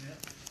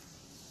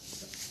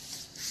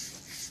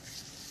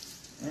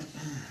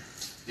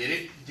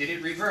 Did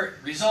it revert?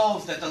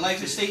 Resolved that the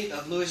life estate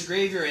of Louis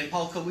Gravier in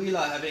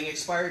Paucawila, having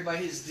expired by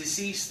his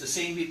decease, the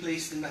same be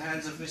placed in the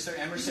hands of Mr.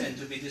 Emerson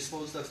to be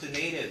disposed of to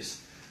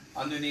natives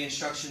under the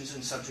instructions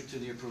and subject to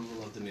the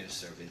approval of the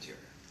Minister of Interior.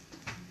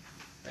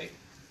 Right?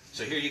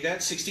 So here you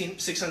got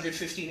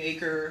 615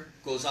 acre,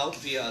 goes out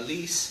via a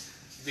lease,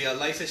 via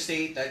life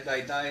estate, that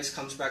guy dies,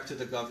 comes back to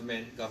the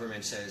government,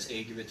 government says,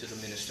 hey, give it to the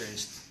Minister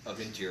of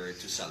Interior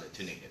to sell it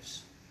to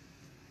natives.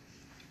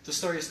 The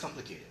story is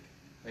complicated.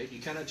 Right?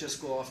 You cannot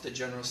just go off the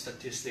general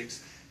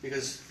statistics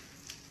because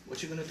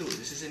what you're going to do?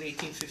 This is in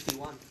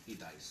 1851, he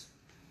dies.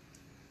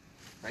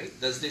 Right?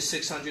 Does this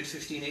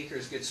 615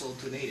 acres get sold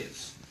to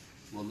natives?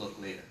 We'll look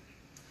later.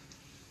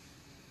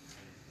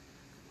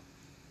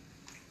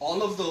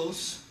 All of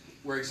those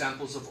were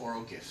examples of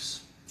oral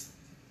gifts.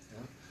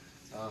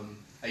 Yeah?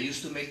 I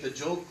used to make the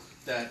joke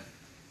that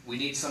we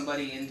need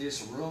somebody in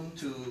this room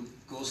to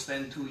go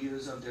spend 2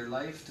 years of their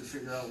life to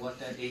figure out what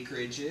that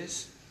acreage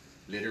is.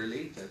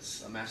 Literally,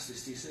 that's a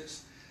master's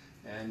thesis.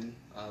 And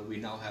we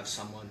now have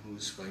someone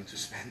who's going to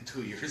spend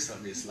 2 years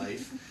of his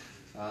life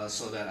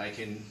so that I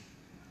can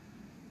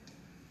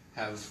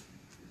have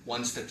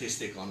one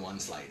statistic on one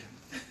slide.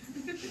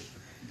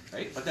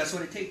 Right? But that's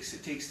what it takes.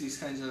 It takes these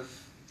kinds of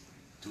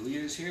 2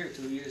 years here,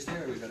 2 years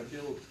there. We gotta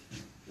build.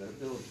 We gotta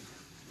build.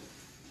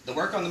 The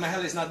work on the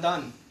Maile is not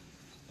done.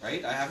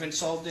 Right? I haven't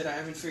solved it. I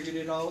haven't figured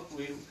it out.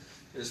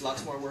 There's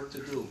lots more work to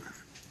do.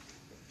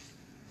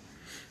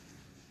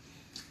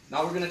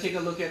 Now we're going to take a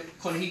look at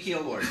Konhiki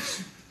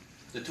Awards,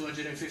 the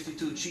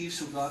 252 chiefs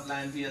who got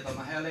land via the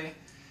Maile.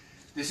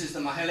 This is the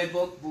Maile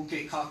book,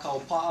 Buke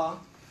Kakaupa'a.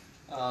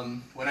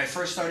 When I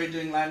first started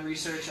doing land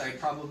research, I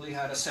probably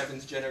had a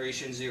 7th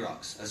generation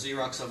Xerox. A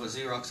Xerox of a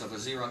Xerox of a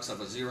Xerox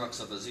of a Xerox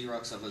of a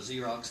Xerox of a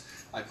Xerox.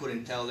 I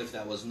couldn't tell if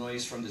that was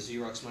noise from the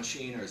Xerox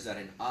machine, or is that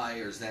an I,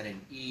 or is that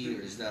an E,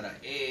 or is that an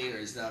A, or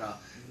is that a...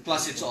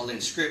 Plus it's all in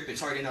script.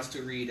 It's hard enough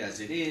to read as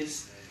it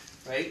is.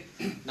 Right?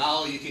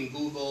 Now you can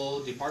Google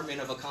Department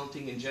of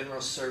Accounting and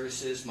General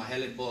Services,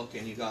 Maile book,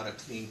 and you got a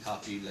clean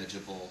copy,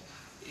 legible.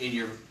 In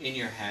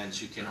your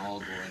hands, you can all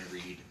go and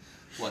read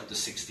what the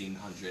 1,600,000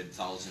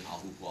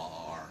 ahuhua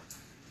are.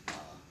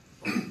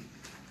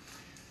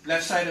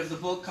 Left side of the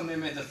book,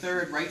 Kamehameha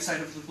III. Right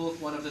side of the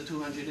book, one of the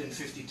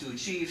 252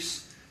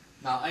 chiefs.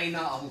 Na aina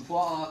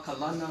ahupua'a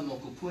kalana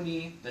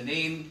mokupuni, the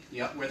name,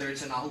 whether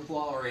it's in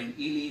Ahupua or in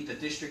Ili, the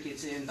district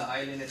it's in, the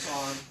island it's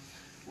on.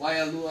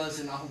 Waialua is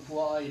in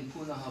Ahupua in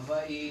Puna,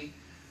 Hawaii.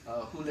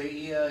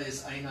 Huleia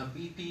is aina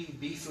bipi,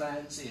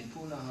 beeflands in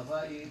Puna,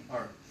 Hawaii,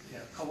 or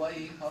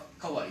Kauai,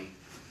 Kauai.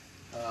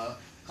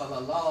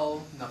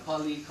 Kalalau,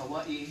 Napali,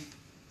 Kauai.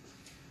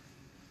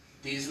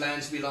 These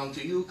lands belong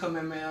to you,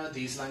 Kamehameha.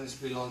 These lands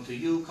belong to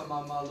you,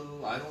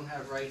 Kamamalu. I don't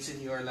have rights in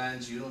your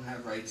lands. You don't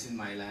have rights in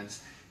my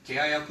lands. Ke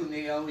ai aku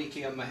nei au I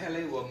ke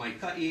amahele wa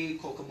maikai,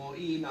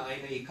 kokomo'i na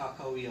aina I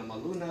kakau I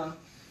amaluna.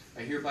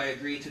 I hereby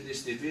agree to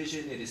this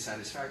division. It is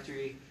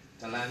satisfactory.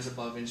 The lands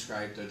above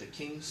inscribed are the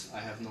king's. I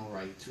have no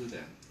right to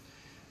them.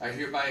 I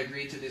hereby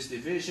agree to this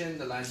division.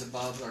 The lands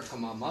above are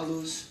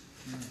Kamamalu's.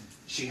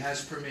 She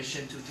has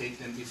permission to take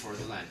them before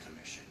the Land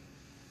Commission.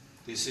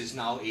 This is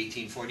now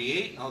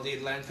 1848. Now the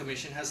Land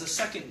Commission has a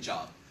second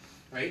job,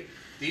 right?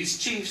 These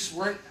chiefs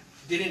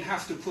didn't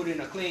have to put in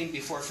a claim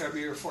before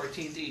February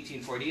 14th,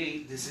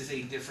 1848. This is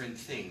a different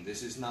thing.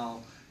 This is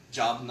now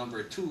job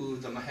number 2,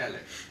 the Maile.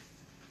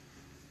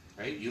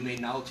 Right? You may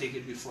now take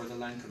it before the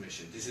Land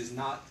Commission. This is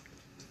not,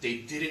 they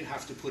didn't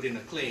have to put in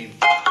a claim to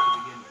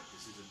begin with.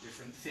 This is a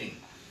different thing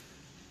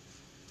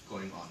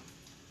going on.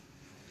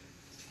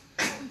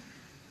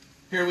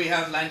 Here we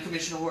have Land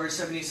Commission Award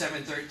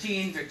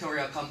 7713,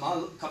 Victoria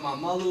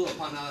Kamamalu,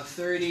 Apana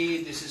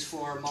 30. This is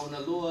for Mauna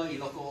Lua,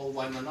 Iloko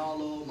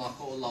Waimanalo,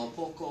 Mako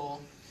Laupoko.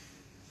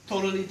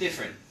 Totally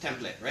different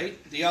template,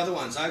 right? The other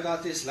ones, I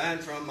got this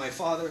land from my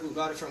father who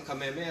got it from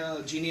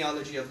Kamehameha,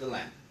 genealogy of the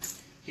land.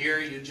 Here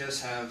you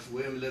just have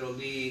William Little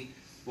Lee,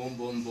 boom,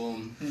 boom,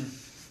 boom,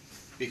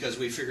 because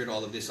we figured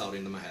all of this out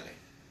in the Maile,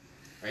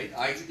 right?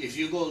 If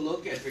you go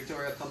look at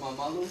Victoria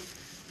Kamamalu,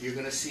 you're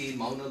going to see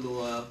Mauna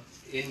Lua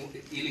in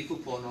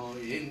Ilikupono,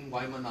 in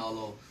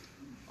Waimanalo,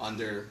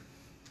 under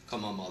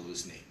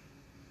Kamamalu's name.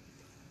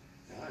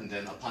 And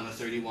then Apana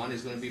 31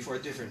 is going to be for a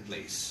different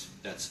place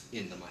that's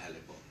in the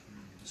Maile book,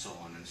 so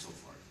on and so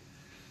forth.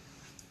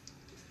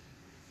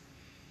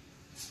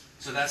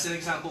 So that's an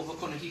example of a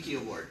Konohiki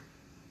Award.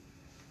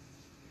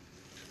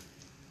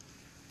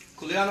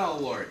 Kuleana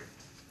Award,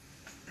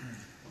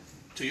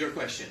 to your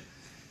question.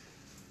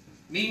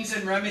 Means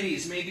and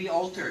remedies may be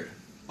altered,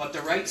 but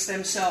the rights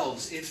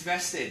themselves, if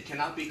vested,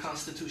 cannot be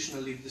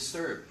constitutionally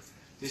disturbed.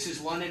 This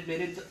is one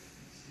admitted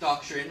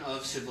doctrine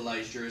of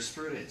civilized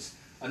jurisprudence.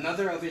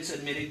 Another of its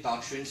admitted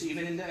doctrines,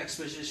 even in the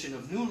exposition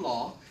of new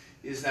law,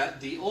 is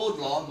that the old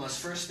law must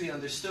first be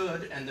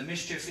understood and the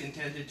mischief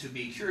intended to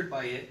be cured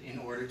by it in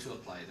order to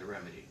apply the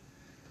remedy.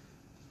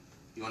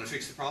 You want to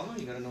fix the problem?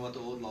 You got to know what the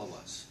old law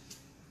was.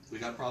 We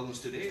got problems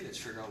today, let's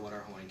figure out what our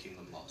Hawaiian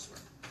Kingdom laws were.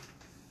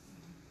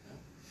 Yeah.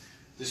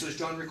 This was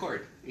John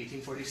Record,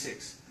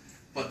 1846.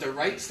 But the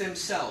rights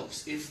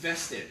themselves, if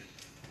vested,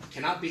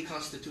 cannot be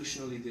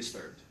constitutionally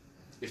disturbed.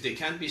 If they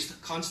can't be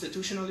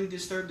constitutionally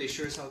disturbed, they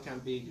sure as hell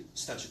can't be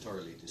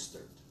statutorily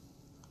disturbed.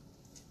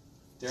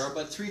 There are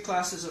but 3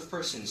 classes of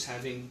persons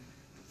having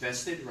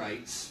vested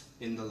rights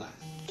in the land.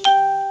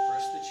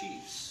 First the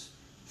chiefs,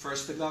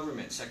 first the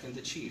government, second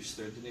the chiefs,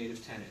 third the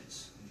native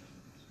tenants.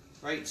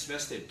 Rights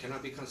vested,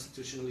 cannot be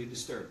constitutionally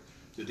disturbed.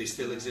 Do they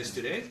still exist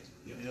today?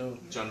 No.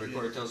 John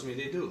Record tells me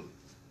they do.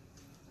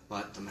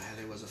 But the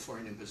Maile was a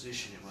foreign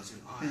imposition, it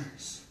wasn't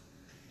ours.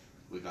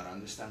 We got to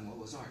understand what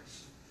was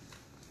ours.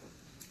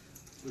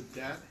 Would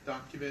that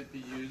document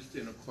be used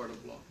in a court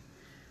of law?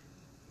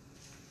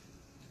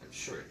 I'm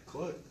sure it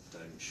could.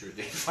 I'm sure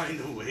they'd find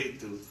a way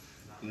to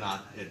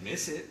not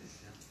admit it.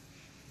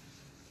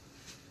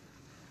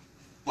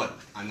 But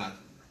I'm not,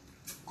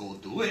 go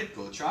do it,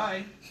 go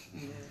try.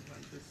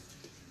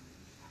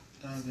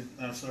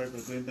 I'm sorry,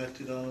 but going back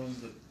to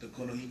the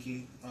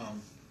Konohiki,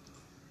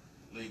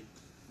 like,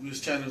 we was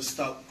trying to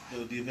stop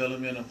the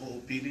development of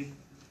Ho'opili.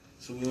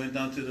 So we went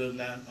down to the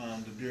land,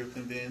 the Bureau of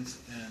Conveyance,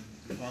 and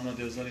we found out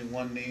there was only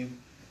one name,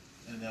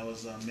 and that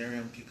was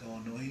Miriam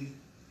Kikaonohi.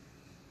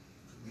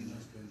 You know?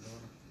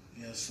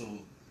 Yeah, so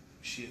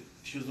she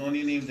was the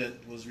only name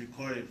that was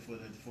recorded for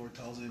the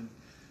 4,000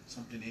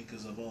 something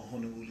acres of all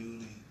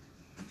Honouliuli.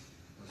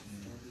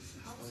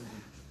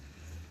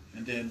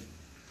 And then,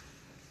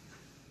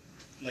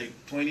 like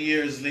 20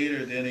 years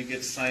later, then it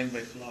gets signed by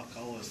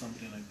Kalakaua or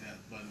something like that.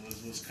 But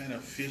it was kind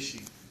of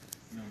fishy,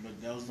 you know.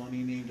 But that was the only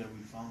name that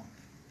we found.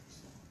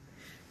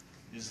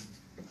 So,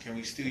 can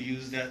we still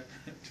use that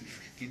to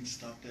freaking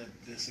stop that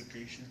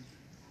desecration?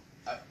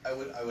 I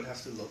would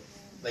have to look.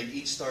 Like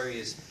each story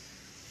is,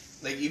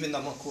 like even the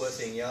Makua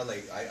thing, yeah.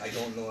 Like I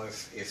don't know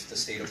if the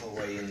state of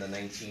Hawaii in the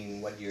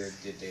what year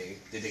did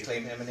they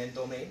claim eminent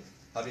domain?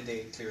 How did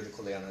they clear the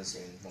Kuleanas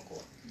in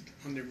Makua?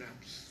 On their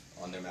maps.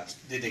 On their maps.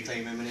 Did they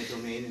claim eminent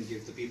domain and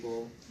give the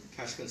people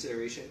cash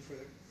consideration for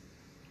it?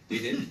 They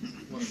did?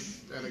 Well,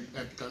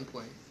 at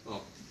gunpoint.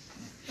 Oh.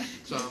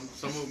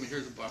 Some of them,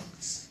 here's a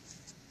box.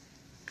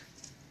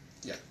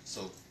 Yeah,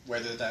 so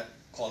whether that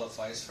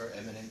qualifies for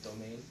eminent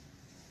domain?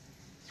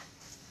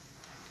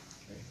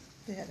 Okay.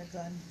 They had a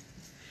gun.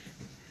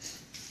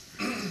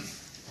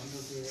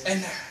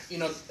 And, you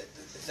know,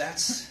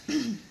 that's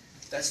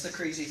That's the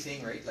crazy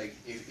thing, right? Like,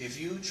 if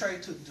you try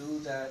to do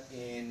that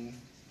in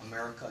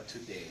America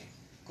today,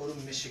 go to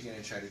Michigan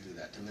and try to do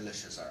that. The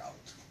militias are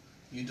out.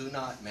 You do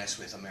not mess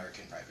with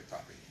American private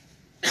property.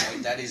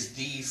 Right? That is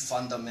the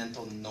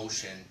fundamental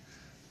notion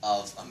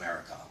of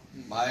America.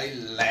 My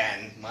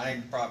land,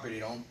 my property,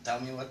 don't tell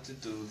me what to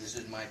do. This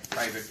is my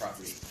private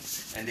property.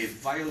 And they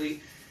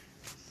violate,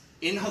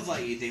 in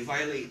Hawaii, they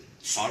violate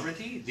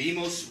sovereignty.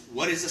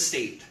 What is a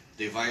state?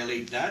 They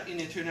violate that in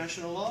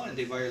international law, and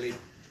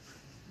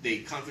they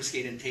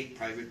confiscate and take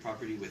private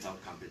property without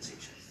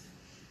compensation.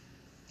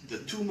 The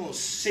two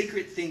most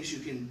sacred things you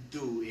can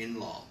do in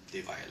law,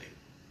 they violate.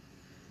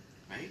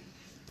 Right?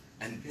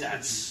 And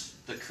that's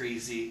the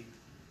craziness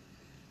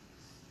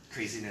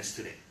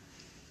today.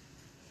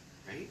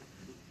 Right?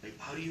 Like,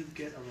 how do you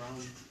get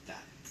around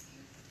that?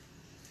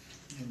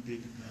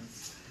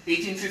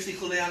 1850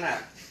 Kuleana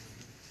Act.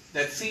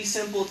 That fee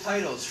simple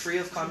titles free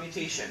of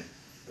commutation.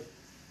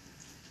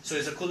 So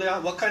is a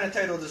Kuleana, what kind of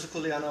title does a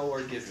Kuleana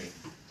award give me?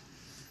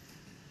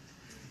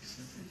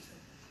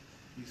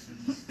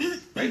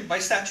 Right? By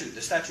statute.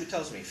 The statute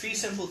tells me fee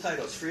simple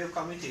titles free of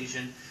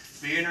commutation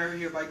be and are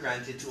hereby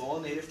granted to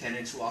all native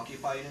tenants who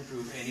occupy and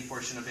improve any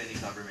portion of any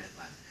government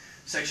land.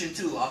 Section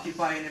 2,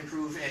 occupy and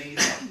improve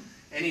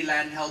any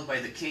land held by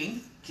the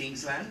king,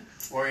 king's land,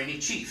 or any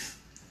chief,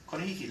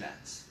 konehiki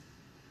lands.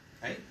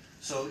 Right?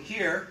 So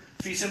here,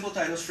 fee simple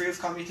titles free of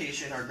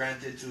commutation are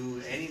granted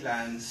to any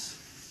lands,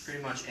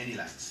 pretty much any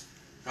lands.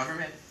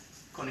 Government,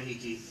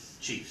 konehiki,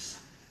 chiefs.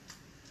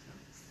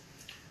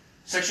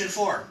 Section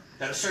 4,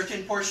 that a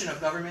certain portion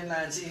of government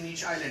lands in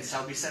each island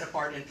shall be set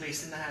apart and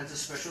placed in the hands of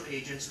special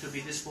agents to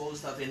be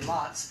disposed of in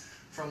lots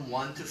from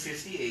 1 to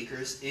 50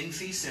 acres in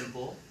fee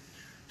simple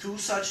to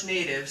such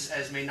natives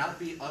as may not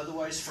be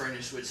otherwise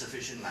furnished with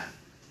sufficient land.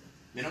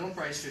 Minimum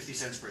price 50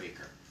 cents per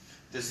acre.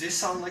 Does this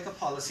sound like a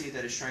policy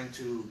that is trying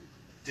to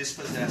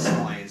dispossess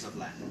Hawaiians of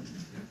land?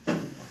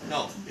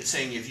 No, it's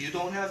saying if you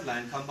don't have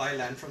land, come buy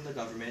land from the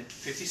government,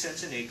 50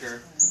 cents an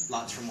acre,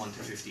 lots from 1 to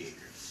 50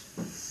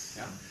 acres.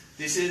 Yeah?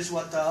 This is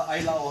what the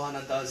Aila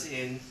Ohana does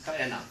in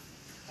Kaena.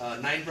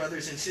 9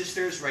 brothers and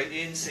sisters write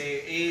in,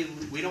 say, hey,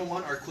 we don't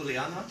want our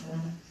Kuleana.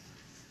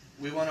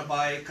 We want to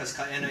buy, because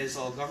Kaena is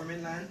all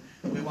government land,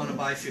 we want to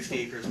buy 50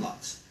 acres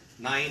lots.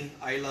 9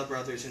 Aila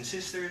brothers and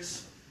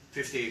sisters,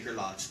 50 acre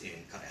lots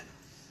in Kaena.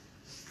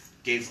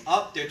 Gave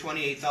up their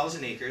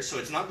 28,000 acres, so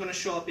it's not going to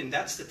show up in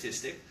that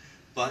statistic,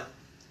 but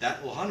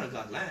that Ohana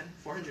got land,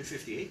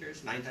 450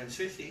 acres, 9 times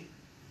 50,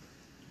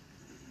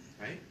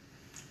 right?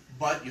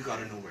 But you got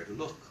to know where to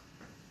look,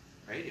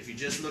 right? If you're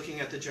just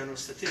looking at the general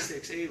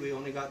statistics, hey, we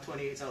only got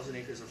 28,000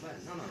 acres of land.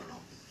 No.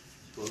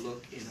 Go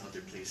look in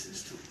other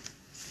places too.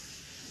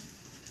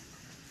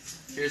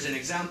 Here's an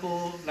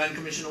example, Land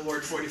Commission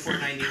Award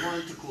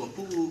 4491 to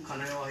Kuapu'u,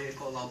 Kanaewahe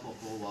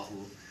Kolaupoko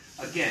Oahu.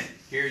 Again,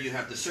 here you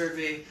have the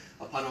survey,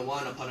 Apana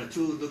 1, Apana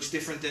 2, looks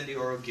different than the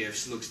oral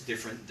gifts, looks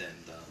different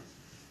than the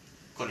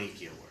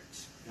Konehiki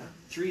Awards. Yeah?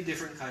 3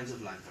 different kinds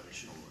of Land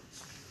Commission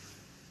Awards.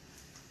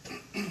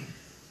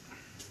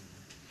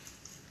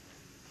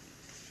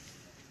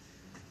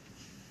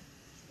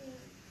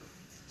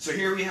 So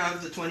here we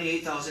have the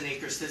 28,000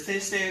 acre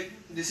statistic.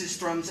 This is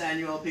Strum's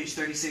annual, page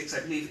 36,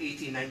 I believe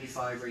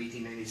 1895 or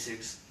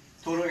 1896.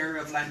 Total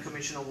area of Land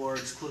Commission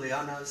Awards,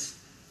 Kuleanas.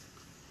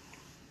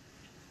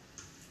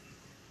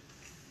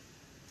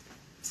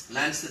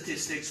 Land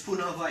statistics,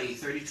 Puna, Hawaii,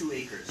 32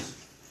 acres.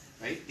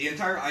 Right? The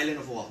entire island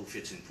of Oahu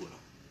fits in Puna.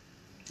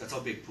 That's how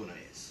big Puna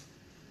is.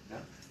 Yeah?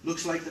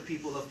 Looks like the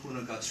people of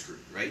Puna got screwed,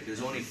 right?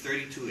 There's only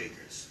 32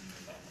 acres.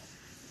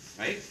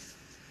 Right?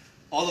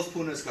 All of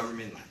Puna is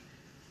government land.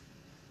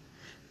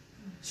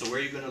 So where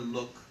are you going to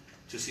look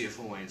to see if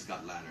Hawaiians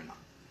got land or not?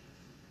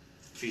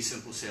 Fee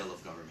simple sale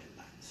of government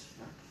lands.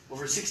 Yeah?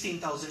 Over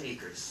 16,000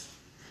 acres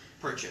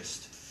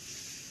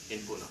purchased in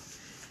Puna.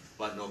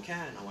 But no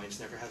can, Hawaiians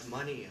never have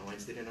money,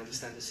 Hawaiians didn't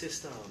understand the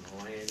system,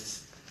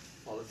 Hawaiians,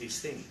 all of these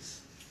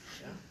things.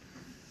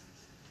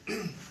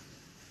 Yeah?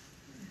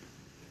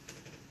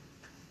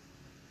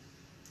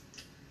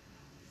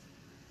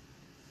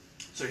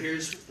 So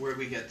here's where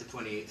we get the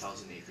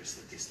 28,000 acre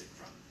statistic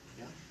from.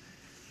 Yeah?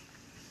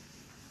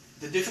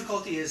 The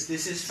difficulty is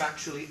this is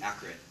factually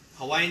accurate.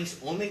 Hawaiians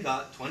only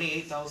got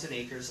 28,000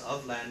 acres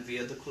of land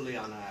via the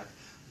Kuleana Act,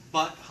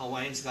 but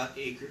Hawaiians got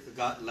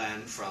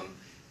land from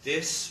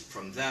this,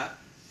 from that,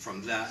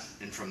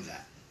 and from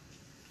that.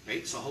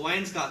 Right? So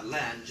Hawaiians got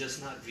land,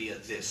 just not via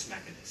this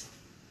mechanism.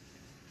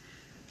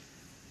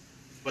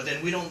 But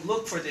then we don't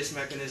look for this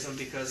mechanism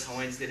because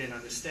Hawaiians didn't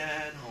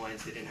understand,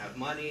 Hawaiians didn't have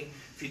money.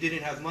 If you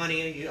didn't have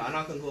money, I'm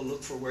not going to go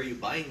look for where you're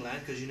buying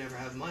land because you never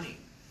have money.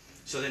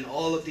 So then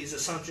all of these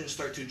assumptions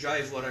start to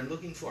drive what I'm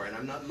looking for. And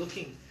I'm not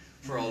looking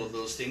for all of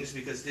those things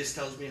because this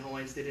tells me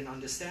Hawaiians didn't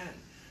understand.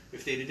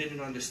 If they didn't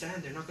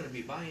understand, they're not going to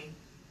be buying.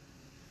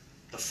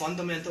 The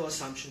fundamental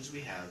assumptions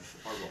we have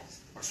are wrong,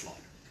 are flawed.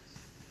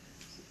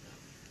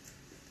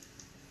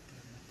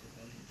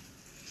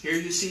 Here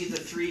you see the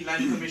 3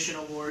 Land Commission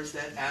Awards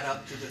that add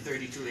up to the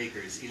 32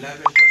 acres.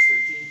 11 plus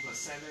 13 plus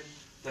 7,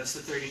 that's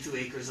the 32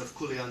 acres of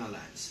Kuleana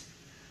lands.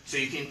 So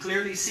you can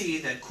clearly see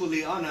that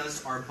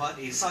kuleanas are but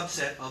a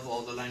subset of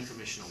all the land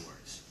commission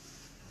awards.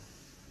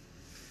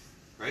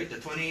 Right? The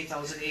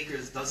 28,000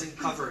 acres doesn't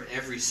cover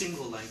every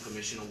single land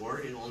commission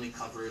award. It only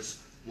covers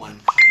one kind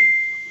of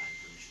land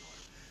commission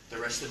award. The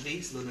rest of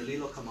these,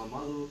 Lunalilo,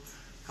 Kamamalu,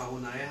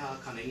 Kaunaeha,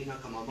 Kanaina,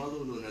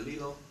 Kamamalu,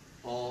 Lunalilo,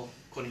 all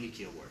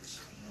Konihiki awards.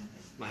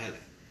 Maile.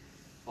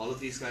 All of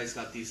these guys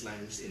got these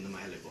lands in the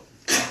Maile book.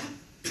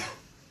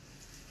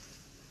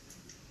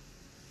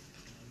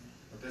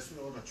 But that's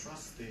where all the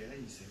trust there,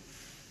 you say.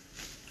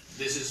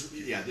 This is,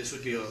 yeah, this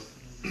would be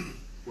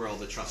where all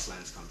the trust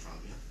lands come from,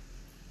 yeah.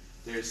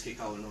 There's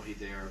Kekauanohi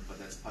there, but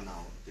that's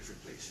Panao,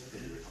 different place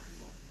than we were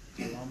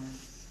talking about.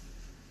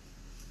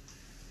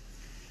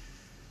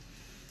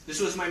 This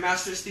was my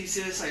master's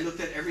thesis. I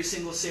looked at every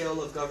single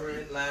sale of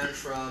government land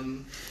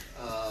from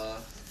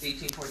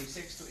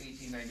 1846 to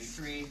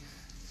 1893.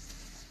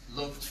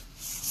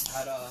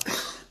 Had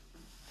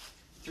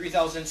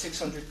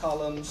 3,600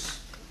 columns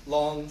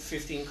long,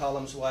 15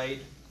 columns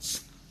wide.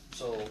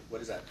 So what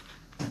is that?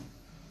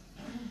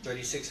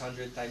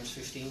 3,600 times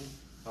 15.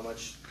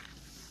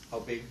 How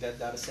big that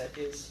data set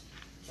is,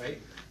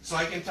 right? So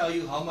I can tell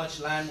you how much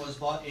land was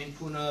bought in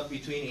Puna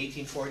between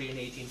 1840 and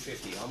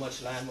 1850. How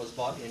much land was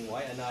bought in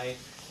Waianae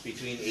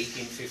between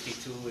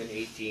 1852 and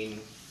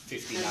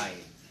 1859.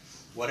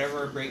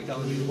 Whatever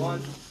breakdown you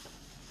want,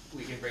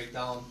 we can break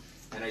down.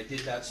 And I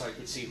did that so I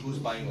could see who's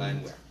buying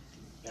land where.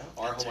 Yeah?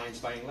 Are Hawaiians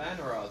buying land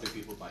or are other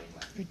people buying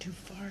land? You're too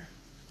far.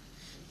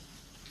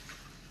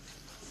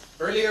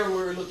 Earlier we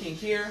were looking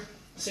here,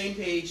 same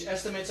page,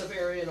 estimates of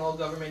area and all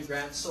government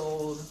grants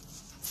sold.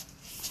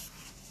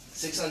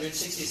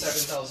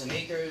 667,000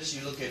 acres.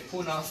 You look at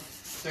Puna,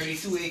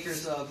 32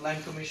 acres of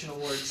land commission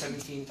award,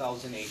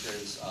 17,000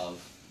 acres of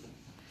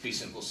fee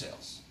simple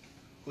sales.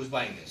 Who's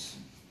buying this?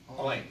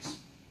 Hawaiians.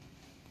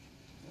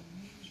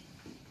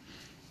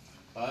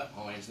 But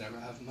Hawaiians never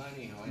have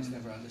money. Hawaiians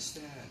never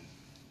understand.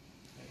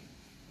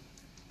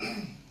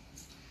 Okay.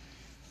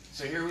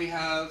 So here we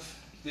have,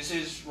 this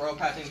is Royal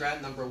Patent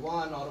Grant number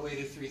 1 all the way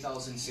to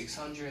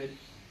 3,600.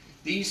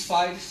 These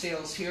 5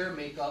 sales here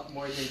make up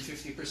more than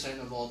 50%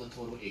 of all the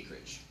total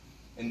acreage.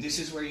 And this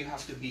is where you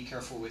have to be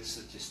careful with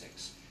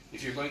statistics.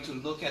 If you're going to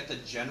look at the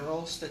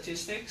general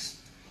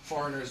statistics,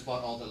 foreigners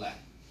bought all the land.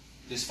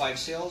 These 5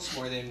 sales,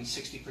 more than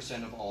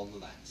 60% of all the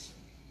lands.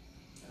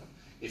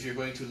 If you're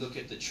going to look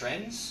at the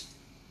trends,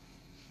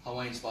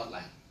 Hawaiians bought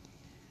land.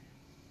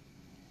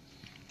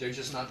 They're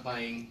just not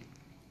buying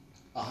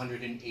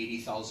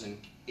 180,000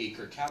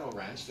 acre cattle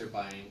ranch, they're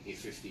buying a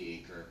 50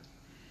 acre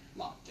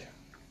lot there.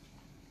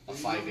 A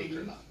 5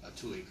 acre lot, a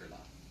 2 acre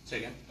lot. Say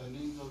again? The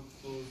names of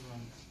those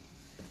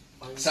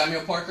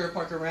Samuel Parker,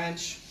 Parker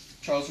Ranch,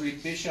 Charles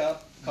Reed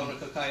Bishop,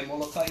 Kaunakakai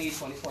Molokai,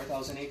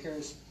 24,000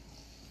 acres.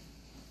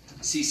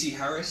 C.C.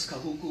 Harris,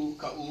 Kahuku,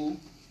 Ka'u,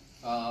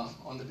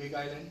 on the Big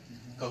Island.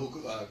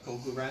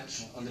 Kahuku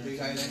Ranch on the Big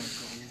Island.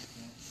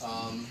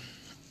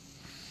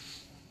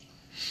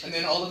 And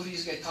then all of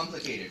these get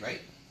complicated,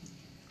 right?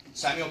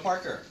 Samuel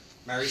Parker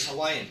marries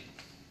Hawaiian.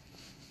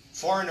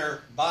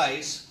 Foreigner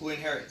buys, who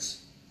inherits?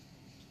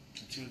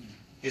 Children.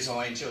 His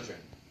Hawaiian children.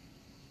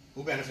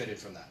 Who benefited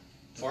from that?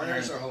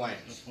 Foreigners or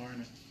Hawaiians? The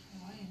foreigner.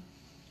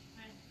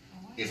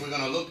 If we're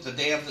going to look the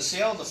day of the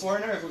sale, the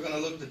foreigner. If we're going to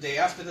look the day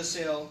after the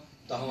sale,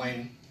 the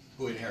Hawaiian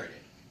who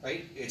inherited.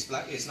 Right? It's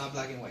black. It's not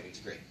black and white. It's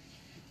gray.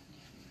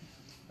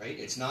 Right?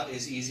 It's not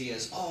as easy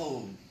as,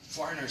 oh,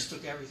 foreigners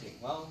took everything.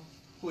 Well,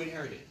 who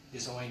inherited?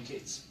 His Hawaiian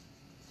kids.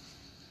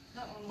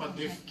 But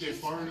they're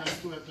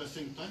foreigners too at the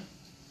same time.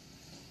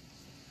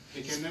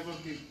 They can never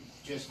be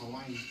just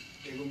Hawaiian.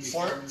 They're going to be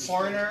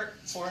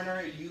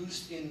Foreigner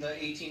used in the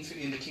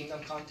in the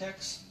kingdom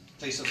context,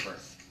 place of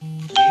birth.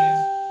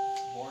 Native,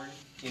 born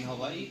in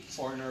Hawaii,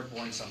 foreigner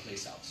born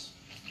someplace else.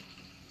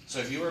 So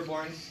if you were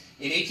born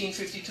in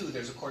 1852,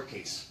 there's a court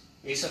case.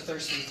 Asa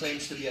Thurston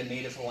claims to be a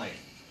native Hawaiian.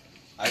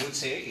 I would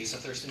say Asa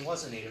Thurston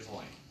was a native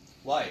Hawaiian.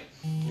 Why?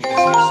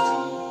 Because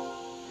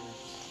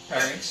his 2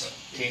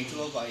 parents came to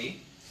Hawaii,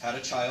 had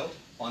a child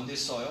on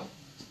this soil,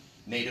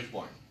 native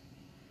born.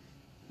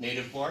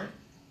 Native born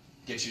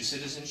gets you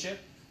citizenship.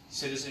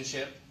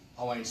 Citizenship,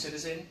 Hawaiian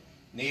citizen.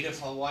 Native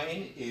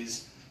Hawaiian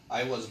is,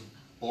 I was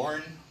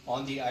born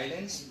on the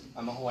islands.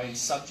 I'm a Hawaiian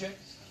subject,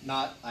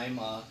 not I'm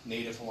a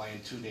native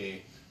Hawaiian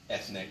today,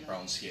 ethnic,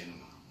 brown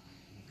skin.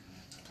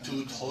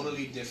 2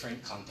 totally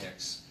different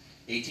contexts.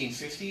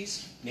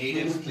 1850s,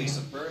 native, place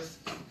of birth.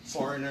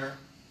 Foreigner,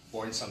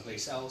 born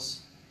someplace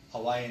else.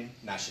 Hawaiian,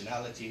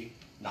 nationality,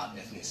 not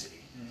ethnicity.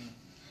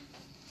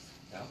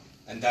 Yeah?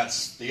 And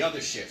that's the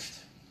other shift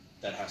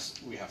that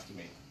we have to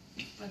make.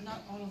 But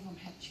not all of them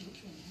had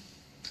children.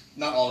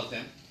 Not all of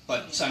them,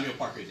 but Samuel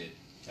Parker did,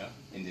 yeah,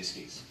 in this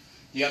case.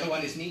 The other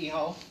one is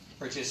Ni'ihau,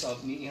 purchase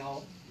of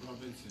Ni'ihau.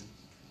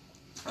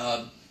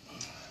 Robinson.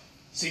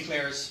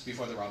 Sinclair's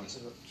before the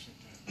Robinson.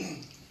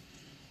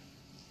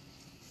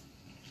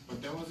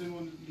 But that wasn't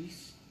on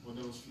lease, or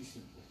that was fee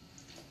simple?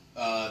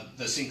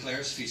 The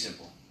Sinclair's fee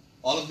simple.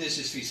 All of this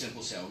is fee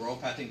simple sale. Royal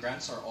patent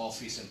grants are all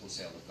fee simple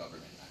sale of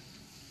government land.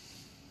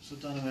 So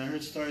Donovan, I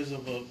heard stories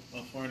of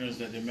foreigners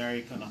that they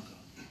marry Kanaka,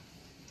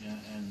 yeah,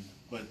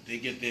 but they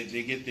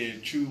get their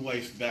true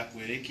wife back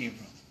where they came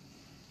from.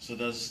 So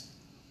does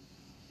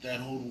that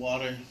hold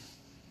water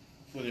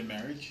for their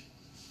marriage?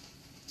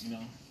 You know,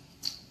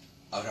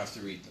 I would have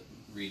to read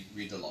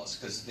the laws,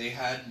 because they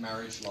had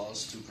marriage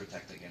laws to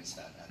protect against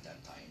that at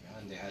that time, yeah?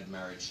 And they had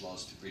marriage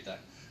laws to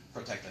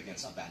protect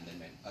against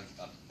abandonment,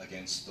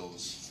 against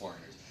those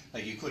foreigners.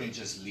 Like, you couldn't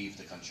just leave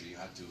the country. You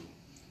had to.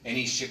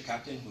 Any ship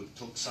captain who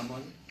took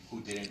someone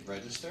who didn't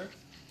register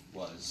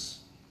was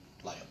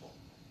liable.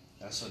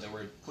 Yeah? So they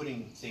were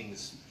putting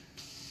things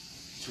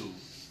to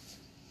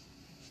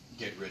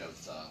get rid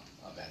of the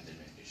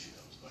abandonment issue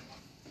that was going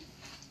on.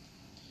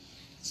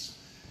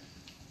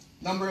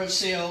 Number of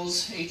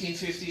sales,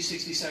 1850s,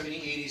 60s,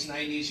 70s, 80s,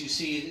 90s. You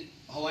see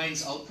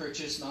Hawaiians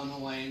outpurchased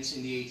non-Hawaiians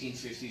in the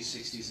 1850s,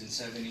 60s, and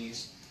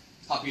 70s.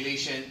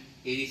 Population,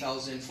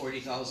 80,000,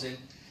 40,000.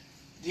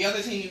 The other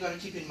thing you got to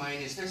keep in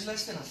mind is there's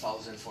less than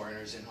 1,000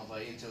 foreigners in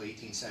Hawaii until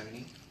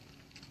 1870.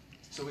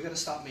 So we got to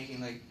stop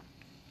making like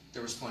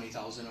there was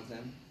 20,000 of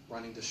them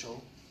running the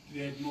show.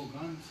 They had more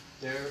guns.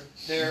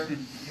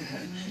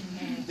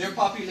 Their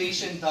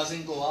population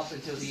doesn't go up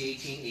until the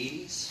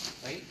 1880s,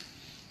 right?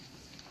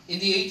 In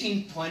the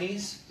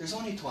 1820s, there's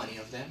only 20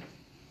 of them.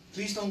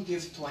 Please don't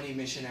give 20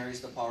 missionaries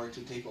the power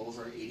to take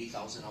over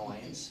 80,000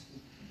 Hawaiians,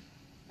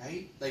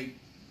 right? Like,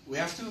 we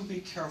have to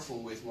be careful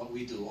with what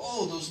we do.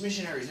 Oh, those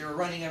missionaries, they were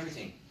running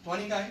everything.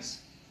 20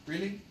 guys?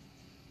 Really?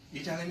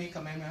 You telling me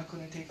Kamehameha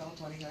couldn't take out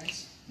 20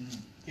 guys?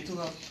 Mm-hmm. He took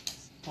out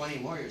 20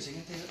 warriors. He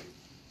can take it.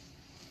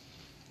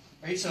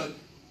 Right? So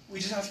we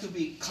just have to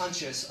be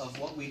conscious of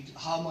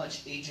how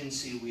much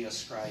agency we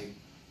ascribe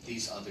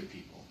these other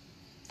people.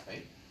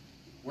 Right?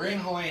 We're in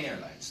Hawaiian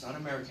Airlines, not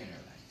American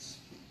Airlines.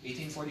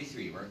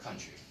 1843, we're a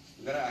country.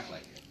 We gotta act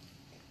like it.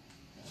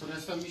 So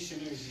that's the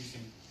missionaries you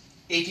think.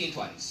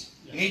 1820s.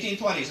 In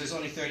 1820s, there's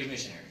only 30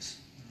 missionaries.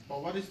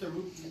 But what is the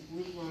root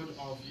word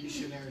of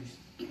missionaries?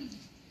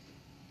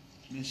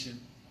 mission.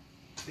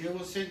 They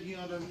were sent here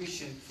on a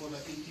mission for the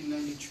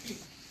 1893.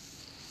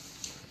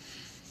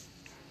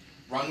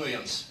 Ron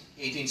Williams,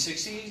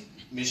 1860,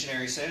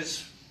 missionary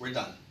says, we're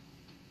done.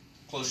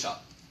 Close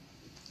shop.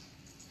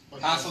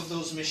 But Half of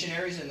those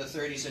missionaries in the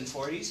 30s and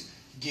 40s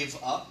give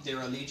up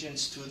their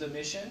allegiance to the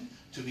mission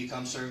to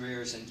become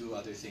surveyors and do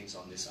other things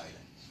on this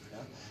island.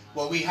 Yeah?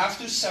 What we have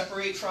to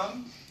separate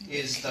from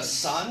is the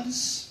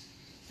sons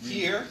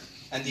here,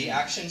 and the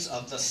actions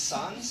of the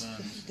sons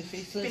The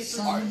faithless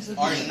sons of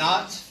are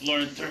not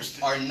Lauren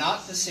Thurston. are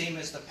not the same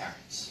as the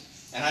parents.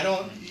 And I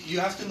don't,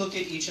 you have to look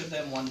at each of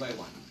them one by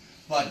one.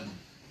 But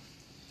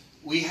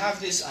we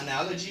have this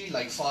analogy,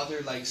 like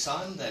father, like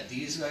son, that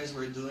these guys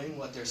were doing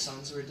what their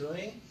sons were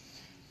doing.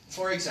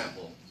 For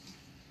example,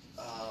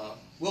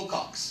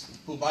 Wilcox,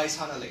 who buys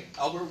Hanalei.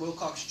 Albert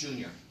Wilcox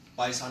Jr.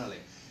 buys Hanalei.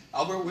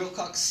 Albert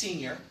Wilcox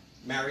Sr.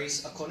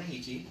 marries a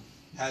Konahiki,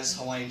 has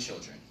Hawaiian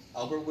children.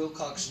 Albert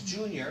Wilcox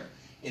Jr.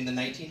 in the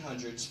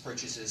 1900s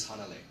purchases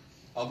Hanalei.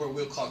 Albert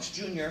Wilcox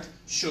Jr.,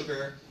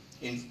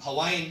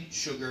 Hawaiian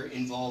sugar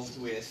involved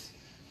with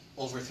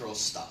overthrow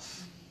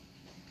stuff,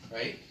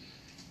 right?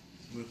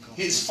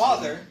 His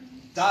father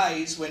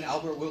dies when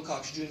Albert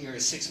Wilcox Jr.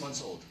 is 6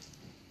 months old.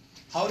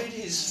 How did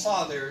his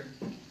father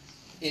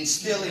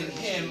instill in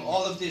him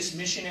all of this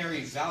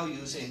missionary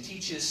values and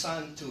teach his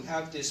son to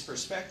have this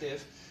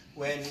perspective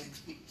when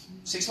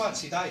 6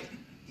 months he died?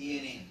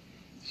 DNA.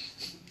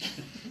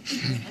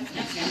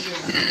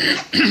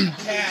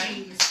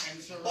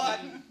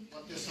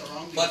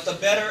 But the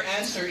better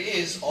answer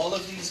is all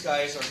of these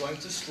guys are going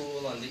to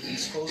school on the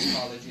East Coast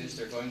colleges.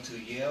 They're going to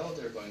Yale.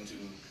 They're going to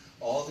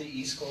all the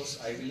East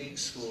Coast Ivy League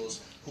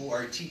schools who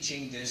are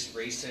teaching this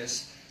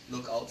racist,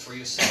 look out for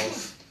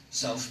yourself,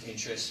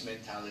 self-interest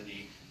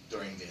mentality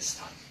during this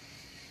time.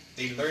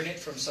 They learn it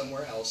from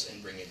somewhere else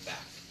and bring it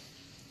back.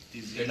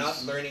 They're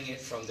not learning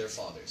it from their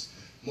fathers.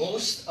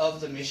 Most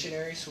of the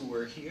missionaries who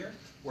were here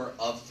were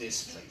of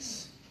this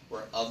place.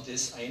 Were of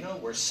this aina,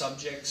 were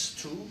subjects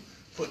to,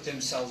 put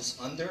themselves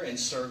under, and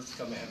served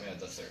Kamehameha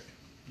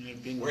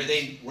III.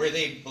 Were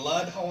they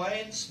blood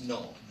Hawaiians?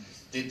 No.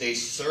 Did they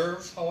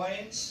serve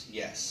Hawaiians?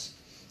 Yes.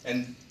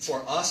 And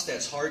for us,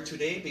 that's hard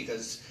today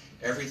because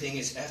everything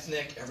is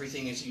ethnic,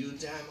 everything is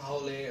Udam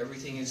Haole,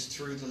 everything is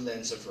through the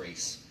lens of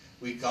race.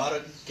 We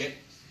gotta get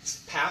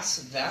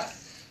past that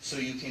so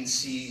you can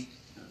see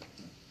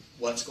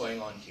what's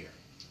going on here.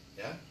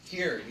 Yeah?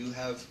 Here you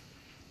have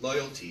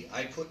loyalty.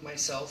 I put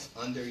myself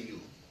under you.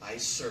 I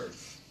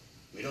serve.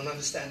 We don't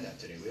understand that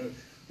today.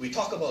 We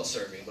talk about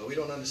serving, but we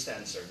don't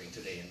understand serving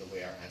today in the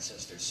way our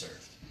ancestors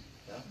served.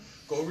 Yeah?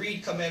 Go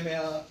read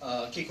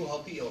Kamehameha,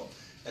 Kekuhaupio,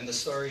 and the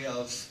story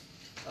of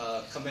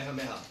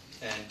Kamehameha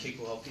and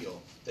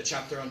Kekuhaupio, the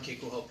chapter on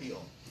Kekuhaupio.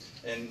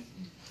 And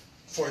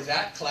for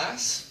that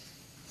class,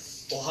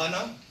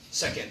 Ohana,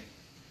 second.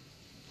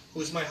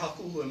 Who's my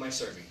haku? Who am I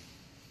serving?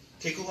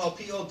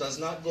 Kekuhaupio does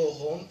not go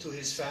home to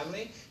his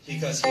family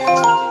because he has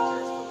to take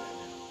care of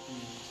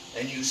Kamehameha.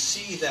 And you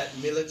see that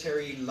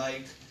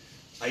military-like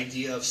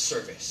idea of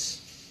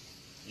service.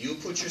 You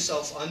put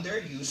yourself under,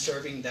 you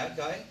serving that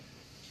guy,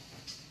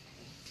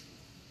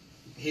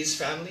 his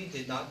family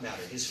did not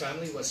matter. His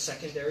family was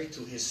secondary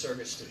to his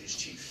service to his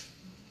chief.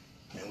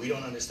 And we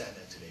don't understand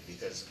that today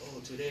because, oh,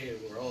 today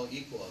we're all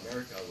equal.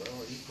 America, we're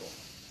all equal.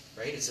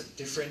 Right? It's a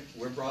different,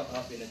 we're brought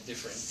up in a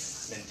different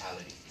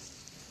mentality.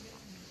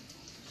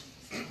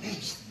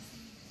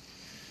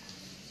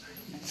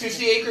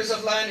 50 acres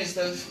of land is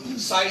the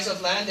size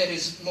of land that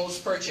is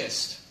most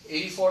purchased.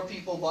 84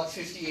 people bought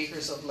 50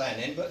 acres of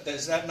land. And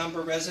does that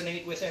number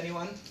resonate with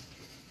anyone?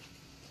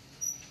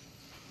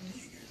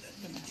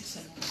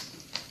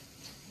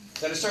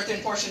 That a certain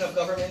portion of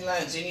government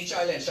lands in each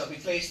island shall be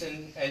placed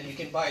in, and you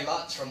can buy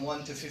lots from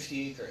 1 to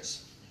 50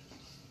 acres.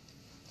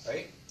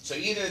 Right? So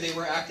either they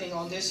were acting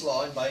on this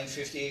law and buying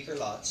 50-acre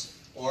lots,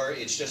 or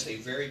it's just a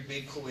very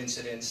big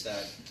coincidence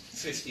that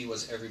 50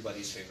 was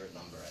everybody's favorite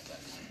number at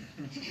that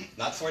time.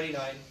 Not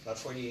 49, not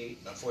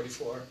 48, not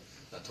 44,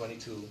 not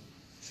 22,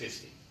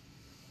 50.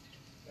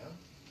 Yeah?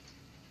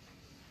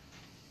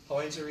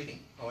 Hawaiians are reading.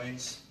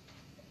 Hawaiians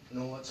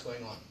know what's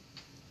going on.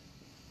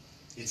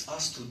 It's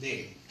us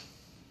today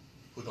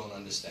who don't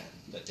understand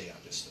that they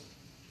understood.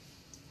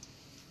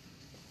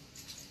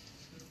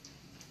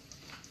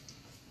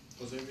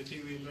 Because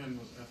everything we learned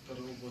was after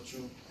the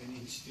Obocho and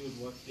instilled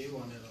what they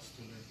wanted us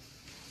to learn.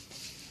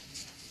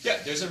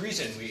 Yeah, there's a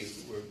reason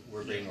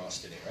we're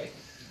brainwashed today, right?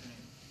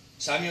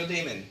 Samuel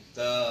Damon,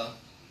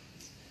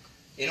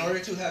 in order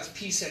to have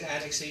peace and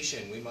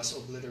annexation, we must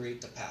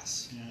obliterate the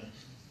past.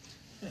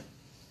 Yeah.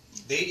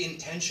 They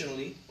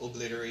intentionally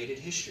obliterated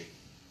history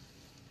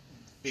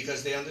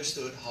because they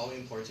understood how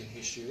important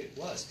history it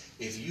was.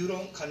 If you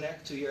don't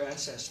connect to your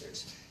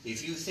ancestors,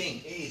 if you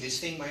think, hey, this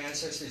thing my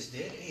ancestors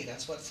did, hey,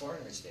 that's what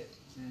foreigners did.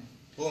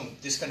 Boom,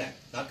 disconnect,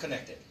 not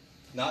connected.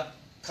 Not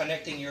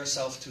connecting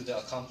yourself to the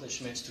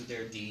accomplishments, to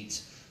their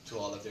deeds, to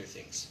all of their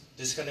things.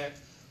 Disconnect,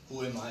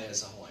 who am I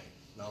as a Hawaiian?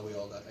 Now we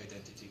all got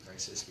identity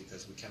crisis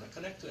because we cannot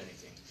connect to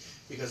anything.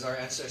 Because our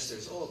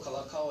ancestors, oh,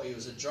 Kalakaua, he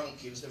was a drunk,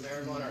 he was the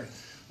Mary Monarch.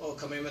 Oh,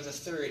 Kamehameha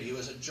III, he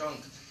was a drunk.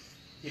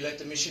 He let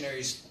the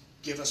missionaries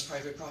give us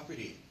private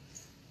property.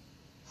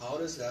 How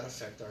does that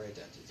affect our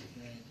identity?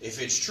 If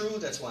it's true,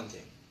 that's one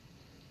thing.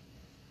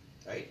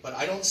 Right? But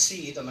I don't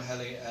see the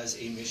Maile as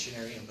a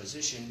missionary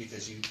imposition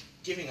because you're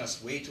giving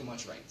us way too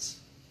much rights.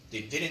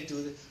 They didn't do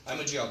it. I'm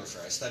a geographer.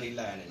 I study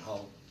land and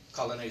how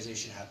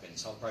colonization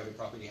happens, how private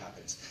property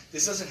happens.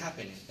 This doesn't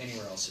happen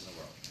anywhere else in the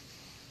world.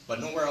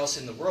 But nowhere else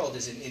in the world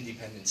is an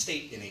independent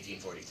state in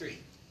 1843.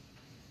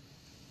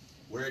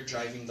 We're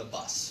driving the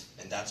bus,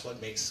 and that's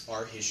what makes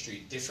our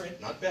history different,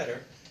 not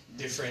better,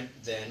 different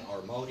than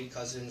our Maori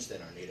cousins,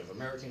 than our Native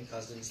American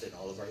cousins, than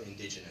all of our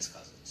indigenous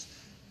cousins.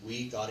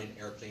 We got an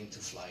airplane to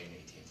fly in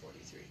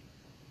 1843,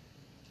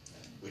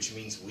 which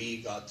means we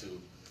got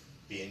to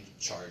be in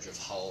charge of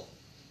how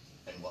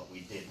and what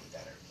we did with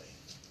that airplane,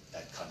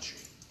 that country.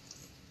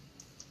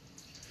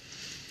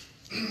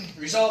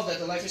 Resolved that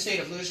the life estate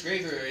of Louis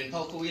Graver in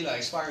Paukuila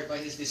expired by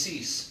his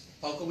decease.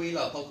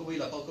 Paukuila,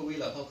 Paukuila,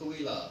 Paukuila,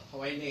 Paukuila.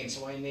 Hawaiian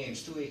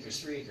names, 2 acres,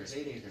 3 acres,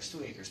 8 acres,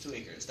 2 acres, 2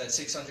 acres. That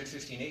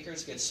 615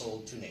 acres gets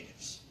sold to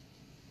natives.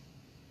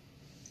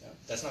 Yeah?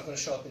 That's not going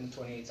to show up in the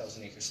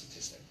 28,000 acre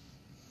statistic.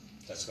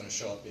 That's going to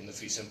show up in the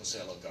fee simple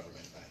sale of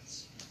government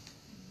lands.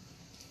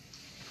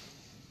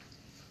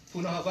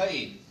 Puna,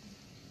 Hawaii.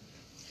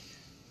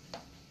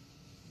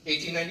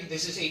 1890.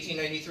 This is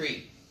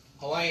 1893.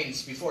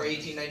 Hawaiians before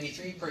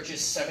 1893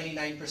 purchased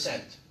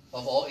 79%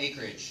 of all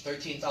acreage.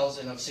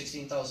 13,000 of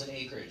 16,000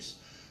 acres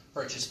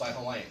purchased by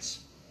Hawaiians.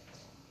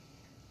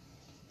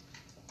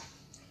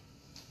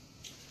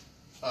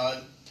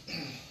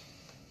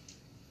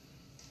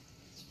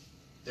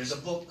 There's a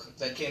book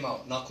that came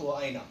out,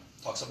 Nakua Aina,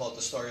 talks about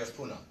the story of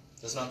Puna.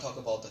 Does not talk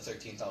about the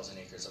 13,000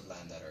 acres of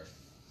land that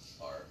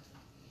are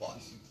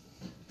bought.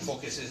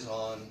 Focuses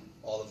on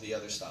all of the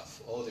other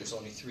stuff. Oh, there's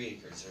only 3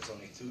 acres. There's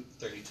only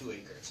 32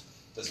 acres.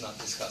 Does not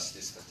discuss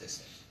this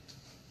statistic.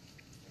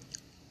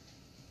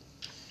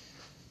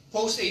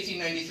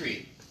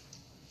 Post-1893,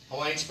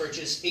 Hawaiians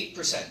purchased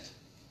 8%.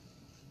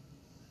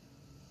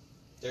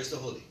 There's the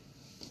huli.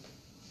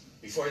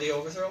 Before the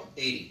overthrow,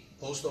 80.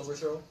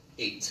 Post-overthrow,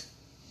 8.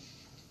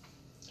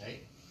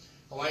 Right?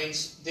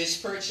 Hawaiians,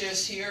 this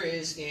purchase here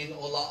is in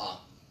Ola'a.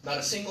 Not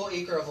a single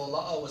acre of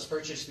Ola'a was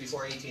purchased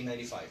before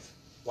 1895.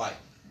 Why?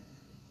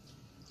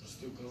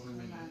 Still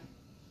government.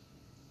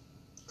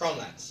 Crown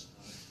lands.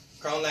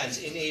 Crown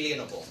lands,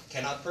 inalienable.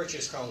 Cannot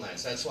purchase crown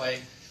lands. That's why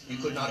you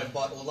could not have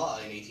bought Ola'a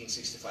in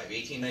 1865.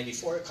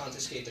 1894,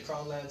 confiscate the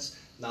crown lands.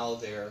 Now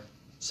they're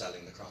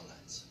selling the crown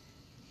lands.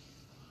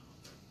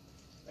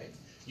 Right?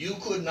 You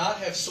could not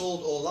have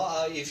sold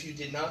Ola'a if you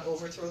did not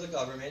overthrow the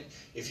government,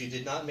 if you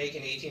did not make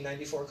an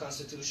 1894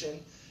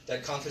 constitution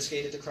that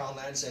confiscated the crown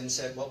lands and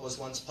said what was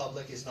once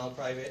public is now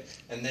private,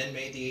 and then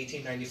made the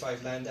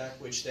 1895 Land Act,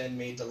 which then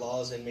made the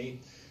laws and made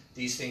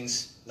these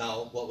things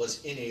now what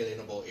was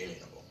inalienable,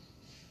 alienable.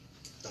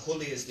 The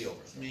huli is the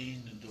overthrow.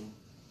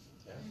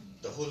 Yeah?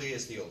 The huli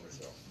is the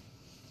overthrow.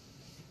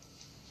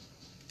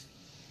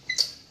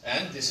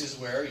 And this is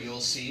where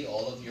you'll see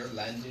all of your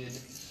landed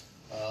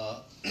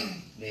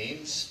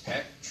names: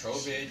 Peck,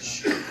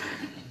 Trowbridge,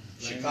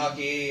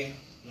 Chickagee,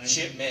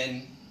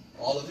 Shipmen,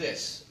 all of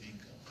this,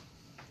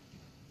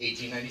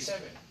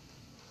 1897.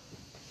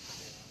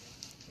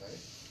 Right?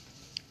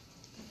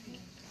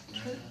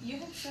 You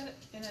had said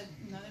in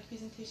another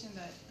presentation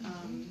that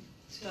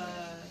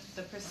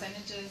the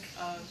percentages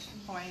of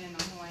Hawaiian and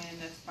non-Hawaiian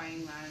that's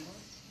buying land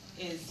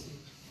is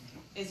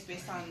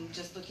based on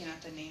just looking at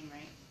the name,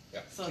 right?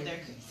 Yeah. So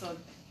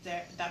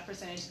that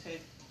percentage could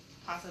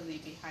possibly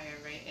be higher,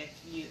 right? If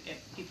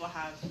people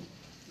have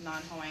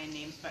non-Hawaiian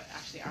names but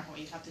actually are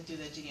Hawaiian, you have to do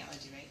the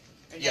genealogy, right?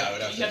 Or Yeah, I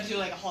would have you have to do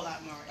like a whole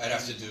lot more. I'd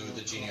have to do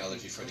the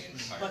genealogy for the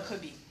entire What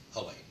could be?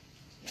 Hawaii.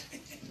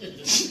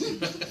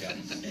 Yeah.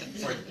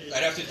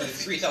 I'd have to do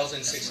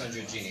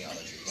 3,600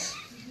 genealogies.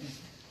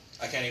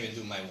 I can't even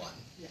do my one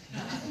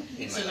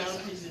in my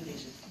lifetime.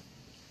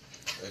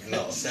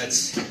 No,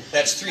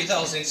 that's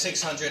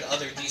 3,600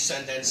 other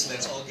descendants.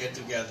 Let's all get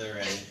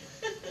together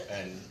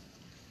and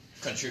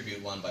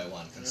contribute one by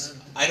one. Because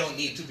I don't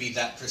need to be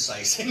that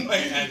precise in my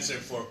answer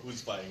for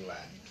who's buying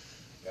land.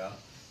 Yeah.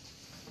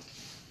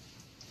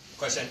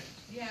 Question?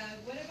 Yeah,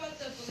 what about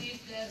the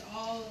belief that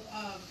all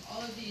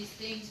of these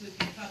things would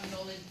become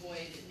null and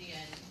void in the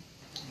end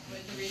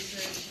with the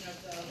restoration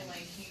of the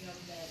Hawaiian Kingdom,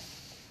 that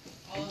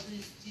all of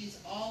these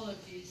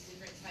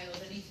different titles,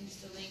 anything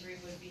still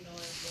lingering would be null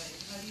and void?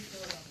 How do you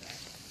feel about that?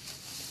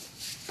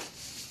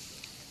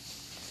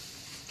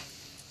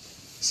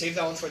 Save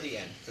that one for the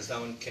end, because that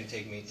one can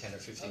take me 10 or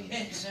 15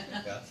 minutes.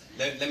 Yeah?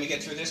 Let me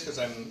get through this, because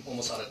I'm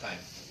almost out of time.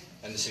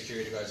 And the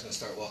security guard's going to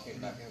start walking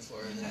back and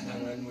forth.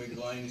 And when we're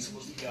going, he's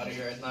supposed to be out of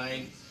here at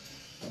 9.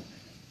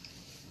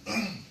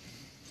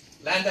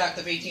 Land Act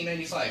of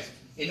 1895.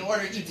 In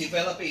order to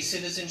develop a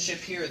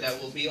citizenship here that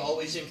will be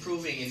always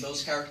improving in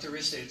those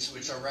characteristics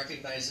which are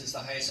recognized as the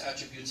highest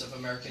attributes of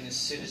American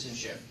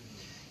citizenship,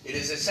 it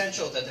is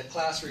essential that the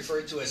class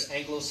referred to as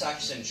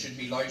Anglo-Saxon should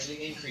be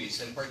largely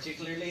increased, and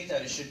particularly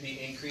that it should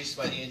be increased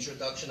by the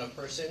introduction of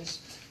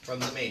persons from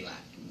the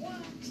mainland.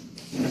 What?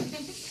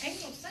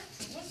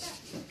 Anglo-Saxon? What's that?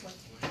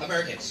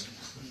 Americans.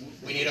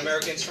 We need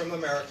Americans from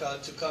America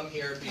to come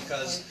here,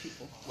 because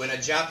when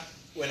a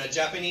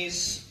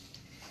Japanese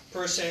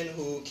person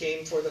who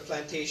came for the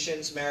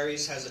plantations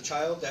marries, has a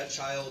child, that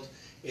child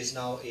is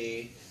now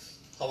a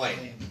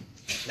Hawaiian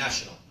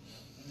national.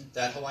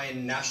 That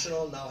Hawaiian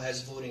national now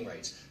has voting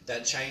rights.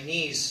 That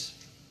Chinese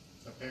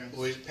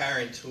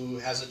parent who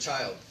has a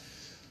child.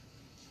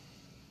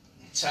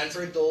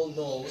 Sanford Dole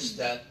knows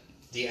that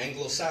the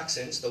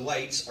Anglo-Saxons, the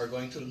whites, are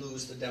going to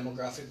lose the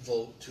demographic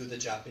vote to the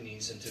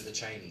Japanese and to the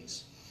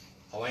Chinese.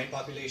 Hawaiian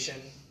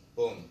population,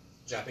 boom.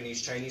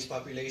 Japanese-Chinese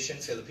population,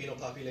 Filipino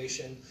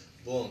population,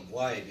 boom.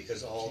 Why?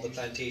 Because all the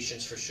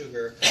plantations for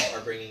sugar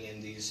are bringing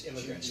in these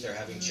immigrants. They're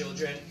having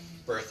children,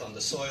 birth on the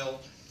soil.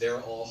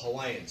 They're all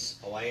Hawaiians.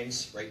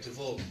 Hawaiians, right to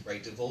vote.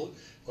 Right to vote,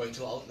 going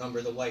to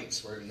outnumber the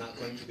whites. We're not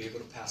going to be able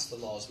to pass the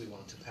laws we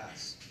want to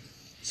pass.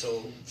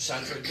 So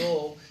Sanford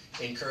Dole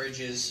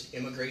encourages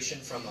immigration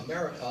from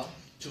America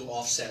to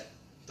offset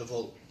the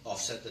vote,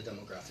 offset the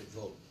demographic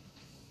vote.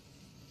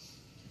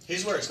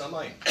 His words, not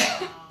mine.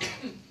 Yeah.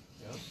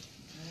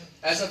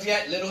 As of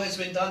yet, little has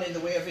been done in the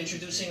way of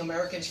introducing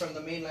Americans from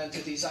the mainland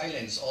to these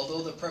islands,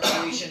 although the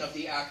preparation of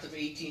the Act of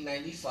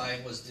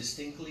 1895 was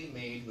distinctly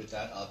made with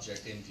that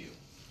object in view.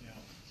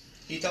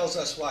 He tells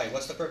us why.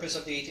 What's the purpose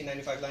of the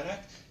 1895 Land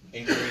Act?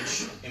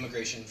 Encourage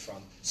immigration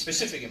from,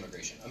 specific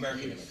immigration,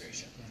 American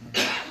immigration.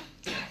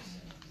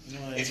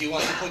 If you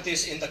want to put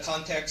this in the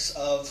context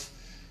of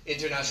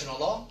international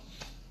law,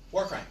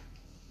 war crime.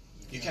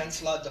 You can't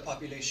flood the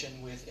population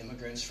with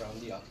immigrants from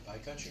the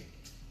occupied country.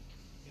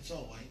 It's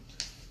all white.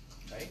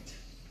 Right?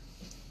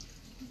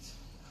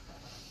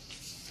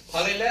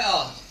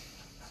 Halilea.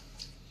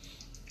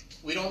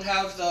 We don't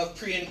have the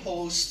pre and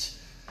post.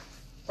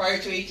 Prior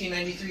to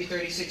 1893,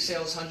 36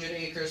 sales, 100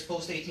 acres.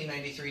 Post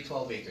 1893,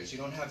 12 acres. You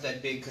don't have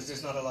that big because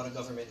there's not a lot of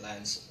government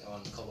lands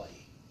on Kauai.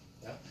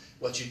 Yeah?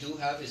 What you do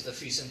have is the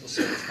fee simple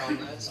sale of crown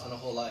lands on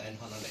Anahola and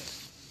Hanalei.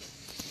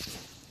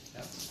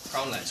 Yeah?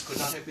 Crown lands could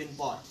not have been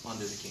bought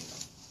under the kingdom.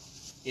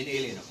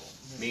 Inalienable.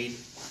 Made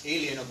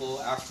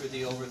alienable after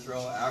the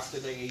overthrow, after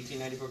the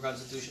 1894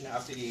 Constitution,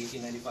 after the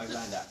 1895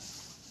 Land Act.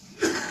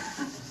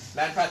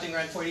 Land patting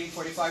grant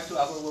 4845 to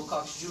Albert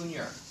Wilcox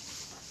Jr.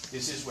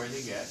 This is where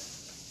they get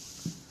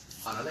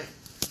Hanalei.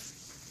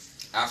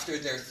 After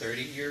their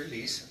 30-year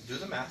lease, do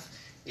the math,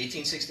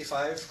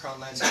 1865, Crown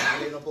lands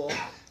inalienable.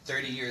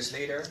 30 years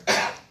later,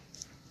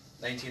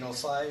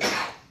 1905,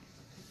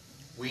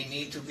 we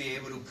need to be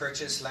able to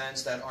purchase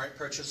lands that aren't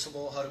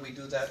purchasable. How do we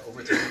do that?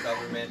 Overthrow the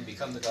government,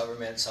 become the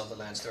government, sell the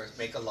lands to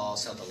make a law,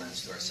 sell the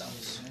lands to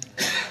ourselves.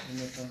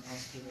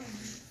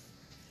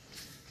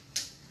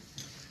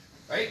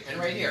 Right? And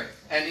right here.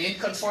 And in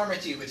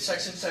conformity with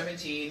Section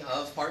 17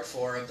 of Part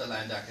 4 of the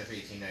Land Act of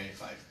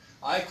 1895.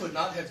 I could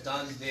not have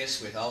done this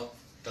without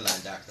the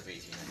Land Act of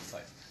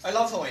 1895. I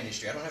love Hawaiian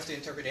history. I don't have to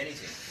interpret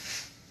anything.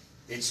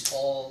 It's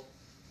all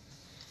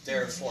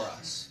there for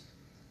us.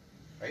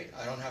 Right?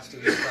 I don't have to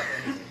look up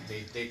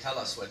anything. They tell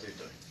us what they're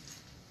doing.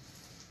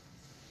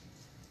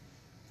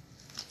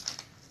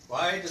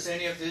 Why does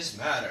any of this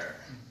matter?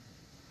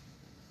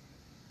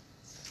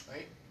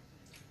 Right?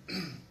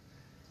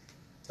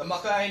 The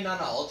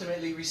Maka'ainana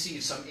ultimately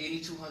received some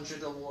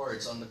 8,200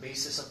 awards on the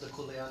basis of the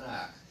Kuleana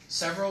Act.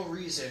 Several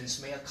reasons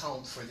may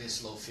account for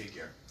this low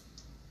figure.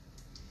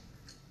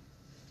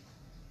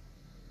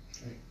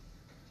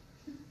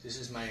 This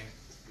is my,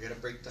 you gotta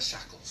break the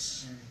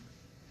shackles.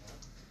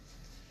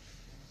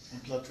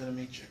 And plug for the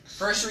matrix.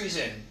 First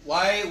reason,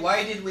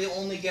 why did we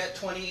only get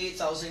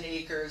 28,000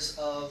 acres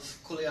of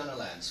Kuleana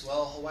lands?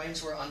 Well,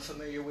 Hawaiians were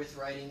unfamiliar with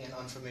writing and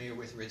unfamiliar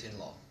with written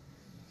law.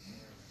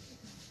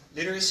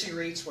 Literacy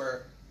rates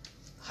were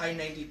high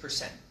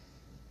 90%.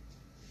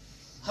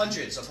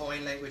 Hundreds of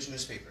Hawaiian language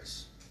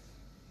newspapers.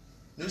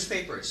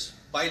 Newspapers,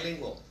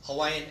 bilingual,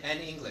 Hawaiian and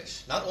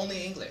English. Not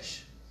only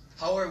English.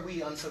 How are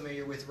we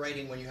unfamiliar with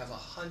writing when you have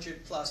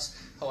 100+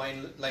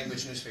 Hawaiian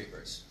language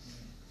newspapers?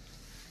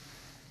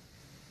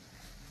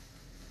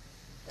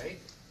 Right?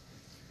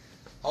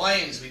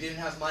 Hawaiians, we didn't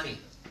have money.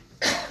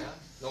 Yeah?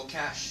 No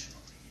cash.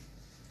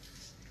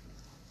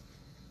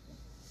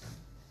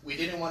 We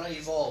didn't want to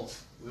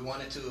evolve. We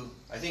wanted to,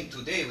 I think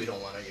today we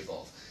don't want to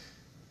evolve.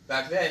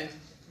 Back then,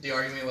 the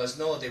argument was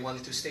no, they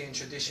wanted to stay in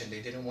tradition.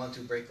 They didn't want to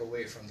break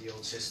away from the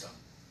old system.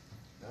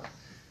 Yeah?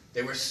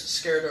 They were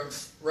scared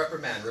of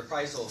reprimand,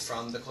 reprisal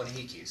from the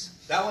Konehikis.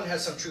 That one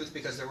has some truth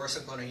because there were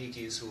some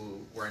Konehikis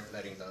who weren't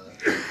letting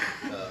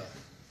the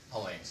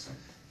Hawaiians.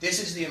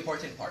 This is the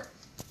important part.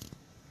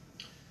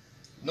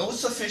 No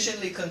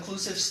sufficiently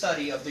conclusive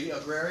study of the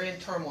agrarian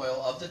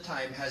turmoil of the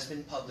time has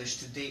been published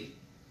to date.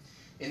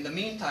 In the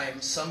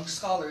meantime, some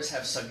scholars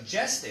have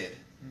suggested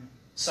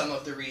some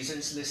of the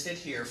reasons listed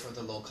here for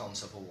the low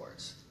counts of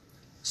awards.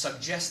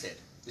 Suggested.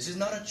 This is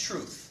not a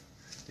truth.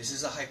 This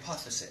is a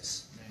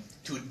hypothesis.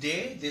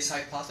 Today, this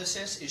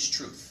hypothesis is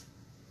truth.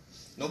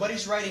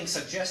 Nobody's writing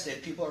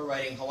suggested. People are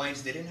writing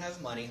Hawaiians didn't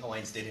have money,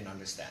 Hawaiians didn't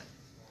understand.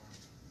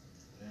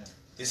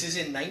 This is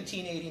in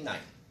 1989.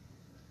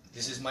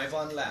 This is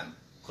Maivon Lam,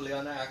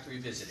 Kuleana Act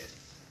Revisited.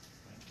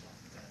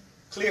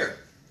 Clear.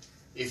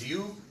 If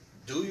you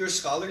do your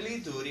scholarly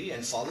duty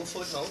and follow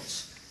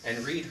footnotes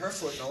and read her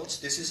footnotes,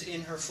 this is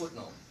in her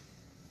footnote.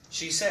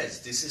 She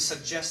says this is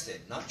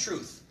suggested, not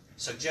truth,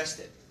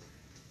 suggested.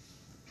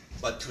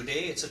 But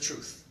today it's a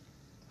truth.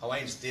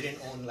 Hawaiians didn't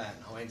own land.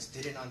 Hawaiians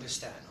didn't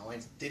understand.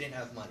 Hawaiians didn't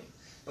have money.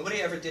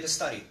 Nobody ever did a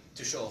study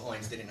to show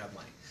Hawaiians didn't have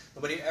money.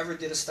 Nobody ever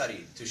did a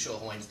study to show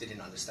Hawaiians didn't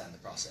understand the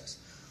process.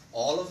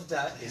 All of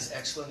that is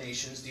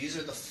explanations. These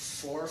are the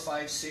 4,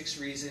 5,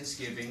 6 reasons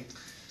given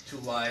to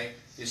why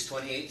this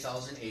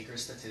 28,000 acre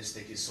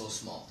statistic is so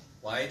small.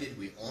 Why did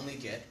we only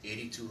get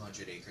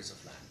 8,200 acres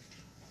of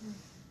land?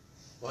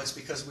 Well, it's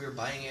because we were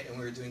buying it and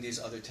we were doing these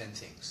other 10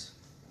 things.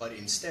 But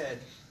instead,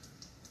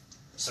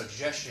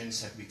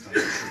 suggestions have become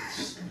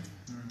truths.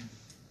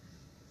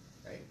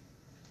 Right?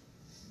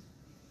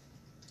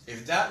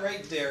 If that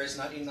right there is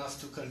not enough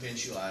to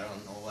convince you, I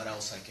don't know what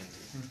else I can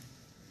do.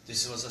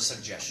 This was a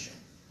suggestion.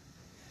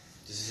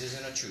 This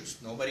isn't a truth.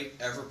 Nobody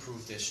ever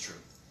proved this true.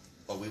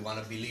 But we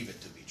want to believe it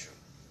to be true.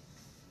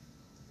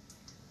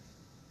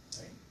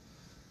 Right?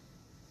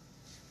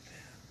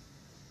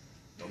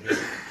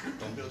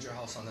 Don't build your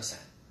house on the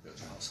sand. Build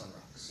your house on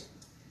rocks.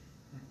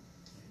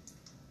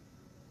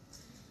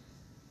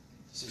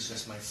 This is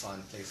just my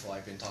fun, playful.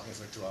 I've been talking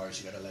for 2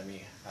 hours. You gotta let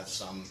me have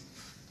some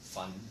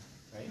fun,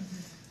 right?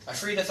 I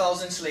freed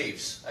 1,000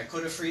 slaves. I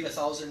could have freed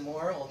 1,000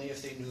 more only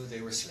if they knew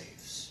they were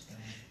slaves.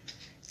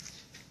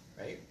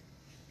 Right?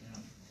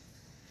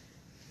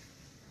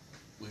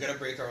 We gotta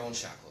break our own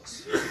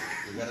shackles.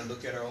 We gotta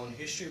look at our own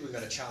history. We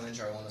gotta challenge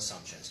our own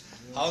assumptions.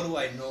 How do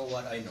I know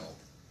what I know?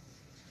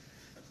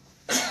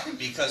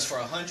 Because for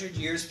 100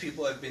 years,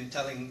 people have been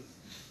telling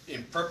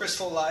in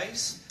purposeful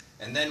lies,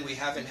 and then we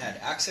haven't had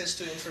access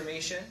to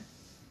information,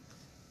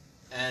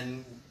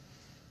 and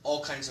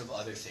all kinds of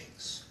other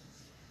things,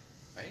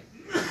 right?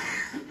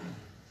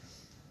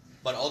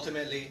 But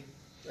ultimately,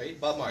 right,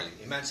 Bob Marley,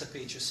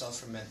 emancipate yourself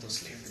from mental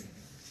slavery.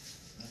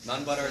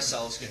 None but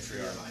ourselves can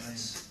free our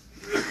minds.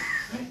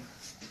 Right?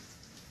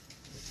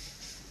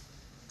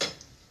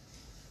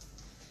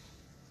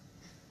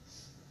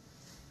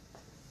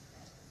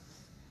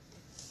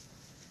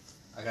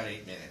 I got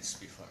 8 minutes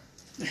before.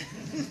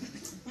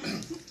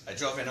 I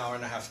drove an hour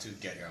and a half to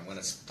get here. I'm going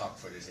to talk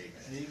for this 8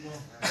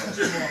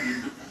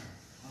 minutes.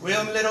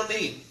 William Little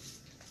Lee,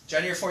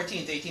 January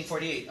 14th,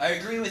 1848. I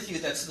agree with you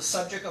that the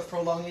subject of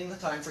prolonging the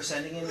time for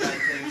sending in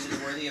land claims is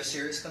worthy of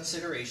serious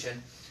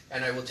consideration,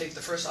 and I will take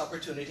the first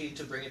opportunity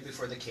to bring it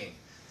before the king.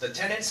 The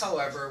tenants,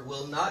 however,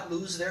 will not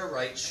lose their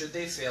rights should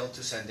they fail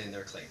to send in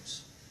their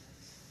claims.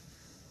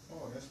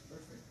 Oh, that's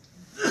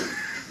perfect.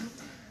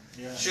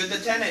 Yeah. Should the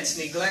tenants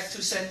neglect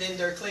to send in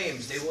their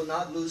claims, they will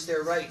not lose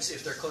their rights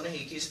if their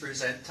konehikis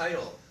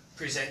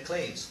present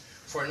claims.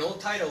 For no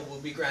title will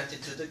be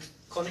granted to the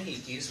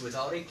konehikis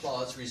without a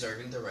clause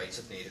reserving the rights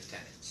of native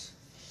tenants.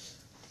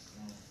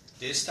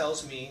 This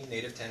tells me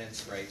native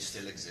tenants' rights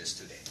still exist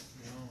today.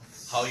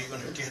 How are you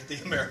going to get the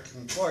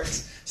American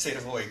courts, state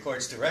of Hawaii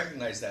courts, to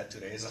recognize that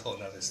today is a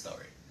whole other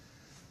story.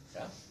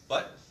 Yeah?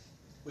 But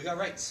we got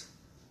rights.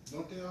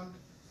 Don't they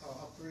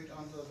operate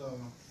under the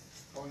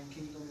Hawaiian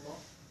Kingdom law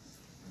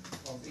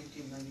of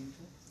 1892?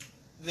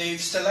 they've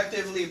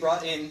selectively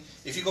brought in,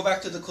 if you go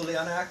back to the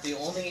Kuleana Act, the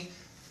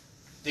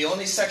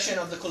only section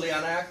of the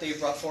Kuleana Act they've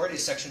brought forward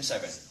is Section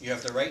 7. You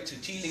have the right to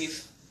tea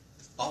leaf,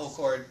 aho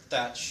cord,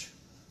 thatch.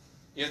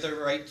 You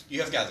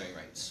have gathering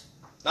rights.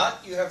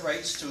 Not you have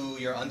rights to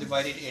your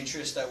undivided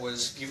interest that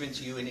was given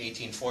to you in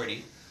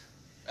 1840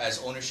 as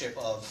ownership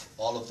of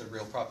all of the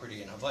real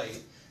property in Hawaii.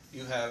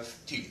 You have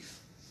tea leaf.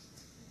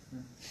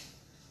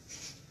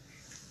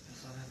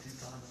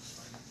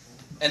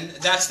 And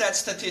that's that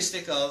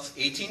statistic of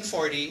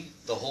 1840,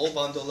 the whole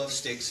bundle of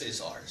sticks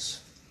is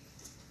ours.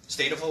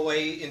 State of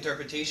Hawaii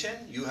interpretation,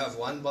 you have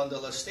one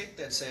bundle of stick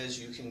that says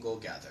you can go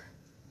gather.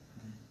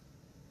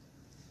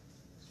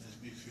 Let's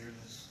be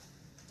fearless.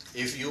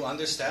 If you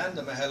understand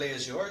the mahele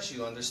is yours,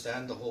 you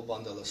understand the whole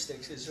bundle of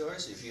sticks is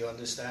yours. If you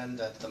understand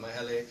that the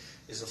mahele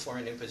is a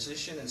foreign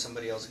imposition and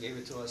somebody else gave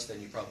it to us,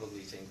 then you probably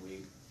think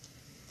we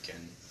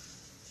can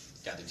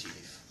gather tea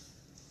leaf.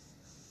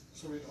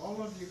 So with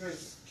all of you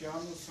guys,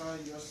 Keanu, Sai,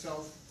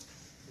 yourself,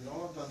 with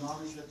all of the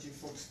knowledge that you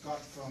folks got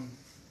from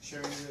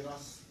sharing with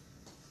us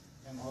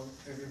and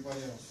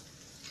everybody else,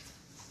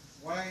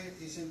 why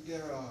isn't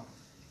there a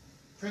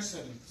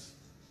precedent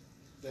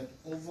that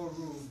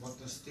overrules what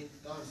the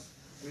state does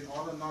with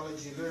all the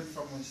knowledge you learned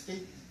from a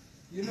state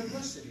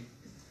university,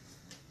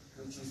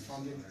 which is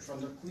from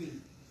the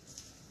Queen?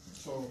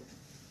 So,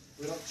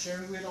 without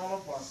sharing with all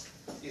of us,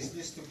 is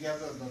this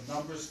together, the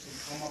numbers to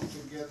come up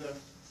together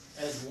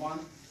as one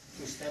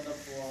to stand up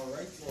for our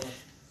rights, or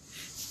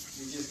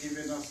you're just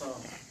giving us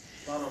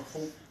a lot of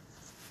hope?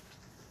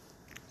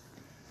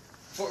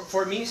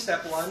 For me,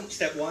 step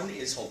one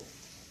is hope.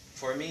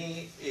 For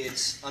me,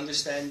 it's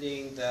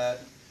understanding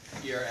that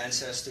your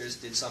ancestors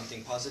did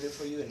something positive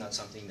for you and not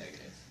something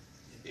negative.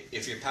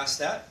 If you're past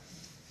that,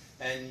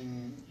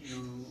 and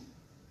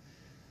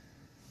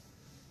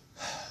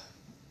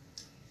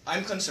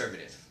I'm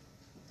conservative,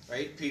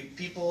 right?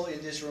 People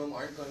in this room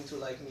aren't going to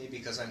like me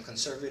because I'm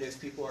conservative.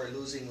 People are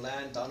losing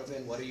land.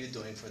 Donovan, what are you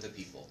doing for the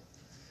people?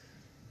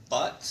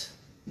 But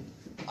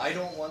I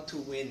don't want to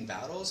win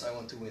battles. I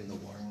want to win the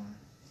war.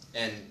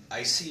 And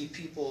I see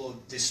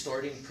people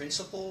distorting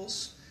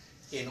principles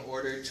in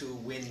order to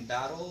win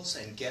battles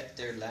and get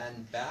their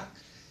land back,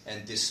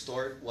 and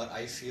distort what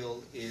I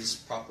feel is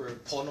proper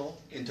pono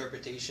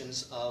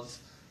interpretations of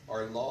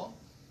our law,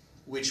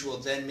 which will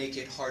then make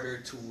it harder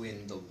to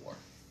win the war.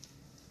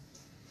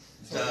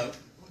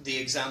 The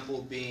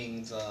example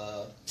being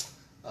the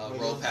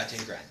rural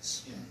patent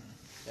grants.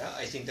 Yeah,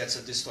 I think that's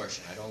a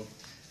distortion.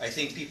 I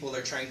think people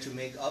are trying to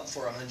make up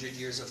for 100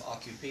 years of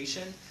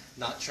occupation,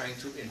 not trying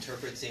to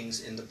interpret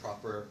things in the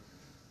proper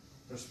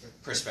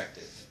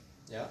perspective.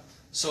 Yeah.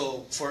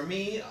 So for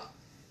me,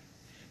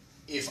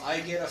 if I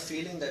get a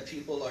feeling that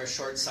people are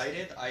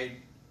short-sighted,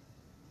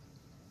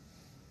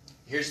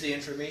 here's the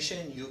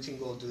information, you can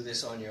go do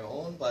this on your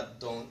own, but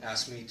don't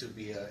ask me to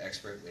be an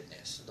expert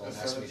witness.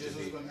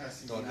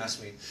 Don't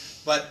ask me.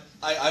 But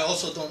I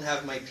also don't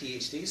have my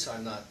PhD, so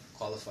I'm not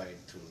qualified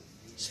to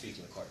speak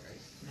in court,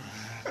 right?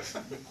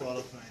 You're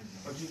qualified.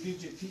 But you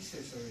did your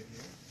thesis already,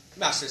 right?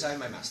 Masters, I have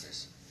my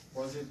master's.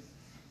 Was it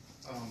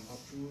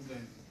approved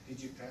and did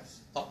you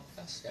pass? Oh,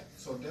 yes, yeah.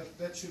 So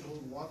that should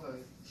hold water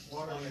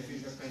if you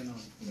depend on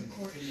the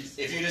court.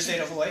 If you're the state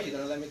of Hawaii, you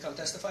gonna let me come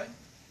testify?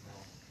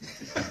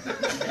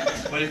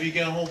 But if you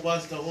get a whole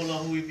bunch, the whole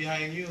lot who is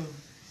behind you,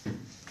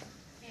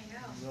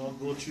 we'll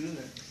go through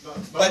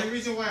that. But the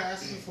reason why I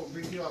asked you for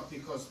bring you up,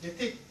 because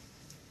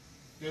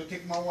they'll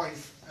take my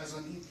wife as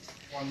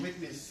one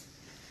witness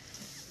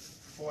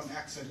for an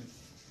accident.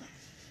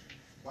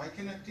 Why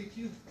can't I take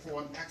you for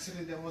an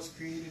accident that was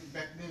created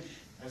back then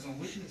as a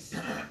witness?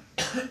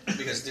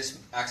 Because this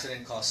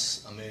accident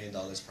costs $1 million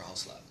per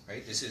house lot,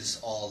 right? This is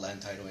all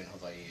land title in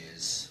Hawaii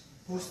is.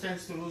 Who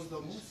stands to lose the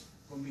most?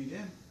 Gonna be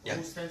them. Yeah.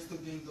 Who stands to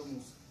gain the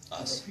most?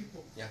 Us. The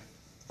people. Yeah.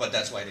 But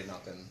that's why they're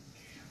not gonna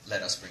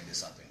let us bring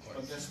this up in court.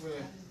 But that's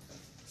where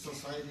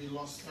society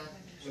lost track,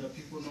 where the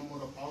people no more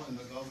the power and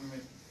the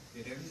government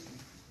did everything.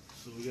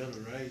 So we got a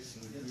right, so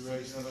we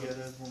rise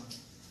together as one.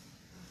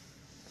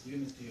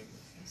 Unity.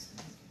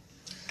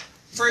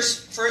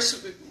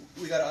 First,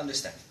 we gotta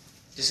understand,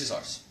 this is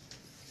ours,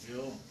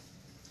 Yo.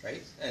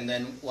 right? And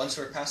then once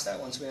we're past that,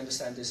 once we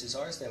understand this is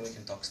ours, then we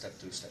can talk step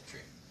 2, step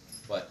 3.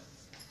 But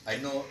I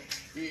know,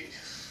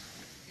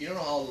 you don't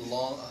know how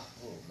long,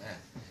 oh man.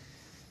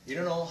 You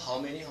don't know how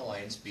many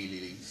Hawaiians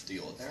believe the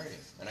old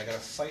narrative. And I gotta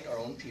fight our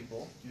own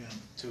people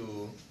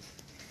to,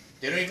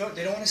 they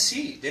don't wanna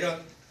see,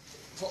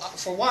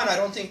 for one, I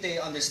don't think they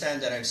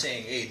understand that I'm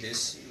saying, hey,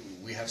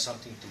 we have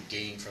something to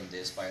gain from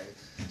this by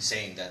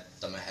saying that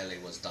the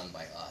mahele was done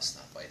by us,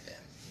 not by them,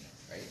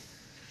 right?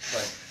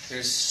 But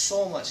there's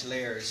so much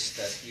layers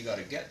that you got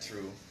to get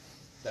through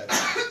that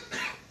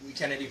we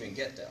cannot even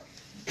get there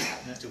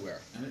to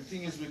where. And the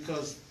thing is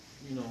because,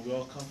 we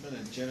all come from a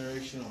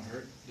generational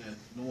hurt that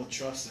no one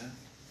trusts,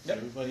 Yep.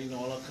 Everybody,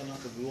 all our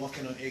Kanaka, we're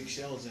walking on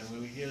eggshells, and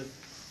when we hear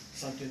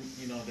something,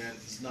 that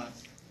is not,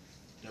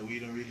 that we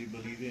don't really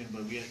believe in,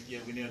 but we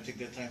never take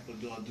that time to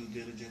do our due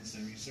diligence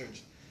and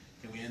research.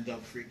 And we end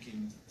up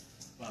freaking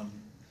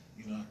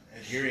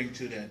adhering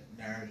to that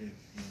narrative,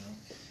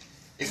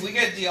 If we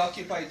get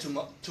deoccupied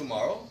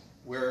tomorrow,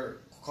 we're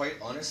quite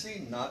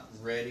honestly not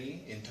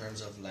ready in terms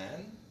of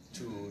land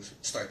to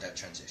start that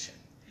transition.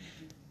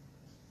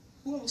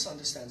 Who else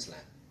understands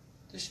land?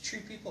 There's 3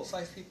 people,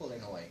 5 people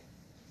in Hawaii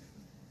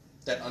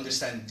that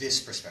understand this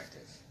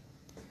perspective.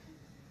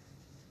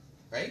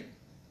 Right?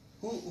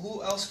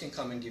 Who else can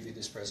come and give you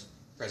this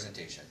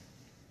presentation?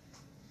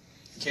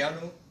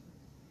 Keanu?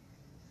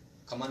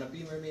 Kamana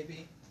Beamer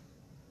maybe?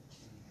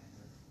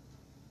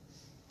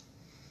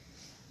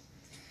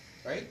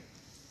 Right?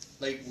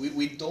 Like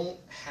we don't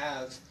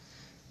have,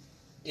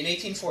 in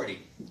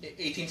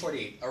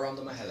 1848, around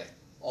the Maile,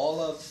 all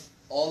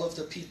of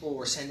the people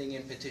were sending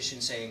in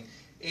petitions saying,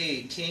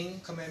 hey, King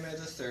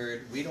Kamehameha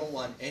III, we don't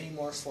want any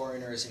more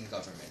foreigners in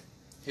government.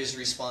 His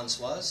response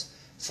was,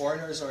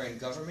 foreigners are in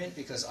government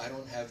because I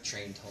don't have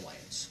trained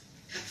Hawaiians.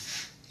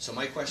 So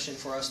my question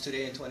for us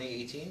today in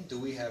 2018, do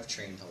we have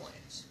trained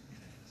Hawaiians?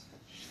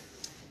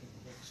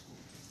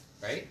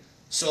 Right?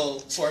 So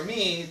for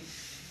me,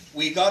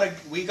 we gotta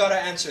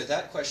answer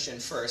that question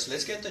first.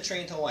 Let's get the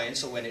trained Hawaiians,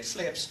 so when it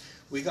flips,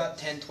 we got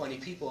 10, 20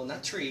 people,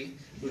 not 3.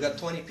 We got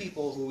 20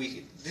 people who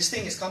this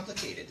thing is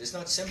complicated. It's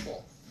not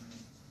simple.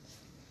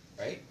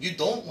 Right? You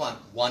don't want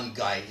one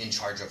guy in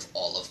charge of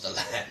all of the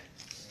land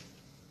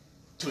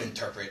to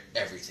interpret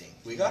everything.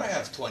 We gotta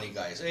have 20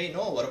 guys. Hey,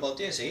 no, what about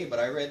this? Hey, but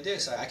I read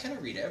this. I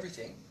cannot read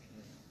everything.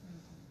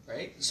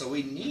 Right? So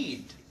we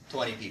need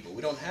 20 people.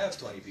 We don't have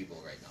 20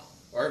 people right now.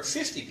 Or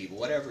 50 people,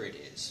 whatever it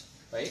is.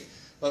 Right?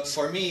 But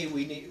for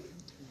me,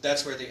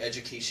 that's where the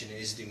education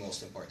is the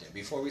most important.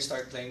 Before we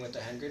start playing with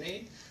the hand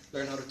grenade,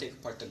 learn how to take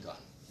apart the gun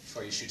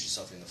before you shoot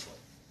yourself in the foot.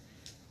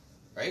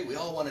 Right? We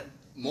all want to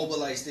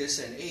mobilize this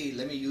and, hey,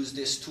 let me use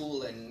this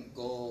tool and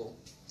go,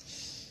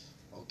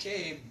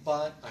 okay,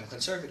 but I'm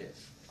conservative.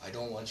 I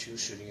don't want you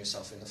shooting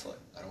yourself in the foot.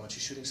 I don't want you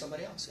shooting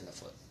somebody else in the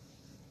foot.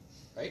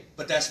 Right?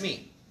 But that's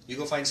me. You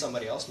go find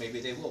somebody else,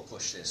 maybe they will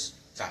push this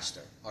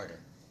faster, harder.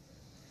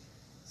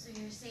 So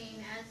you're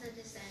saying, as a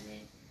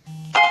descendant,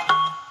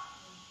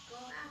 go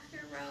after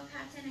Royal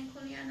and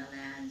Kuleana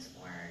lands,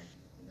 or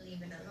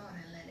leave it alone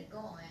and let it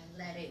go and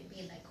let it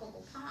be like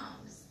cocoa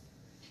palms?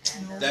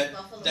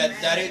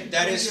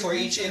 That is for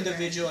each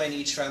individual and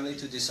each family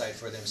to decide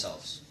for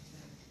themselves.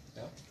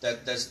 Yeah?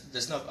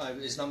 That's not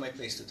it's not my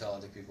place to tell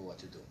other people what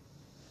to do.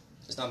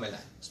 It's not my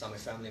land. It's not my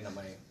family. Not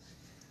my.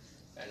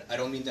 And I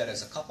don't mean that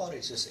as a cop out.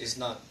 It's just it's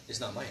not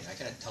mine. I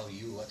cannot tell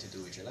you what to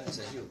do with your land. It's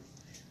you.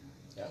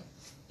 Yeah.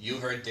 You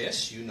heard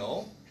this. You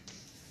know.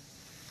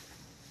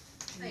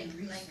 Right,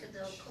 like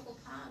the cocoa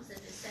palms, the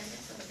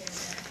descendants over there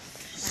that are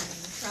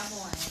having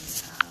trouble and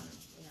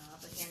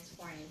up against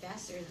foreign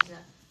investors.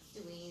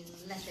 Do we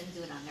let them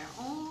do it on their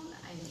own?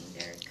 I mean,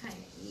 they're kind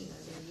of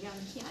they're young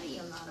kiani,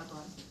 a lot of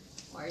them,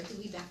 or do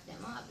we back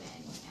them up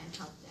and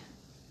help them?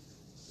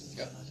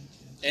 Yeah.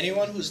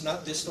 Anyone who's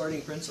not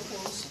distorting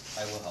principles,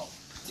 I will help.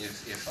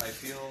 If I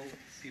feel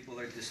people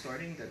are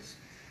distorting,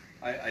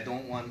 I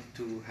don't want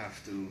to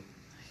have to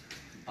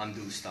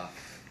undo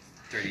stuff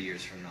 30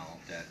 years from now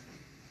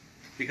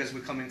because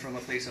we're coming from a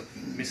place of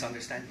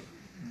misunderstanding.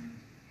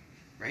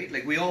 Right?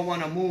 Like we all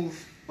want to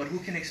move, but who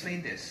can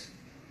explain this?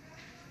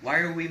 Why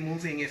are we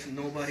moving if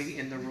nobody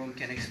in the room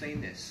can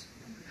explain this?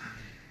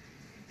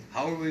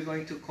 How are we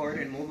going to court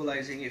and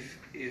mobilizing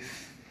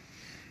if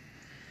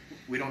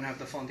we don't have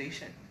the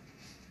foundation?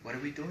 What are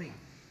we doing?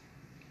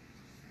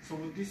 So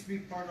would this be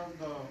part of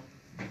the...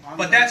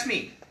 But that's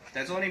me.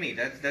 That's only me.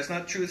 That's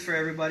not truth for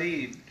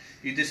everybody.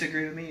 You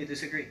disagree with me, you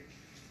disagree.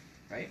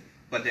 Right?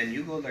 But then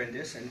you go learn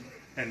this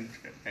and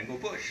go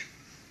push.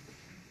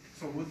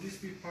 So would this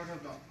be part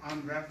of the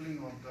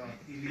unraveling of the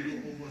illegal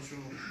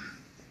overthrow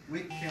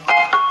with Keanu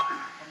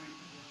coming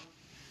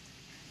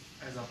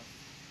together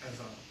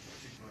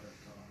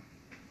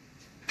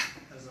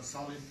as a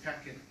solid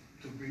packet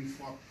to bring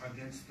forth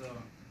against the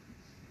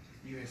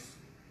U.S.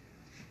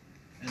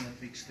 and a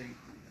big state?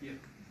 Yeah.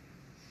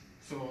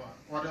 So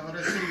what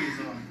I say is,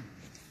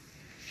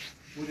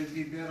 would it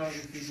be better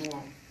if we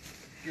go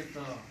get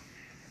the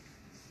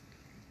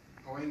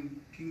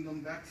Hawaiian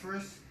Kingdom back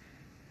first,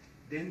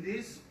 then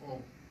this, or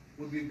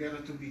would it be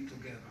better to be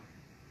together?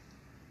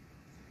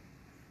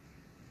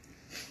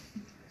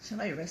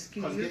 Shall I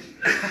rescue you?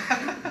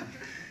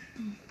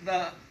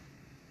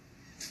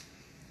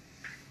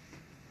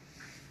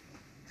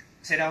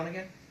 Say that one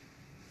again.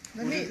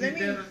 Let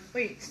me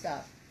wait.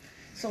 Stop.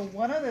 So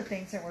one of the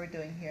things that we're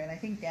doing here, and I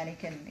think Danny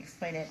can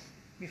explain it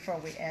before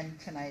we end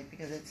tonight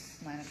because it's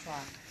 9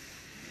 o'clock.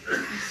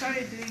 We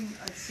started doing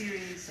a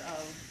series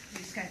of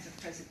these kinds of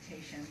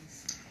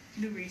presentations,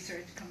 new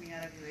research coming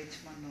out of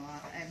UH Manoa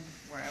and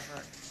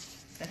wherever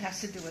that has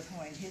to do with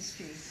Hawaiian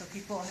history, so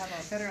people have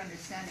a better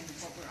understanding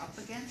of what we're up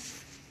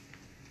against.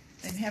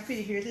 I'm happy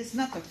to hear this.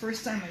 Not the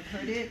first time I've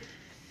heard it.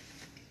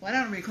 Well,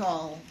 I don't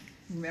recall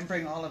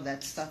remembering all of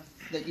that stuff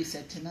that you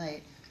said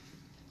tonight.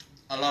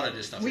 A lot of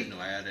this stuff is new.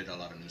 I added a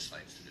lot of new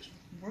slides to this one.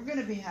 We're going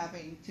to be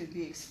having to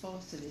be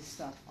exposed to this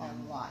stuff a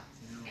lot.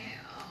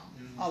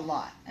 A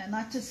lot. And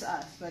not just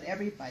us, but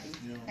everybody.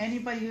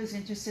 Anybody who's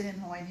interested in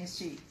Hawaiian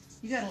history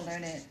You gotta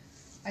learn it.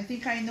 I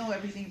think I know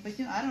everything, but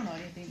I don't know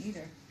anything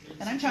either.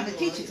 And I'm trying to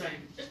teach it.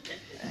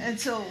 And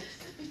so,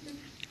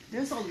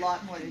 there's a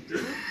lot more to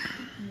do.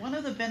 One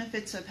of the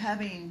benefits of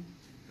having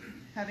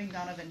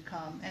Donovan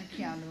come, and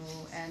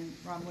Keanu, and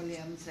Ron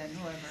Williams, and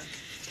whoever,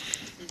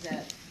 is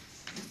that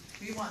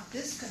we want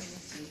this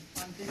community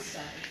on this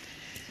side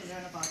to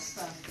learn about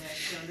stuff that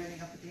they're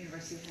learning up at the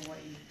University of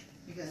Hawaii,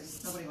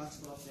 because nobody wants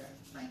to go up there,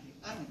 frankly.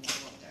 I don't want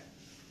to go up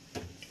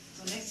there.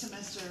 So next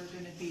semester, we're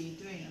going to be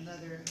doing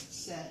another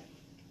set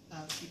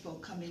of people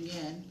coming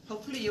in.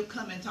 Hopefully you'll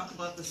come and talk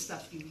about the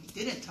stuff you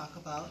didn't talk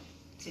about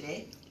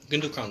today. We can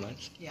do Crown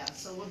Lands. Yeah,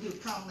 so we'll do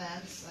Crown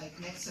Lands like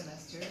next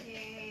semester.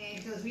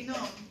 Yay. Because we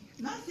know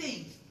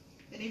nothing.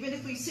 And even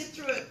if we sit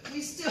through it,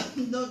 we still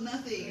know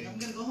nothing. I'm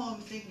going to go home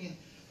thinking,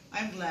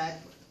 I'm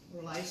glad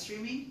we're live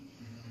streaming,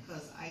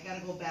 because I got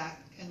to go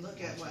back and look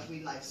at what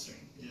we live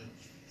stream. Yeah.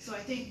 So I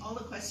think all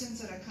the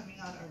questions that are coming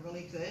out are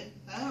really good.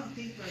 I don't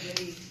think we're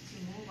ready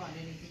to move on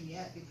anything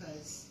yet,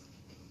 because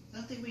I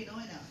don't think we know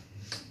enough.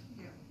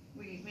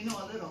 We know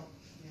a little.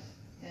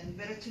 And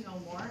better to know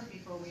more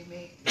before we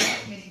make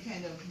any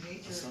kind of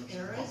major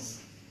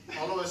errors.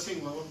 All I was saying,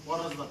 what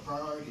are the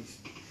priorities?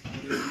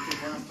 Whether you can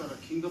go after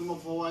the Kingdom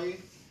of Hawaii,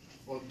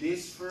 or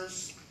this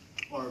first,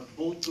 or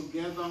both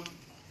together?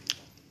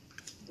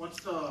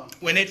 What's the...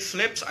 When it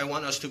flips, I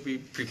want us to be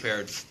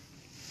prepared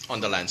on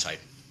the land side.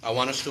 I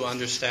want us to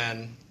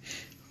understand,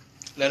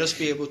 let us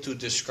be able to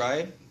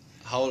describe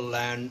how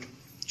land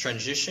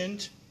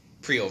transitioned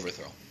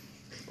pre-overthrow.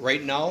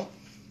 Right now,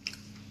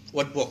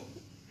 what book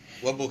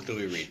do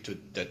we read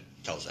that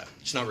tells that?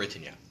 It's not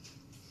written yet,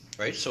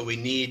 right? So we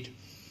need,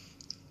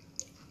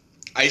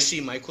 I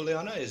see my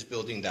kuleana is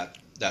building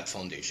that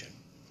foundation.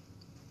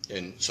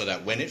 And so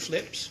that when it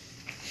flips,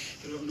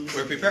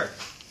 we're prepared.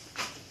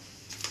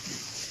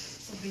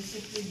 So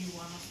basically you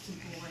want us to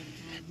go and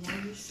do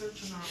more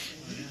research on our own,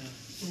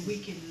 so we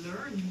can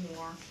learn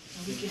more,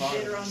 and we can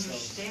better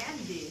understand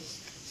this,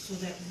 so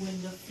that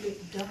when the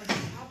flip does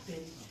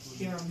happen,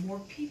 there are more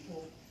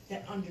people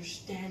that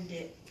understand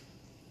it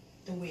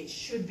the way it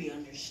should be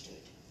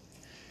understood.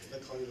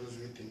 That's how it was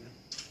written.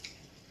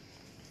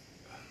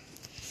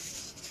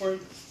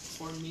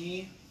 For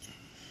me,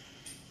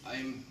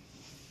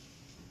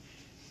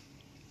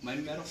 my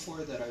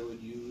metaphor that I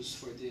would use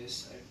for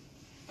this,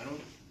 I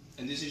don't,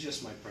 and this is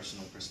just my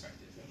personal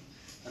perspective.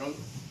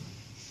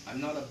 I'm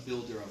not a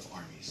builder of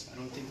armies. I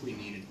don't think we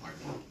need an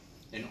army.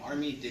 An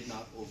army did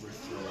not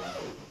overthrow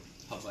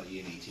Hawaii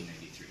in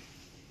 1893.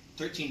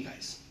 13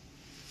 guys.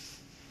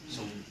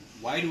 So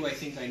why do I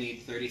think I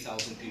need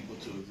 30,000 people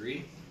to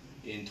agree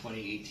in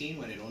 2018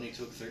 when it only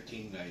took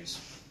 13 guys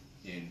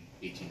in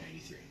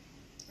 1893?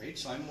 Right?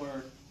 So I'm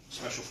more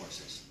special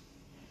forces.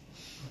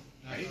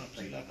 Right?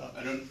 Like,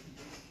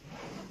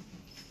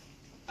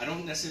 I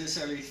don't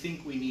necessarily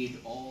think we need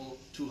all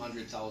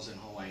 200,000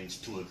 Hawaiians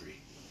to agree.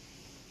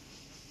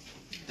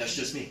 That's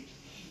just me.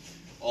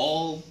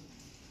 All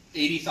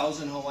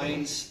 80,000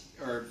 Hawaiians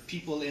or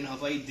people in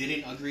Hawaii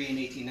didn't agree in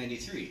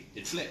 1893.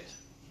 It flipped.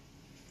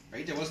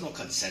 Right? There was no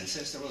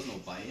consensus, there was no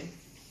buy-in.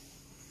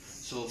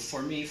 So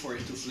for me, for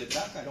it to flip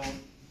back,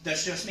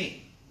 that's just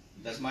me.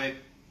 That's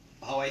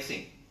how I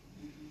think.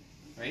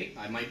 Right?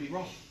 I might be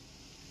wrong.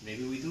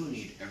 Maybe we do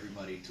need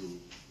everybody to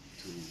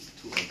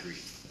agree.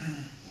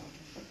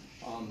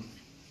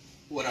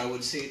 What I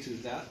would say to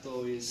that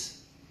though is,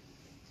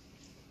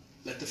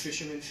 let the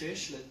fishermen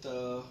fish, let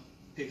the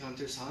pig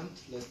hunters hunt,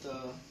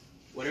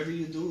 whatever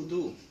you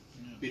do.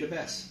 Be the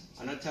best.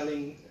 I'm not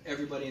telling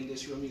everybody in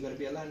this room you gotta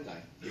be a land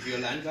guy. If you're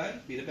a land guy,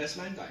 be the best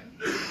land guy.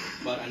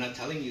 But I'm not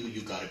telling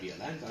you gotta be a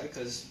land guy,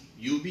 because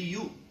you be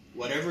you.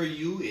 Whatever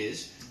you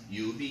is,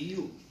 you be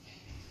you.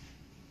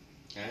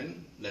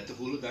 And let the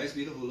hula guys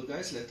be the hula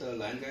guys, let the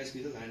land guys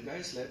be the land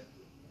guys,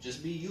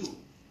 just be you.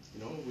 You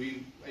know,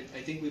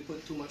 I think we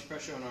put too much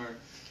pressure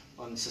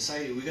on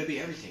society. We gotta be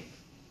everything.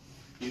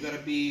 You gotta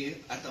be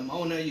at the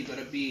Mauna, you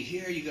gotta be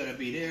here, you gotta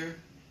be there.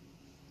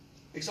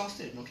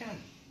 Exhausted, no can.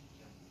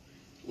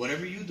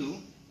 Whatever you do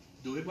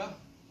it well.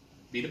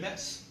 Be the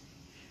best.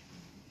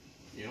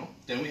 You know?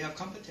 Then we have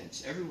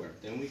competence everywhere.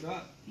 Then we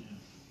got.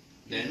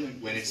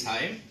 Then when it's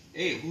time,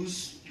 hey,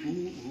 who's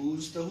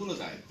the hula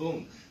guy?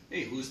 Boom.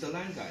 Hey, who's the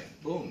land guy?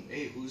 Boom.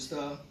 Hey, who's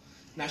the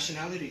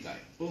nationality guy?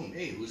 Boom.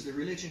 Hey, who's the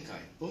religion guy?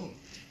 Boom.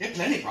 You have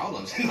plenty of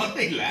problems,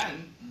 nothing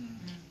land.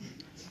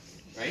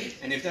 Right?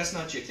 And if that's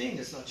not your thing,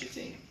 that's not your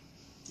thing.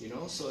 You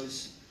know, so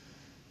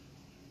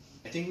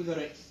I think we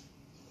gotta,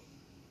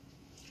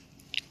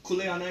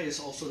 kuleana is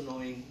also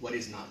knowing what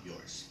is not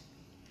yours.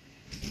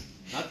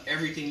 Not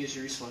everything is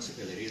your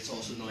responsibility, it's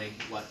also knowing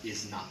what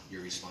is not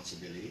your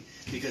responsibility,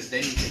 because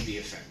then you can be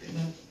effective.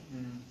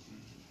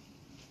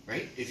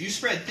 Right? If you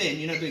spread thin,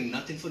 you're not doing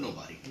nothing for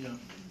nobody. You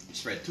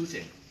spread too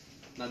thin,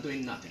 not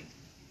doing nothing.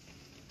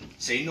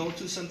 Say no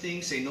to some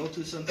things, say no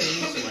to some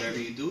things, so whatever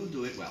you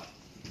do it well.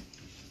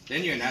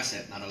 Then you're an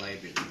asset, not a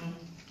liability.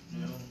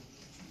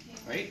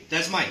 Right?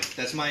 That's my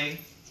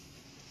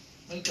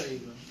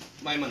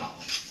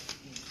monologue.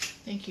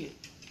 Thank you.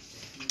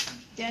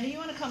 Danny, you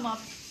want to come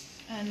up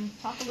and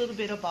talk a little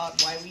bit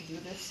about why we do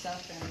this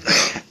stuff and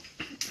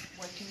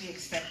what can be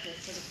expected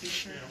for the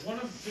future. Yeah, one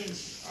of the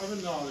things, I've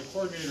been the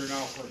coordinator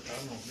now for, I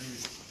don't know, maybe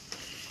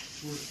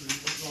 2 or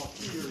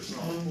 3, 2 years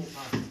full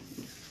time.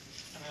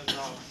 And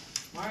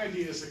my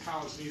idea is the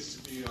college needs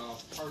to be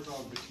part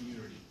of the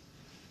community.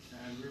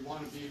 And we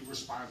want to be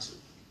responsive.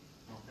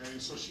 Okay,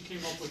 so she came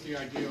up with the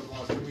idea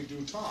of, can we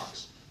do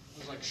talks? I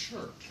was like,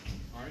 sure,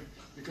 all right?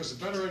 Because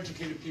the better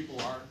educated people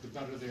are, the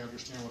better they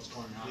understand what's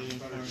going on, the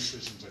better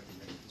decisions they can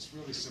make. It's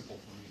really simple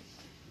for me.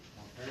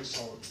 Okay,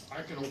 so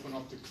I can open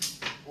up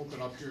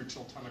here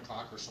until 10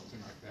 o'clock or something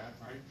like that,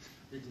 right?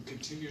 We can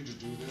continue to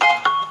do this, and we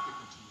have to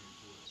continue to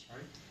do this,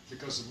 right?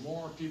 Because the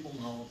more people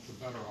know, the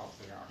better off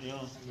they are,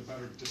 and the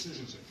better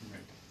decisions they can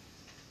make.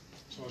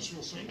 So it's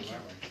real simple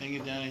that way. Thank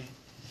you, Danny.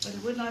 But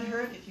it would not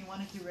hurt if you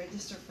wanted to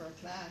register for a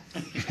class.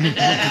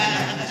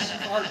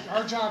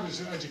 Our job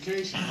is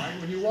education, right?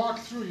 When you walk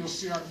through, you'll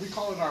see we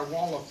call it our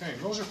wall of fame.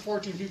 Those are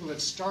 14 people that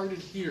started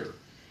here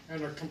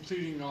and are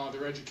completing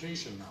their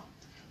education now.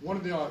 One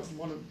of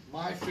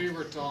my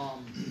favorite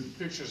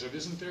pictures that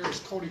isn't there is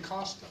Cody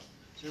Costa.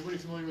 Is anybody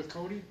familiar with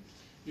Cody?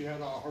 He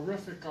had a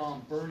horrific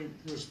burning.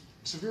 He was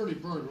severely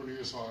burned when he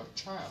was a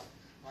child,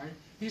 right?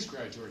 He's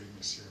graduating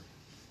this year.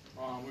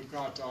 We've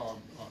got a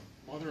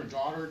mother and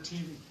daughter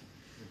team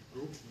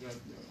group that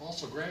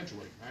also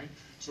graduate, right?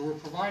 So we're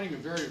providing a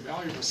very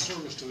valuable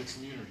service to the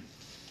community,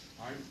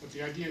 right? But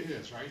the idea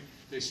is, right,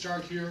 they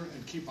start here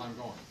and keep on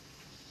going,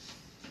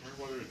 right?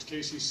 Whether it's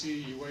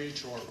KCC,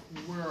 UH, or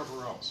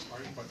wherever else,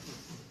 right? But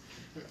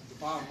the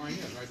bottom line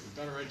is, right,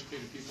 the better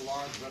educated people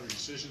are, the better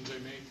decisions they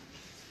make.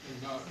 And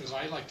as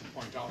I like to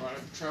point out, right,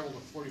 I've traveled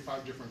to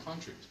 45 different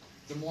countries.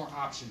 The more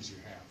options you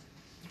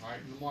have, right?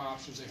 And the more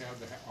options they have,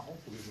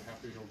 hopefully the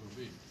happier they'll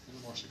be and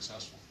the more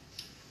successful.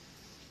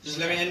 Just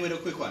let me end with a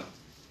quick one.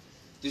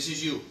 This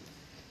is you,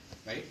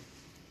 right?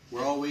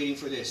 We're all waiting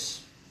for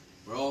this.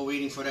 We're all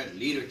waiting for that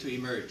leader to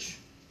emerge,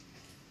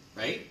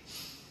 right?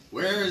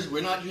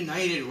 We're not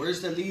united.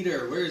 Where's the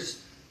leader?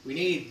 We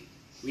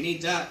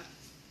need that.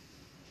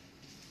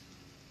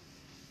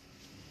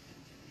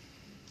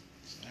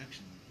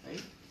 Action.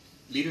 Right?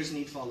 Leaders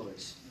need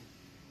followers,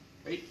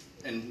 right?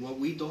 And what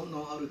we don't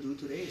know how to do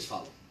today is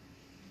follow,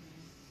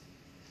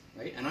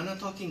 right? And I'm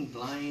not talking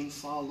blind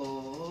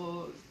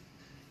follow.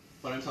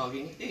 But I'm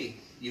talking, hey,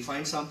 you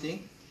find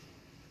something,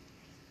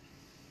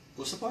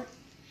 go support.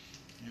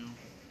 Yeah.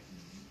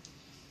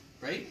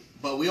 Right?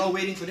 But we all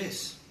waiting for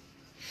this.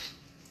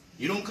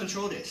 You don't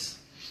control this.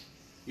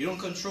 You don't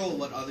control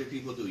what other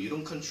people do. You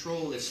don't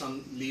control if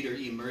some leader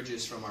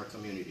emerges from our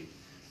community.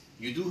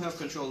 You do have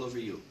control over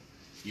you.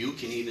 You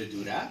can either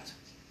do that,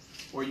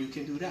 or you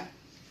can do that.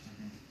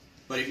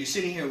 But if you're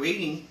sitting here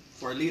waiting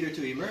for a leader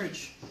to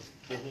emerge,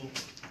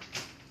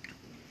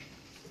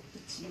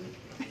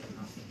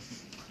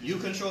 you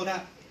control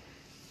that.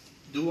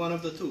 Do one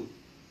of the two.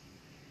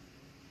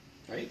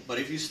 Right? But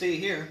if you stay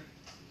here,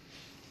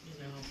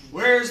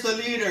 where's the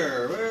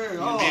leader?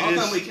 How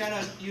come we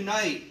cannot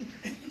unite?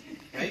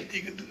 Right?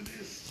 You can do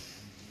this.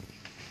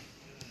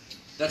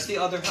 That's the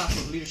other half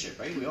of leadership,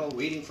 right? We're all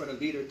waiting for the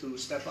leader to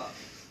step up.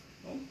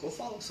 Well, go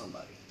follow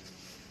somebody.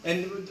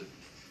 And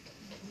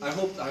I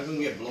hope I don't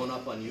get blown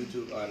up on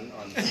YouTube,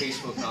 on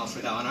Facebook now for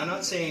that. And I'm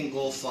not saying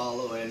go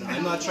follow, and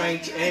I'm not trying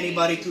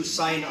anybody to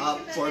sign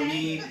up for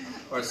me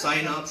or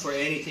sign up for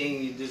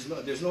anything.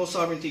 There's no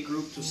sovereignty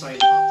group to sign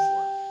up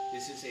for.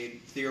 This is a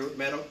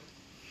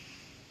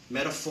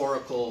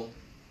metaphorical,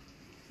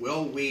 we're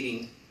all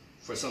waiting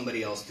for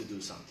somebody else to do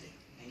something.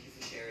 Thank you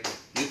for sharing.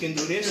 You can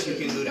do this, you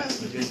can do that.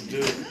 Just do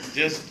it.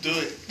 Just do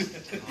it.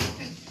 Thank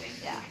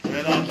you. Yeah.